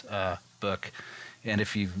reference book. And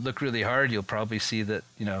if you look really hard, you'll probably see that,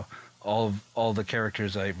 all the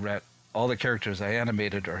characters I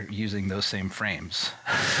animated are using those same frames.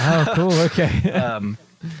 Oh, cool. Okay.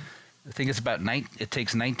 I think it's it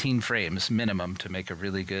takes 19 frames minimum to make a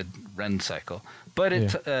really good run cycle. But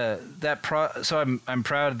so I'm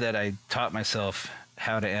proud that I taught myself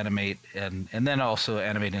how to animate and then also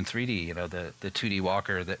animate in 3D. The 2D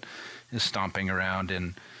walker that is stomping around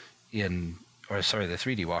the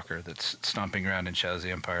 3D walker that's stomping around in Shadows of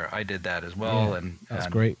the Empire. I did that as well, and that's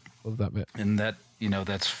great. Love that bit. And that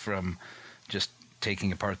that's from just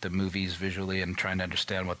taking apart the movies visually and trying to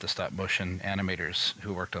understand what the stop motion animators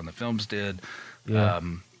who worked on the films did.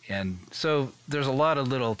 And so there's a lot of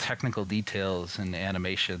little technical details in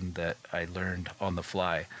animation that I learned on the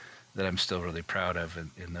fly that I'm still really proud of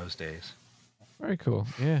in those days. Very cool.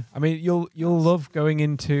 Yeah. I mean, you'll love going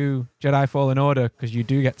into Jedi Fallen Order, because you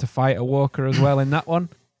do get to fight a walker as well in that one.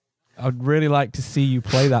 I'd really like to see you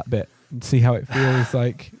play that bit and see how it feels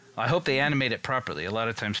like. I hope they animate it properly. A lot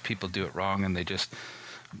of times people do it wrong and they just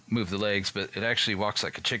move the legs, but it actually walks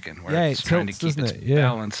like a chicken, where it's trying to keep its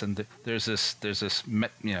balance. And there's this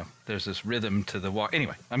rhythm to the walk.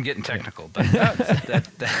 Anyway, I'm getting technical, but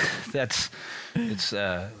it's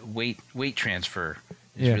weight transfer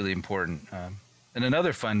is Yeah. really important. And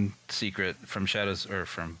another fun secret from Shadows or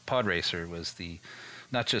from Pod Racer was the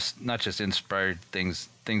not just inspired things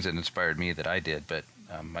that inspired me that I did, but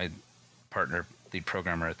my partner, lead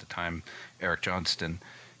programmer at the time, Eric Johnston,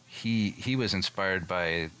 he was inspired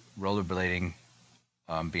by rollerblading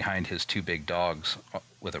behind his two big dogs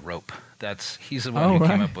with a rope. He's the one who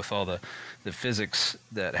came up with all the physics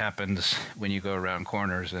that happens when you go around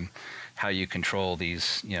corners and how you control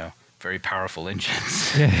these, very powerful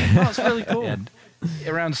engines. Yeah. Oh, that's really cool. And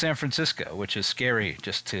around San Francisco, which is scary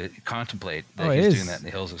just to contemplate that it he's is. doing that in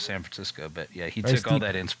the hills of San Francisco. But yeah, he Very took all steep.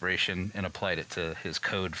 that inspiration and applied it to his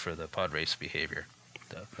code for the pod race behavior.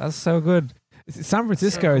 So, That's so good. San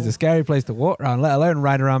Francisco is cool. a scary place to walk around, let alone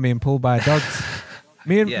ride around being pulled by dogs.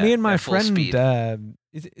 Me and my at full friend, speed.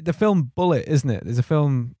 is it the film Bullet, isn't it? There's a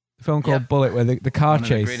film called Yeah. Bullet where the car one of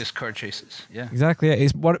the chase. greatest car chases. Yeah. Exactly. Yeah.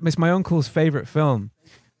 It's my uncle's favorite film.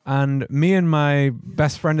 And me and my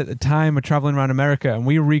best friend at the time were traveling around America, and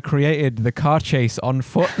we recreated the car chase on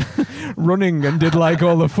foot, running, and did like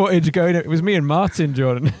all the footage going. It was me and Martin,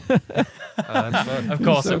 Jordan. That's fun. Of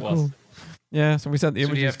course So it was. cool. Yeah, so we sent the So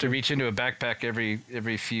images. you have to reach into a backpack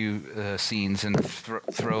every few scenes and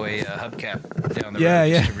throw a hubcap down the Yeah, road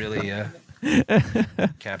yeah. just to really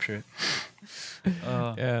capture it.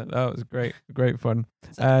 Yeah, that was great fun.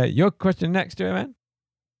 Your question next, Joe, man?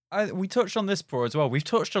 We touched on this before as well. We've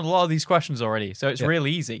touched on a lot of these questions already, so it's Yeah.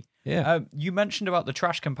 really easy. Yeah. You mentioned about the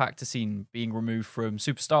trash compactor scene being removed from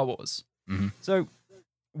Super Star Wars. Mm-hmm. So,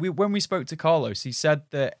 when we spoke to Carlos, he said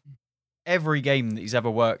that every game that he's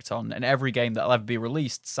ever worked on and every game that'll ever be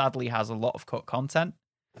released sadly has a lot of cut content.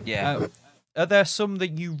 Yeah. Are there some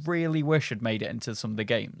that you really wish had made it into some of the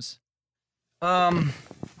games?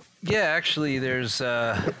 Yeah, actually, there's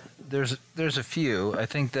a few. I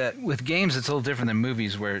think that with games, it's a little different than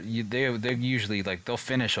movies, where they're usually like they'll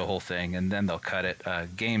finish a whole thing and then they'll cut it.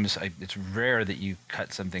 Games, it's rare that you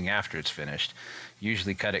cut something after it's finished. You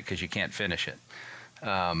usually cut it because you can't finish it.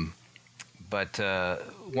 But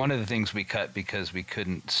one of the things we cut because we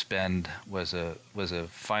couldn't spend was a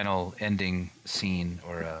final ending scene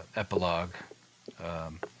or a epilogue,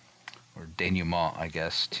 or denouement, I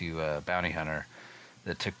guess, to Bounty Hunter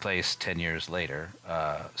that took place 10 years later.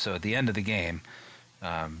 So at the end of the game,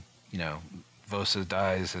 Vosa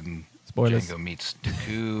dies and Spoilers. Django meets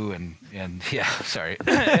Dooku and yeah, sorry.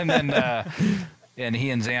 And then and he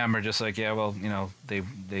and Zam are just like, yeah, well,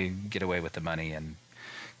 they get away with the money, and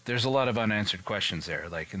there's a lot of unanswered questions there.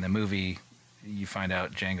 Like in the movie, you find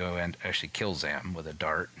out Django actually kills Zam with a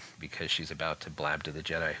dart because she's about to blab to the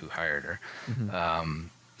Jedi who hired her. Mm-hmm.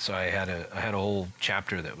 So I had a whole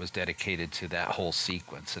chapter that was dedicated to that whole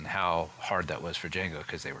sequence and how hard that was for Django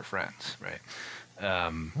because they were friends, right?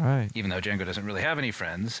 Right. Even though Django doesn't really have any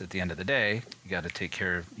friends, at the end of the day, you got to take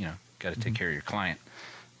care of take care of your client.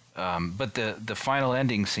 But the final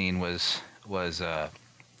ending scene was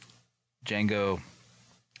Django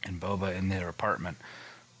and Boba in their apartment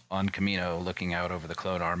on Kamino, looking out over the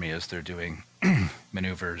clone army as they're doing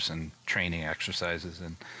maneuvers and training exercises,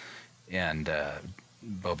 and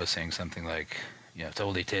Boba saying something like, it's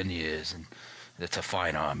only 10 years and it's a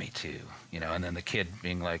fine army too, and then the kid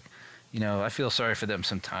being like, I feel sorry for them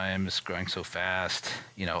sometimes, growing so fast,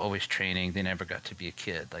 always training. They never got to be a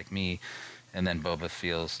kid like me. And then Boba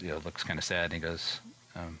feels, looks kind of sad, and he goes,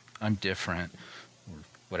 I'm different, or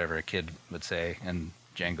whatever a kid would say. And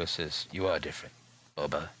Django says, you are different,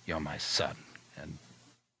 Boba, you're my son. And,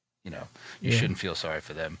 you Yeah. shouldn't feel sorry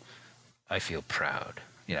for them. I feel proud,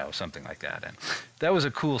 something like that. And that was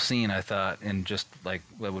a cool scene, I thought, and just like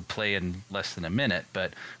what would play in less than a minute,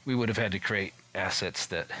 but we would have had to create assets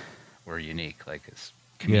that were unique, like this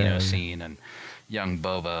Kamino Yeah. scene and young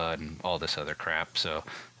Boba and all this other crap. So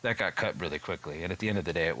that got cut really quickly. And at the end of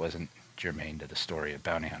the day, it wasn't germane to the story of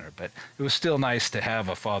Bounty Hunter, but it was still nice to have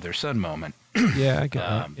a father-son moment, Yeah, I get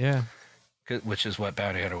that. Yeah. which is what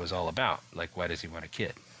Bounty Hunter was all about. Like, why does he want a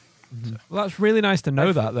kid? Well, that's really nice to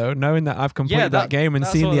know that, though, knowing that I've completed that game and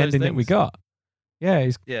that's seen one the of those ending that we things. got. Yeah,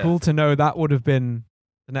 it's Yeah. cool to know that would have been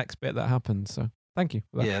the next bit that happened. So thank you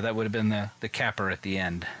for that. Yeah, that would have been the capper at the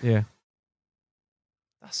end. Yeah.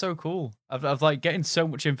 That's so cool. I've like getting so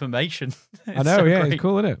much information. I know, so yeah, great. it's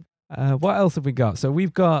cool, isn't it? What else have we got? So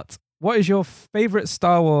we've got, what is your favorite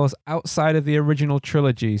Star Wars outside of the original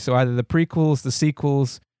trilogy? So either the prequels, the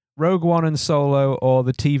sequels, Rogue One and Solo, or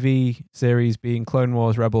the TV series being Clone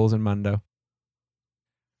Wars, Rebels, and Mando.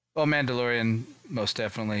 Well, Mandalorian, most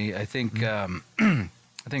definitely. I think I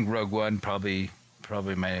think Rogue One probably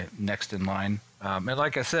my next in line. And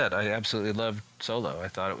like I said, I absolutely loved Solo. I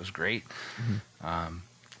thought it was great.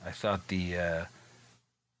 I thought the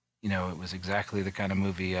it was exactly the kind of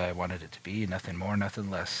movie I wanted it to be. Nothing more, nothing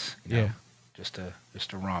less. Yeah. Just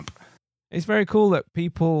a romp. It's very cool that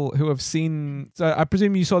people who have seen. So I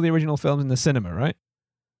presume you saw the original film in the cinema, right?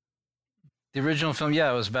 The original film,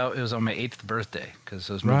 yeah, it was on my 8th birthday, because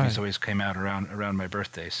those movies always came out around my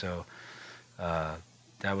birthday. So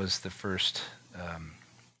that was the first.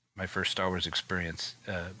 My first Star Wars experience.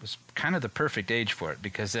 Was kind of the perfect age for it,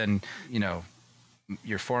 because then,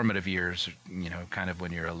 your formative years, kind of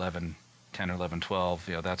when you're 10 or 11, 12,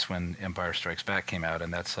 that's when Empire Strikes Back came out,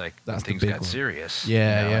 and that's when things got serious.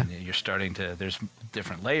 Yeah. And you're starting to, there's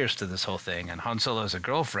different layers to this whole thing, and Han Solo's a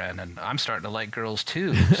girlfriend, and I'm starting to like girls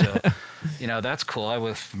too. So, that's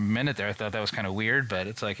cool. For a minute there, I thought that was kind of weird, but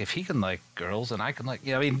it's like, if he can like girls, and I can like,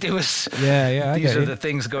 it was, these are the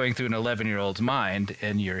things going through an 11-year-old's mind,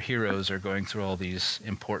 and your heroes are going through all these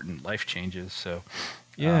important life changes. So,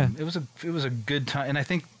 yeah, it was a good time, and I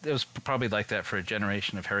think it was probably like that for a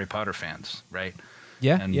generation of Harry Potter fans, right?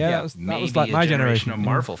 Yeah, and that was like my generation of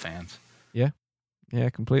Marvel fans. Yeah,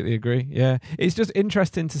 completely agree. Yeah, it's just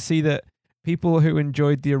interesting to see that people who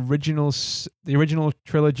enjoyed the original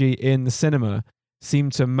trilogy in the cinema seem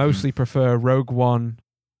to mostly prefer Rogue One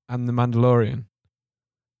and The Mandalorian,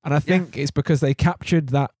 and I think it's because they captured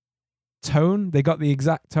that tone. They got the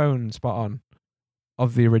exact tone spot on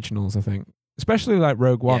of the originals, I think. Especially like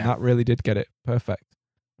Rogue One, that really did get it perfect.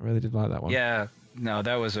 I really did like that one. Yeah, no,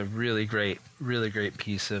 that was a really great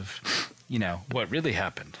piece of, what really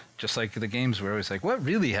happened. Just like the games were always like, what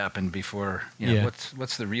really happened before,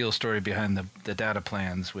 what's the real story behind the data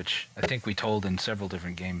plans, which I think we told in several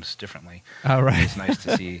different games differently. Oh, right. It's nice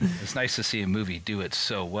to see. It's nice to see a movie do it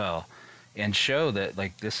so well, and show that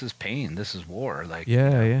like this is pain, this is war. Like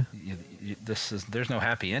there's no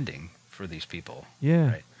happy ending for these people.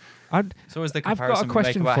 Yeah. Right? So is the comparison we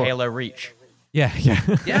make about Halo Reach? Yeah.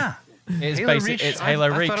 It's Halo basic. Reach, It's Halo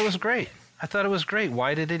Reach. I thought it was great.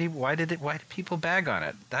 Why did people bag on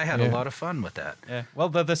it? I had a lot of fun with that. Yeah. Well,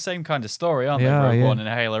 they're the same kind of story, aren't they? Rogue One and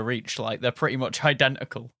Halo Reach, like they're pretty much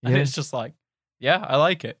identical. And it's just like, I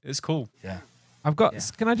like it. It's cool. Yeah.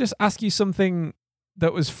 Can I just ask you something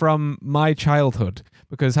that was from my childhood?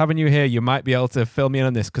 Because having you here, you might be able to fill me in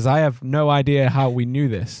on this, because I have no idea how we knew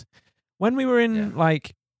this. When we were in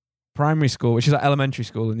primary school, which is like elementary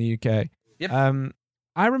school in the UK. Yep.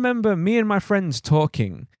 I remember me and my friends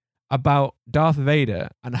talking about Darth Vader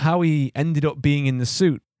and how he ended up being in the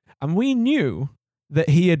suit. And we knew that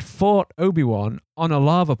he had fought Obi-Wan on a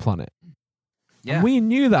lava planet. Yeah. And we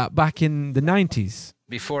knew that back in the 90s.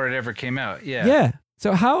 Before it ever came out. Yeah. Yeah.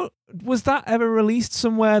 So how was that ever released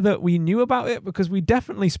somewhere that we knew about it? Because we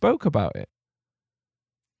definitely spoke about it.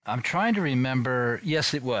 I'm trying to remember.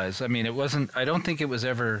 Yes, it was. I mean, it wasn't, I don't think it was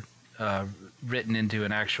ever written into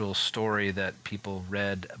an actual story that people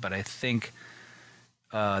read, but I think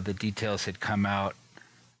the details had come out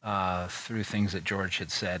through things that George had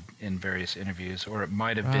said in various interviews, or it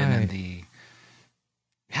might have been in the...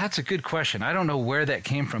 That's a good question. I don't know where that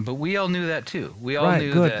came from, but we all knew that too. We all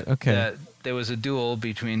knew that there was a duel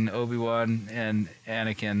between Obi-Wan and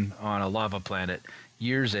Anakin on a lava planet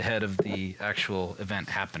years ahead of the actual event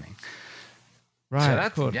happening. Right.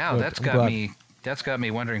 So that's got me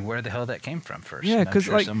wondering where the hell that came from first. Yeah, because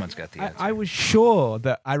sure someone's got the answer. I was sure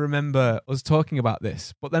that I remember us talking about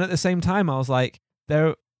this, but then at the same time I was like,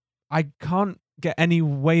 I can't get any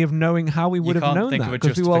way of knowing how we would have known that,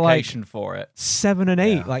 because we were like for it 7 and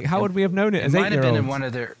 8. Like, how would we have known it as 8-year-olds? It might have been in one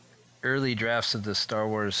of the early drafts of the Star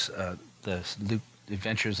Wars, the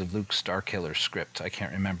Adventures of Luke Starkiller script. I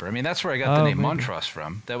can't remember. I mean, that's where I got the name Montross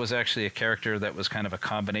from. That was actually a character that was kind of a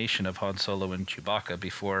combination of Han Solo and Chewbacca.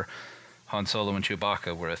 Before Han Solo and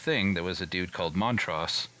Chewbacca were a thing, there was a dude called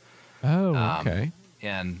Montross. Oh, okay.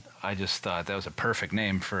 And I just thought that was a perfect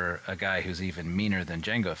name for a guy who's even meaner than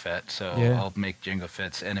Jango Fett. So I'll make Jango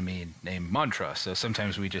Fett's enemy named Montross. So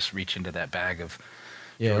sometimes we just reach into that bag of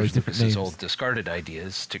George Lucas's old discarded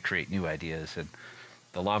ideas to create new ideas. And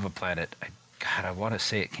the lava planet, I want to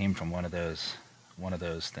say it came from one of those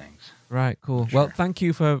things. Right, cool. Well, thank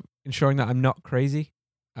you for ensuring that I'm not crazy.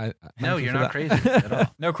 No, you're not crazy at all.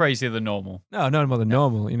 No crazier than normal. No more than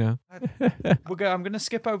normal, you know. I'm going to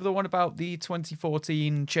skip over the one about the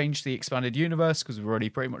 2014 change to the expanded universe, because we've already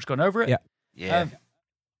pretty much gone over it. Yeah.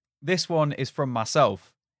 This one is from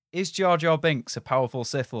myself. Is Jar Jar Binks a powerful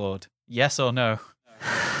Sith Lord? Yes or no?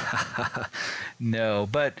 No,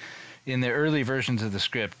 but in the early versions of the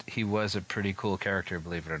script, he was a pretty cool character,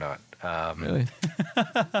 believe it or not. Really?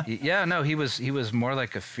 Yeah, no, he was more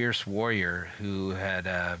like a fierce warrior who had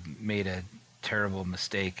made a terrible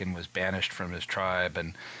mistake and was banished from his tribe,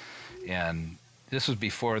 and this was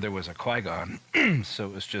before there was a Qui-Gon, so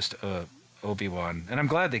it was just a Obi-Wan, and I'm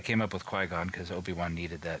glad they came up with Qui-Gon because Obi-Wan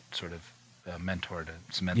needed that sort of mentor to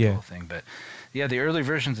cement the Yeah. whole thing. But yeah, the early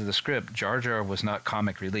versions of the script, Jar Jar was not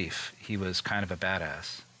comic relief. He was kind of a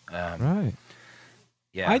badass. Right.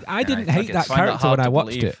 Yeah, I and didn't think hate that it's- find that character hard when I to watched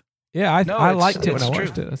believe. it. Yeah, I No, liked it when it's I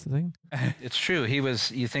watched true. it. That's the thing. It's true. He was.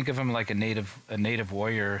 You think of him like a native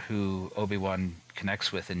warrior who Obi-Wan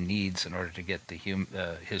connects with and needs in order to get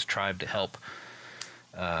his tribe to help.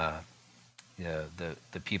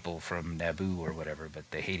 The people from Naboo or whatever, but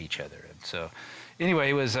they hate each other, and so anyway,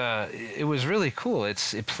 it was really cool.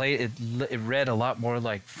 It read a lot more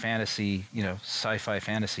like fantasy, sci-fi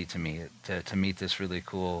fantasy to me. To meet this really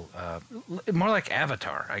cool, more like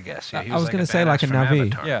Avatar, I guess. Yeah, he I was like going a to say like a badass from Navi.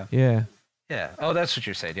 Avatar. Yeah. Yeah. Yeah. Oh, that's what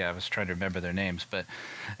you're saying. Yeah, I was trying to remember their names,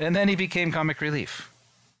 and then he became comic relief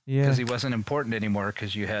Yeah. because he wasn't important anymore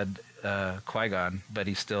because you had Qui-Gon, but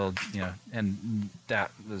he still, and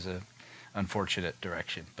that was a unfortunate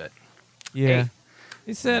direction. But Yeah. hey,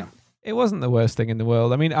 It said Yeah. it wasn't the worst thing in the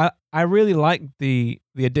world. I mean, I really liked the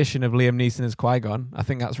addition of Liam Neeson as Qui-Gon. I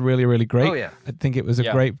think that's really, really great. Oh, yeah. I think it was a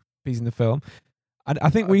Yeah. great piece in the film. I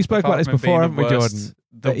think we spoke about this Apart from before, being haven't we, Jordan?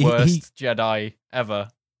 The That he- worst Jedi ever.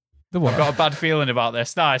 The what? I've got a bad feeling about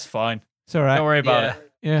this. Nah, it's fine. It's all right. Don't worry about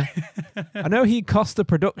Yeah. Yeah. I know he cost the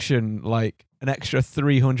production like an extra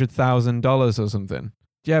 $300,000 or something.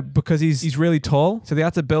 Yeah, because he's really tall, so they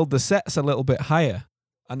had to build the sets a little bit higher,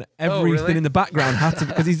 and everything really? in the background had to,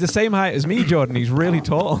 because he's the same height as me, Jordan. He's really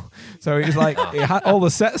tall, so he's like all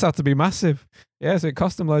the sets had to be massive. Yeah, so it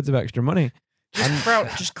cost him loads of extra money.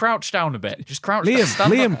 Just crouch down a bit. Just crouch down. Liam,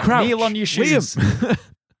 Stand Liam, up. crouch. Kneel on your shoes. Liam.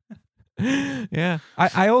 Yeah,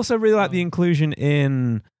 I also really like the inclusion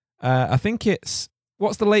in. I think it's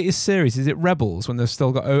what's the latest series? Is it Rebels when they've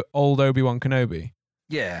still got old Obi-Wan Kenobi?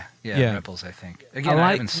 Yeah, Yeah. Rebels, I think. Again, I I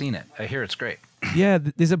like- haven't seen it. I hear it's great. Yeah,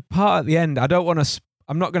 there's a part at the end. I don't want to.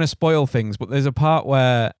 I'm not going to spoil things, but there's a part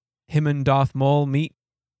where him and Darth Maul meet,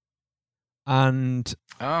 and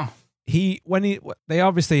Oh, they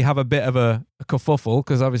obviously have a bit of a kerfuffle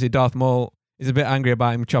because obviously Darth Maul is a bit angry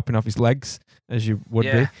about him chopping off his legs, as you would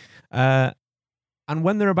Yeah. be. And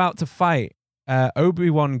when they're about to fight,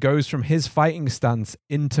 Obi-Wan goes from his fighting stance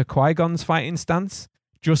into Qui-Gon's fighting stance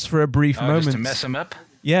just for a brief moment. just to mess him up?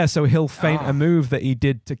 Yeah, so he'll feint Oh. a move that he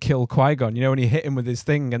did to kill Qui-Gon, when he hit him with his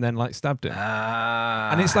thing and then like stabbed him.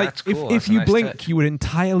 And it's like, that's cool. if That's a you nice blink, touch. you would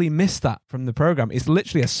entirely miss that from the program. It's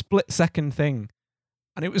literally a split-second thing.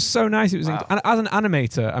 And it was so nice. It was, Wow. and as an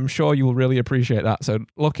animator, I'm sure you will really appreciate that. So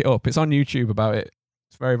look it up. It's on YouTube about it.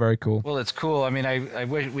 It's very, very cool. Well, it's cool. I mean, I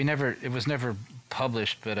wish it was never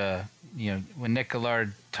published, but when Nick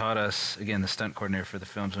Gillard taught us, again, the stunt coordinator for the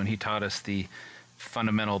films, when he taught us the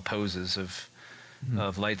fundamental poses of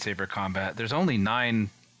lightsaber combat, there's only 9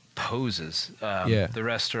 poses. Yeah. The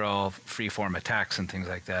rest are all freeform attacks and things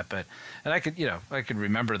like that. And I could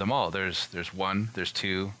remember them all. There's 1, there's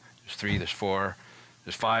 2, there's 3, there's 4,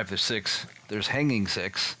 there's 5, there's 6, there's hanging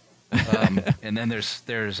 6. And then there's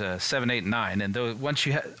 7, 8, and 9, and once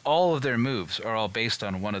you all of their moves are all based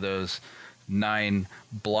on one of those 9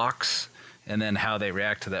 blocks, and then how they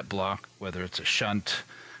react to that block, whether it's a shunt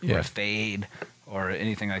or a fade or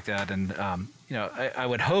anything like that. And I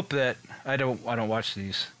would hope that I don't watch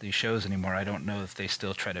these shows anymore. I don't know if they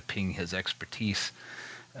still try to ping his expertise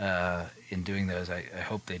in doing those. I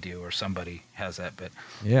hope they do, or somebody has that. But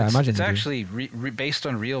Yeah, I imagine it's they do. actually based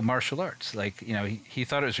on real martial arts. Like, he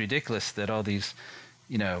thought it was ridiculous that all these,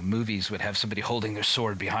 movies would have somebody holding their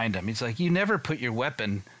sword behind them. He's like, you never put your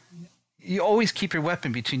weapon. You always keep your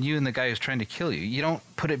weapon between you and the guy who's trying to kill you. You don't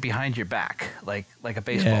put it behind your back like a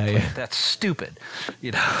baseball Yeah, player. yeah. That's stupid.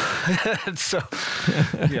 So,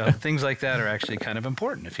 things like that are actually kind of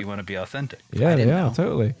important if you want to be authentic. Yeah, I they didn't are, know.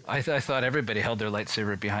 totally. I thought everybody held their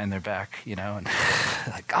lightsaber behind their back, and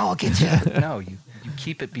like, oh, I'll get you. No, you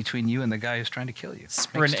keep it between you and the guy who's trying to kill you. Makes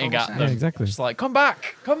Sprinting total at sense. them. Yeah, exactly. Just like, come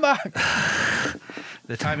back.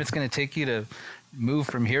 The time it's going to take you to move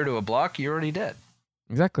from here to a block, you're already dead.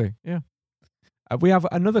 Exactly. Yeah. We have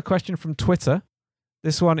another question from Twitter.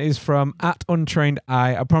 This one is from @untrained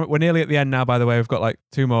eye. I promise we're nearly at the end now. By the way, we've got like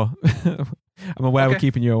 2 more. I'm aware we're Okay.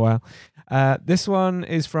 keeping you a while. This one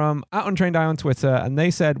is from @untrained eye on Twitter, and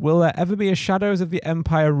they said, "Will there ever be a Shadows of the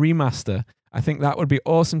Empire remaster? I think that would be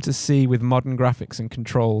awesome to see with modern graphics and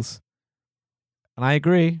controls." And I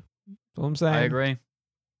agree. That's all I'm saying. I agree.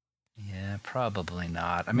 Yeah, probably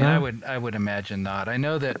not. I mean, No? I would imagine not. I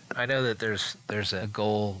know that there's a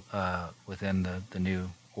goal within the new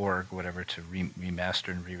org, whatever, to remaster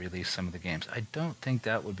and re-release some of the games. I don't think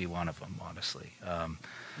that would be one of them, honestly. I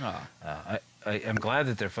am glad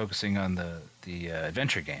that they're focusing on the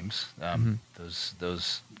adventure games.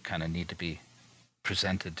 Those kind of need to be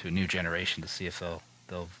presented to a new generation to see if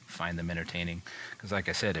they'll find them entertaining. Because like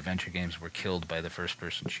I said, adventure games were killed by the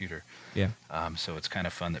first-person shooter. Yeah. So it's kind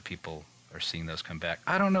of fun that people are seeing those come back.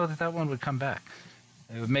 I don't know that one would come back.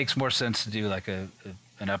 It makes more sense to do like an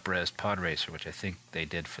up-res pod racer, which I think they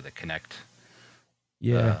did for the Kinect.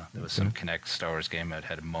 Yeah. There was some Kinect Star Wars game that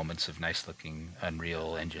had moments of nice-looking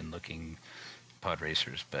Unreal Engine-looking pod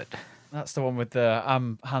racers, but That's the one with the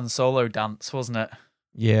Han Solo dance, wasn't it?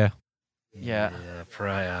 Yeah. Yeah.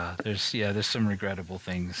 Pariah. There's some regrettable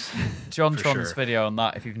things. John for Tron's sure. video on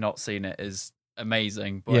that, if you've not seen it, is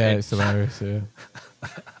amazing. But Yeah, it's hilarious. Yeah.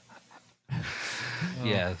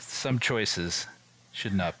 Yeah, some choices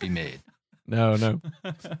should not be made. No.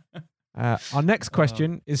 Our next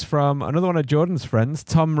question is from another one of Jordan's friends,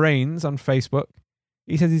 Tom Rains on Facebook.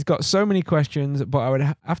 He says he's got so many questions, but I would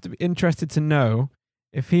have to be interested to know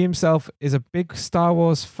if he himself is a big Star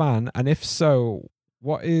Wars fan, and if so,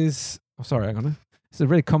 what is... Oh, sorry, hang on. It's a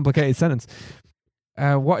really complicated sentence.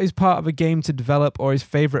 What is part of a game to develop, or his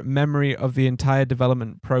favorite memory of the entire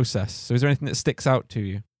development process? So is there anything that sticks out to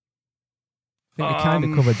you? I think we kind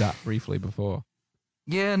of covered that briefly before.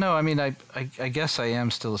 Yeah, no, I mean, I guess I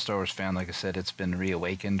am still a Star Wars fan. Like I said, it's been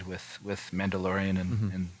reawakened with Mandalorian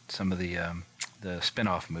and some of the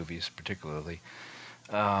spin-off movies, particularly.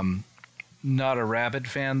 Not a rabid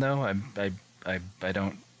fan though. I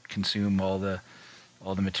don't consume all the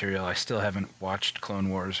material. I still haven't watched Clone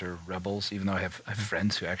Wars or Rebels, even though I have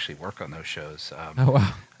friends who actually work on those shows. Oh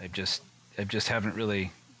wow! I just haven't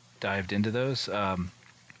really dived into those.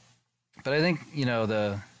 But I think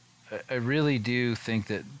I really do think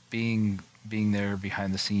that being there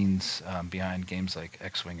behind the scenes, behind games like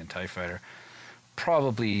X-Wing and TIE Fighter,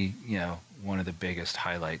 probably one of the biggest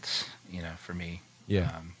highlights for me.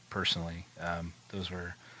 Yeah. Personally, those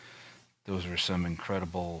were some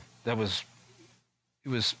incredible. It was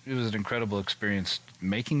an incredible experience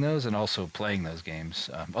making those and also playing those games.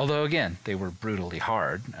 Although again, they were brutally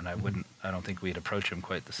hard, and I don't think we'd approach them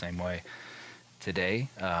quite the same way today.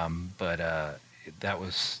 But it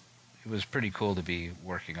was pretty cool to be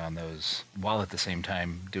working on those while at the same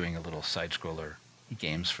time doing a little side scroller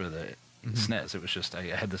games for the SNES. It was just I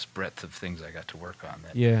had this breadth of things I got to work on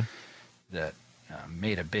that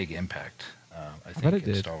made a big impact. I think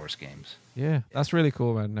in Star Wars games. Yeah, that's really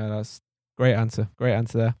cool, man. No, that's great answer. Great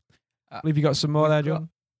answer there. I believe you got some more there, John.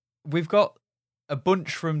 We've got a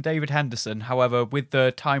bunch from David Henderson. However, with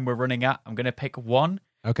the time we're running at, I'm going to pick one.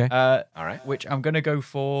 Okay. All right. Which I'm going to go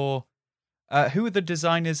for. Who are the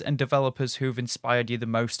designers and developers who've inspired you the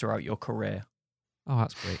most throughout your career? Oh,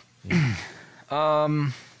 that's great. Yeah.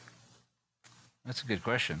 That's a good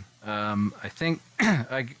question. I think,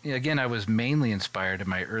 I was mainly inspired in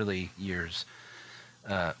my early years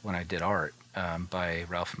when I did art by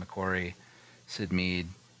Ralph McQuarrie, Sid Mead,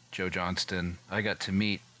 Joe Johnston. I got to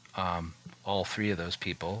meet all three of those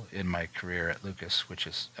people in my career at Lucas, which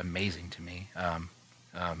is amazing to me.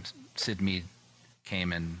 Sid Mead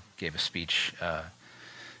came and gave a speech at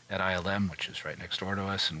ILM, which is right next door to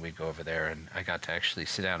us, and we'd go over there, and I got to actually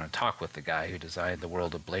sit down and talk with the guy who designed the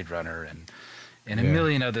world of Blade Runner and a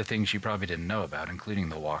million other things you probably didn't know about, including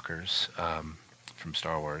the walkers from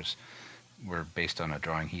Star Wars, were based on a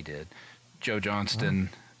drawing he did. Joe Johnston,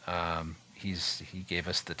 he gave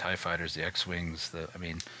us the TIE Fighters, the X-Wings, the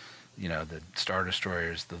Star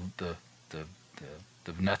Destroyers, the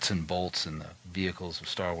nuts and bolts and the vehicles of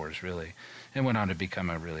Star Wars, really, and went on to become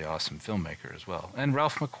a really awesome filmmaker as well. And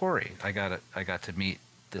Ralph McQuarrie, I got to meet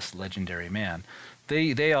this legendary man.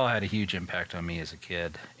 They all had a huge impact on me as a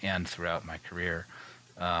kid and throughout my career.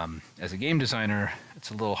 As a game designer,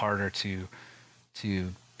 it's a little harder to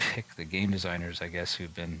pick the game designers, I guess,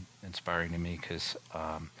 who've been inspiring to me, because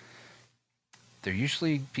they're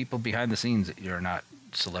usually people behind the scenes that you're not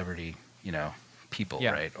celebrity, people,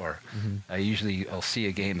 right? Or I'll see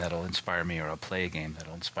a game that'll inspire me, or I'll play a game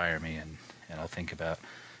that'll inspire me, and I'll think about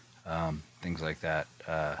things like that.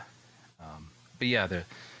 But yeah,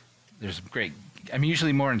 there's great. I'm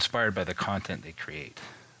usually more inspired by the content they create,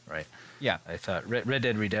 right? Yeah. I thought Red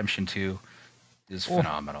Dead Redemption 2 is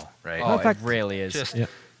phenomenal, right? Oh, it really is.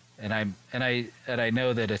 And I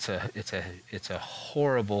know that it's a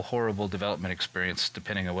horrible development experience,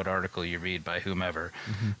 depending on what article you read by whomever.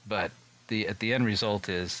 But the end result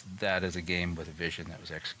is that is a game with a vision that was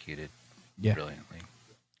executed brilliantly,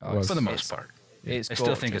 for the most part. I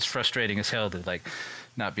still think it's frustrating as hell to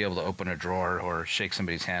not be able to open a drawer or shake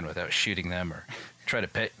somebody's hand without shooting them, or try to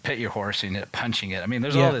pet your horse and punching it. I mean,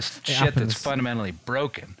 there's all this shit that's fundamentally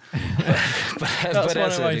broken. But That's as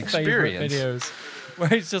one of my an experience, favorite videos. Where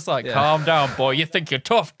he's just like, Yeah. calm down, boy. You think you're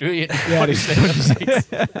tough, do you? Yeah, Punch him in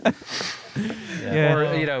the face. Yeah.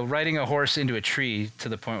 Or riding a horse into a tree to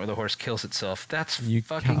the point where the horse kills itself. That's You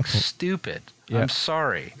fucking catapult. stupid. Yeah. I'm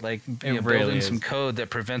sorry. Like It really building is. some code that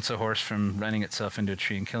prevents a horse from running itself into a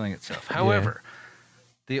tree and killing itself. However,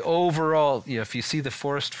 the overall, if you see the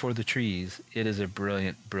forest for the trees, it is a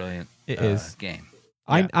brilliant It is. game.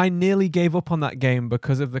 I nearly gave up on that game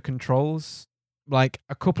because of the controls. Like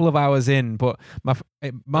a couple of hours in, but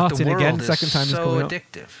Martin the again, world second is time is so coming up.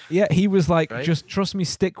 addictive. Yeah, he was like, Right? just trust me,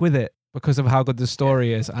 stick with it because of how good the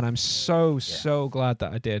story is, and I'm so glad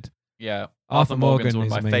that I did. Yeah. Arthur Arthur Morgan's Morgan one of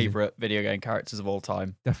is my amazing. favorite video game characters of all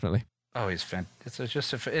time. Definitely. Oh, he's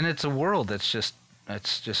fantastic. And it's a world that's just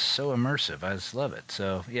so immersive. I just love it.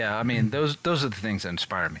 So yeah, I mean those are the things that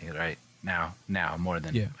inspire me right now more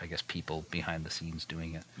than I guess people behind the scenes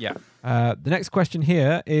doing it. Yeah. The next question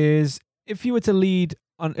here is: if you were to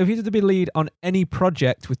be lead on any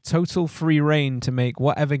project with total free reign to make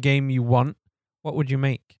whatever game you want, what would you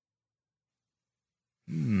make?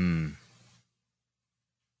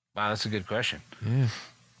 Wow, that's a good question. Yeah.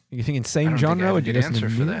 You thinking I same don't think I genre? have Or a do you good listen to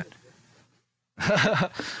answer for new?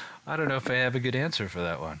 that. I don't know if I have a good answer for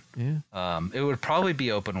that one. Yeah. It would probably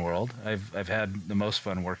be open world. I've had the most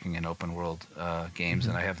fun working in open world games,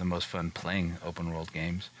 and I have the most fun playing open world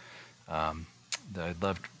games. I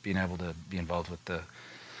loved being able to be involved with the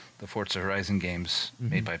Forza Horizon games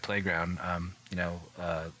made by Playground.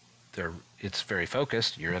 It's very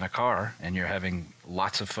focused. You're in a car and you're having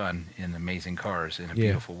lots of fun in amazing cars in a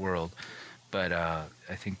beautiful world. But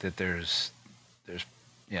I think that there's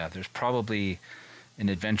probably an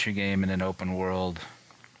adventure game in an open world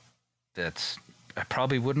that's I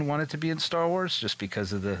probably wouldn't want it to be in Star Wars just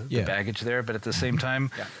because of the baggage there. But at the same time,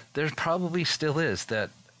 there probably still is that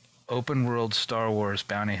open world Star Wars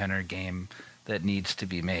bounty hunter game that needs to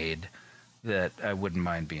be made that I wouldn't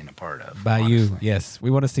mind being a part of. By honestly. you, yes. We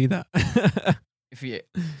want to see that. If you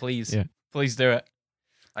please, Yeah. please do it.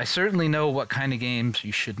 I certainly know what kind of games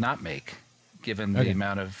you should not make, given the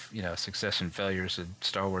amount of success and failures of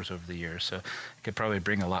Star Wars over the years. So I could probably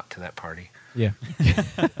bring a lot to that party. Yeah.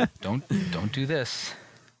 Don't do this.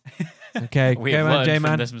 Okay. We've Come on, learned from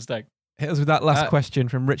J-Man. this mistake. Hit us with that last question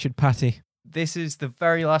from Richard Patty. This is the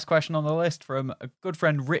very last question on the list from a good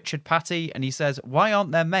friend, Richard Patty, and he says, why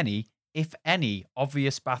aren't there many, if any,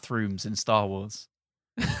 obvious bathrooms in Star Wars?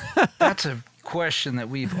 That's a question that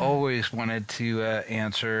we've always wanted to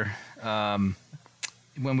answer.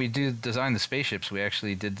 When we design the spaceships, we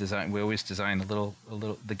actually did design. We always design a little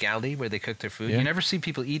the galley where they cook their food. Yeah. You never see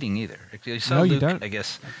people eating either. You saw No, you Luke, don't. I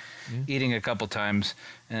guess, eating a couple times,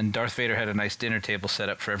 and Darth Vader had a nice dinner table set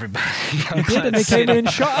up for everybody. He did, and they came in and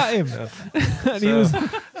shot at him. And he was,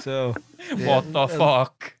 What the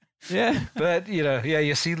fuck? yeah. But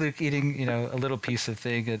you see Luke eating a little piece of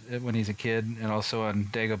thing when he's a kid, and also on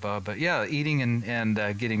Dagobah. But yeah, eating and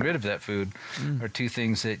getting rid of that food are two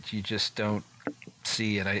things that you just don't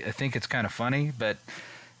see, and I think it's kind of funny. But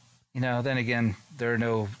then again, there are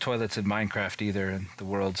no toilets in Minecraft either, and the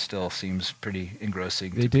world still seems pretty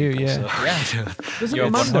engrossing. They to do, people, yeah. So, Doesn't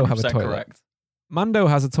You're Mando have a 100% toilet? correct. Mando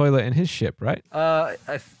has a toilet in his ship, right?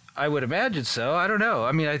 I would imagine so. I don't know.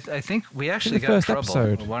 I mean, I think we actually the got in first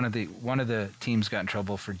trouble. episode. One of the teams got in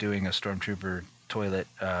trouble for doing a stormtrooper toilet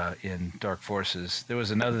in Dark Forces. There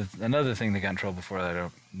was another thing they got in trouble for that I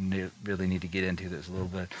don't really need to get into. There's a little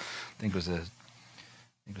bit. I think it was a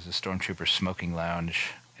stormtrooper smoking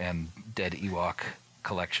lounge and dead Ewok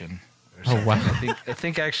collection. Or something. wow. I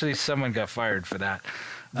think actually someone got fired for that.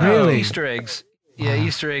 Really? Easter eggs. Yeah,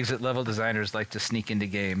 Easter eggs that level designers like to sneak into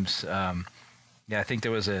games. Yeah, I think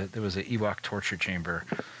there was a Ewok torture chamber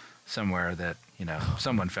somewhere that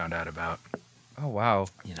someone found out about. Oh, wow.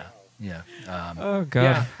 Yeah. Oh god.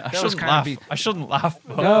 Yeah, I that was shouldn't kind laugh. of I shouldn't laugh.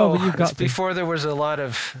 But No, but you've got it's to. before there were a lot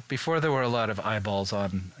of eyeballs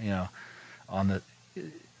on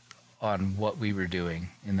on what we were doing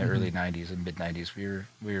in the early '90s and mid '90s.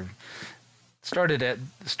 We were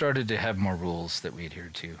started to have more rules that we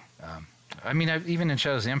adhered to. I mean, even in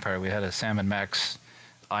Shadows of the Empire, we had a Sam and Max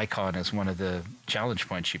icon as one of the challenge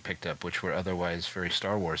points you picked up, which were otherwise very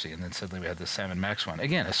Star Warsy, and then suddenly we had the Sam and Max one.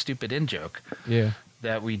 Again, a stupid in joke Yeah.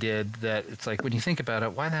 that we did. That it's like when you think about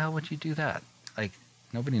it, why the hell would you do that? Like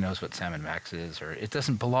nobody knows what Sam and Max is, or it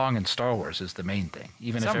doesn't belong in Star Wars. Is the main thing.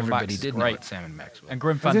 Even Sam if and everybody Max is did know great. what Sam and Max was. And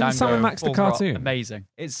Grim Isn't Fandango. Sam and Max the Full Throttle, cartoon? amazing.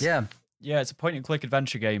 It's Yeah. it's a point-and-click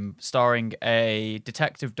adventure game starring a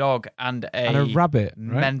detective dog and And a rabbit,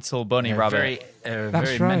 right? mental bunny Yeah, rabbit. Very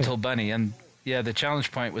That's right. mental bunny, and yeah, the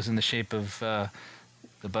challenge point was in the shape of the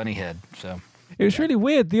bunny head. So It was really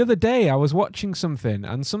weird. The other day, I was watching something,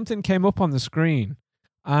 and something came up on the screen,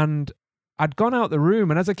 and I'd gone out the room,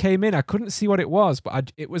 and as I came in, I couldn't see what it was,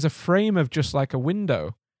 but it was a frame of just like a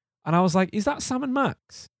window. And I was like, is that Sam and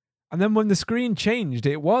Max? And then when the screen changed,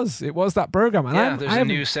 it was that program. And there's a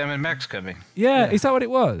new Sam and Max coming. Yeah, is that what it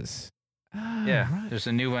was? Yeah, right. There's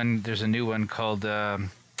a new one called,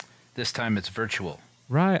 this time it's virtual.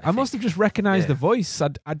 Right. I must have just recognized the voice.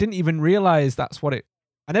 I didn't even realize that's what it...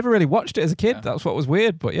 I never really watched it as a kid. Yeah. That's what was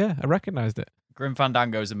weird. But yeah, I recognized it. Grim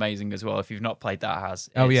Fandango is amazing as well. If you've not played that,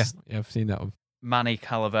 yeah, I've seen that one. Manny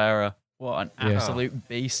Calavera. What an absolute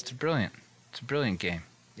beast. It's brilliant. It's a brilliant game.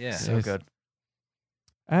 Yeah. So good.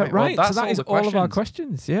 Right, so that is all of our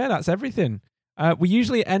questions. Yeah, that's everything. We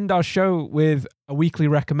usually end our show with a weekly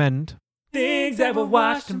recommend. Things that we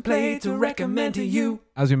watched and played to recommend to you.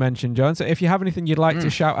 As we mentioned, John. So if you have anything you'd like to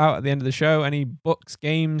shout out at the end of the show, any books,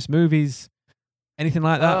 games, movies, anything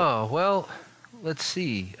like that? Oh, well, let's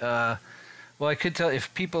see. Well, I could tell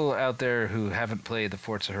if people out there who haven't played the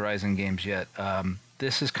Forza Horizon games yet,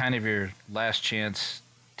 this is kind of your last chance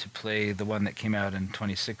to play the one that came out in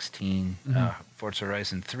 2016, Forza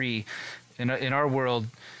Horizon 3. In our world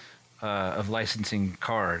of licensing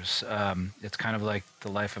cars, it's kind of like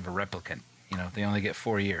the life of a replicant. You know, they only get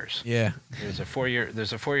 4 years. Yeah. There's a 4-year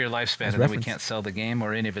lifespan, and then we can't sell the game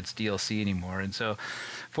or any of its DLC anymore. And so,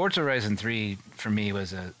 Forza Horizon 3 for me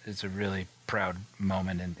was a really proud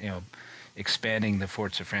moment, and expanding the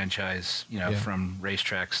Forza franchise, from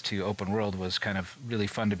racetracks to open world was kind of really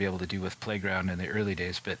fun to be able to do with Playground in the early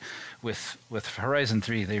days. But with Horizon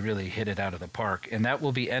 3, they really hit it out of the park, and that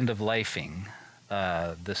will be end of lifing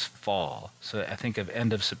this fall. So I think of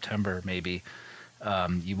end of September maybe.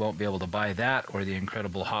 You won't be able to buy that or the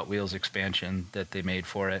incredible Hot Wheels expansion that they made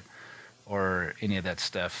for it, or any of that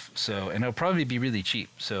stuff. So, and it'll probably be really cheap.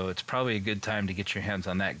 So it's probably a good time to get your hands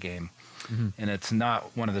on that game. And it's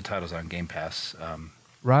not one of the titles on Game Pass.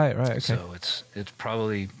 Right. Okay. So it's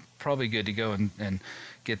probably good to go and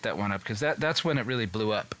get that one up, because that's when it really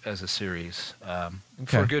blew up as a series,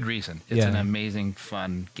 for good reason. It's an amazing,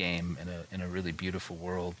 fun game in a really beautiful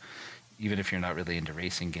world. Even if you're not really into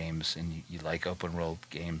racing games and you like open world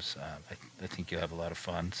games, I think you'll have a lot of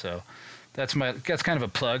fun. So that's kind of a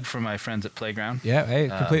plug for my friends at Playground. Yeah, hey,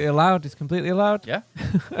 it's completely allowed. It's completely allowed. Yeah.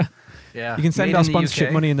 Yeah. You can send our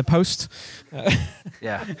sponsorship money in the post.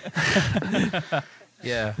 Yeah.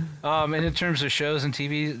 Yeah. And in terms of shows and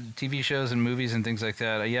TV shows and movies and things like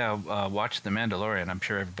that, watch The Mandalorian. I'm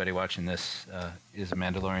sure everybody watching this is a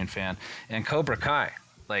Mandalorian fan. And Cobra Kai,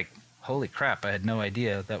 holy crap, I had no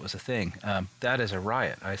idea that was a thing. That is a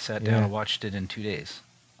riot. I sat down and watched it in 2 days.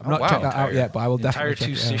 I've not checked that out yet, but I will definitely check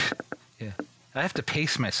it out. Yeah. I have to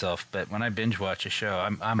pace myself, but when I binge watch a show,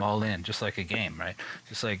 I'm all in, just like a game, right?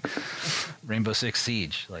 Just like Rainbow Six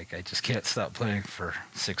Siege. I just can't stop playing for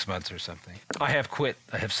 6 months or something. I have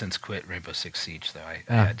since quit Rainbow Six Siege, though.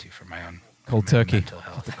 I had to for my own cold turkey. Mental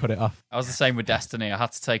health. Have to cut it off. I was the same with Destiny. I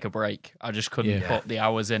had to take a break. I just couldn't put the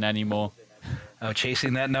hours in anymore. Oh,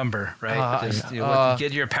 chasing that number, right?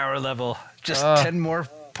 Get your power level. Just 10 more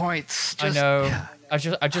points. I know. Yeah.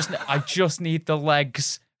 I just need the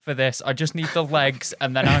legs for this. I just need the legs,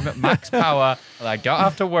 and then I'm at max power, and I don't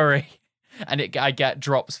have to worry. And I get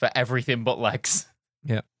drops for everything but legs.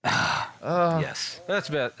 Yeah. Yes, that's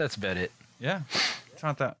about it. Yeah.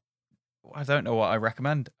 I don't know what I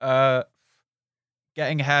recommend.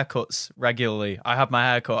 Getting haircuts regularly. I have my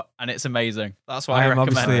haircut, and it's amazing. That's what I recommend.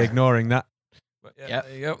 I'm obviously ignoring that. Yeah.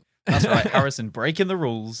 There you go. That's right, Harrison, breaking the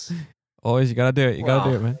rules. Always, you gotta do it. You gotta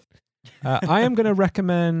do it, man. I am going to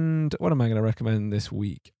recommend... What am I going to recommend this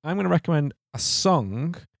week? I'm going to recommend a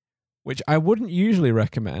song which I wouldn't usually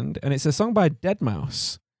recommend, and it's a song by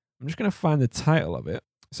Deadmau5. I'm just going to find the title of it.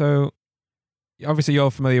 So, obviously you're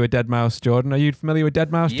familiar with Deadmau5, Jordan. Are you familiar with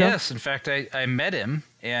Deadmau5, John? Yes, in fact, I met him,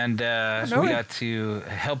 and we got to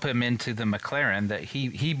help him into the McLaren. That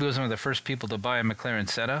he was one of the first people to buy a McLaren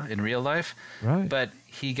Senna in real life. Right. But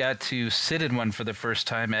he got to sit in one for the first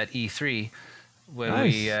time at E3,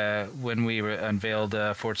 when we unveiled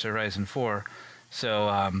Forza Horizon 4.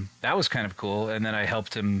 So that was kind of cool. And then I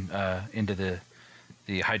helped him into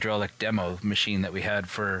the hydraulic demo machine that we had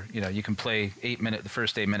for, you can play the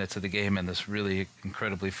first 8 minutes of the game in this really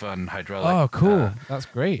incredibly fun hydraulic. Oh, cool. That's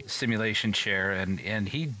great. Simulation chair. And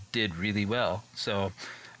he did really well. So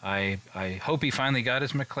I hope he finally got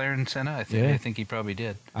his McLaren Senna. I think he probably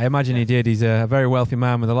did. I imagine he did. He's a very wealthy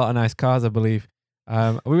man with a lot of nice cars, I believe.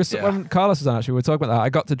 When Carlos was on, actually, we were talking about that. I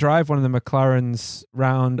got to drive one of the McLarens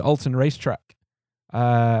round Alton Racetrack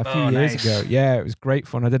a few years ago. Yeah, it was great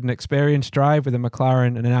fun. I did an experience drive with a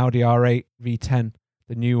McLaren and an Audi R8 V10,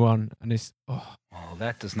 the new one, and it's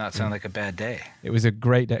that does not sound like a bad day. It was a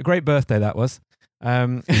great day, great birthday that was.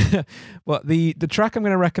 But the track I'm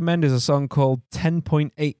going to recommend is a song called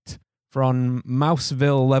 10.8 from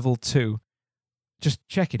Mouseville Level 2. Just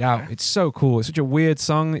check it out. Okay. It's so cool. It's such a weird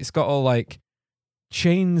song. It's got all like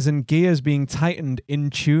chains and gears being tightened in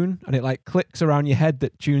tune, and it like clicks around your head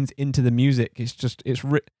that tunes into the music. It's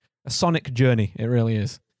a sonic journey. It really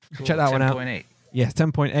is. Cool. Check that one out. 10.8. Yes,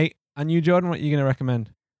 10.8. And you, Jordan, what are you going to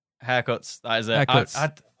recommend? Haircuts. That is it. Haircuts.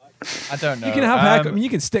 I don't know. You can have haircuts. I mean, you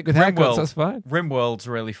can stick with haircuts. Rimworld. That's fine. Rimworld's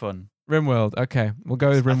really fun. Rimworld. Okay, we'll go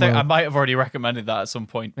with I think I Rimworld. might have already recommended that at some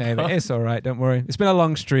point. Yeah, but it's all right. Don't worry. It's been a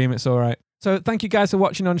long stream. It's all right. So thank you guys for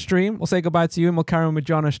watching on stream. We'll say goodbye to you, and we'll carry on with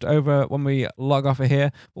Jonished over when we log off of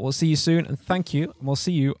here. But we'll see you soon, and thank you. And we'll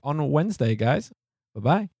see you on Wednesday, guys.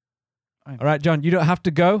 Bye-bye. Bye. All right, John, you don't have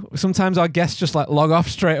to go. Sometimes our guests just like log off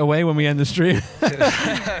straight away when we end the stream.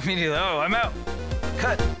 Immediately, I'm out.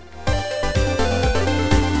 Cut.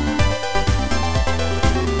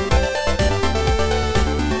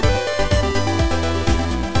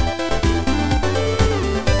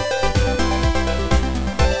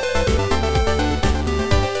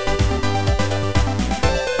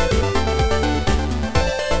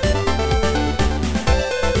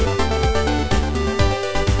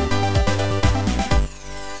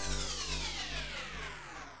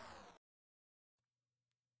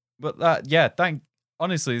 But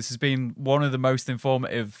honestly, this has been one of the most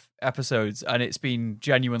informative episodes, and it's been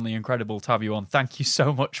genuinely incredible to have you on. Thank you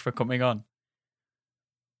so much for coming on.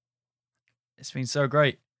 It's been so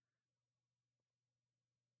great.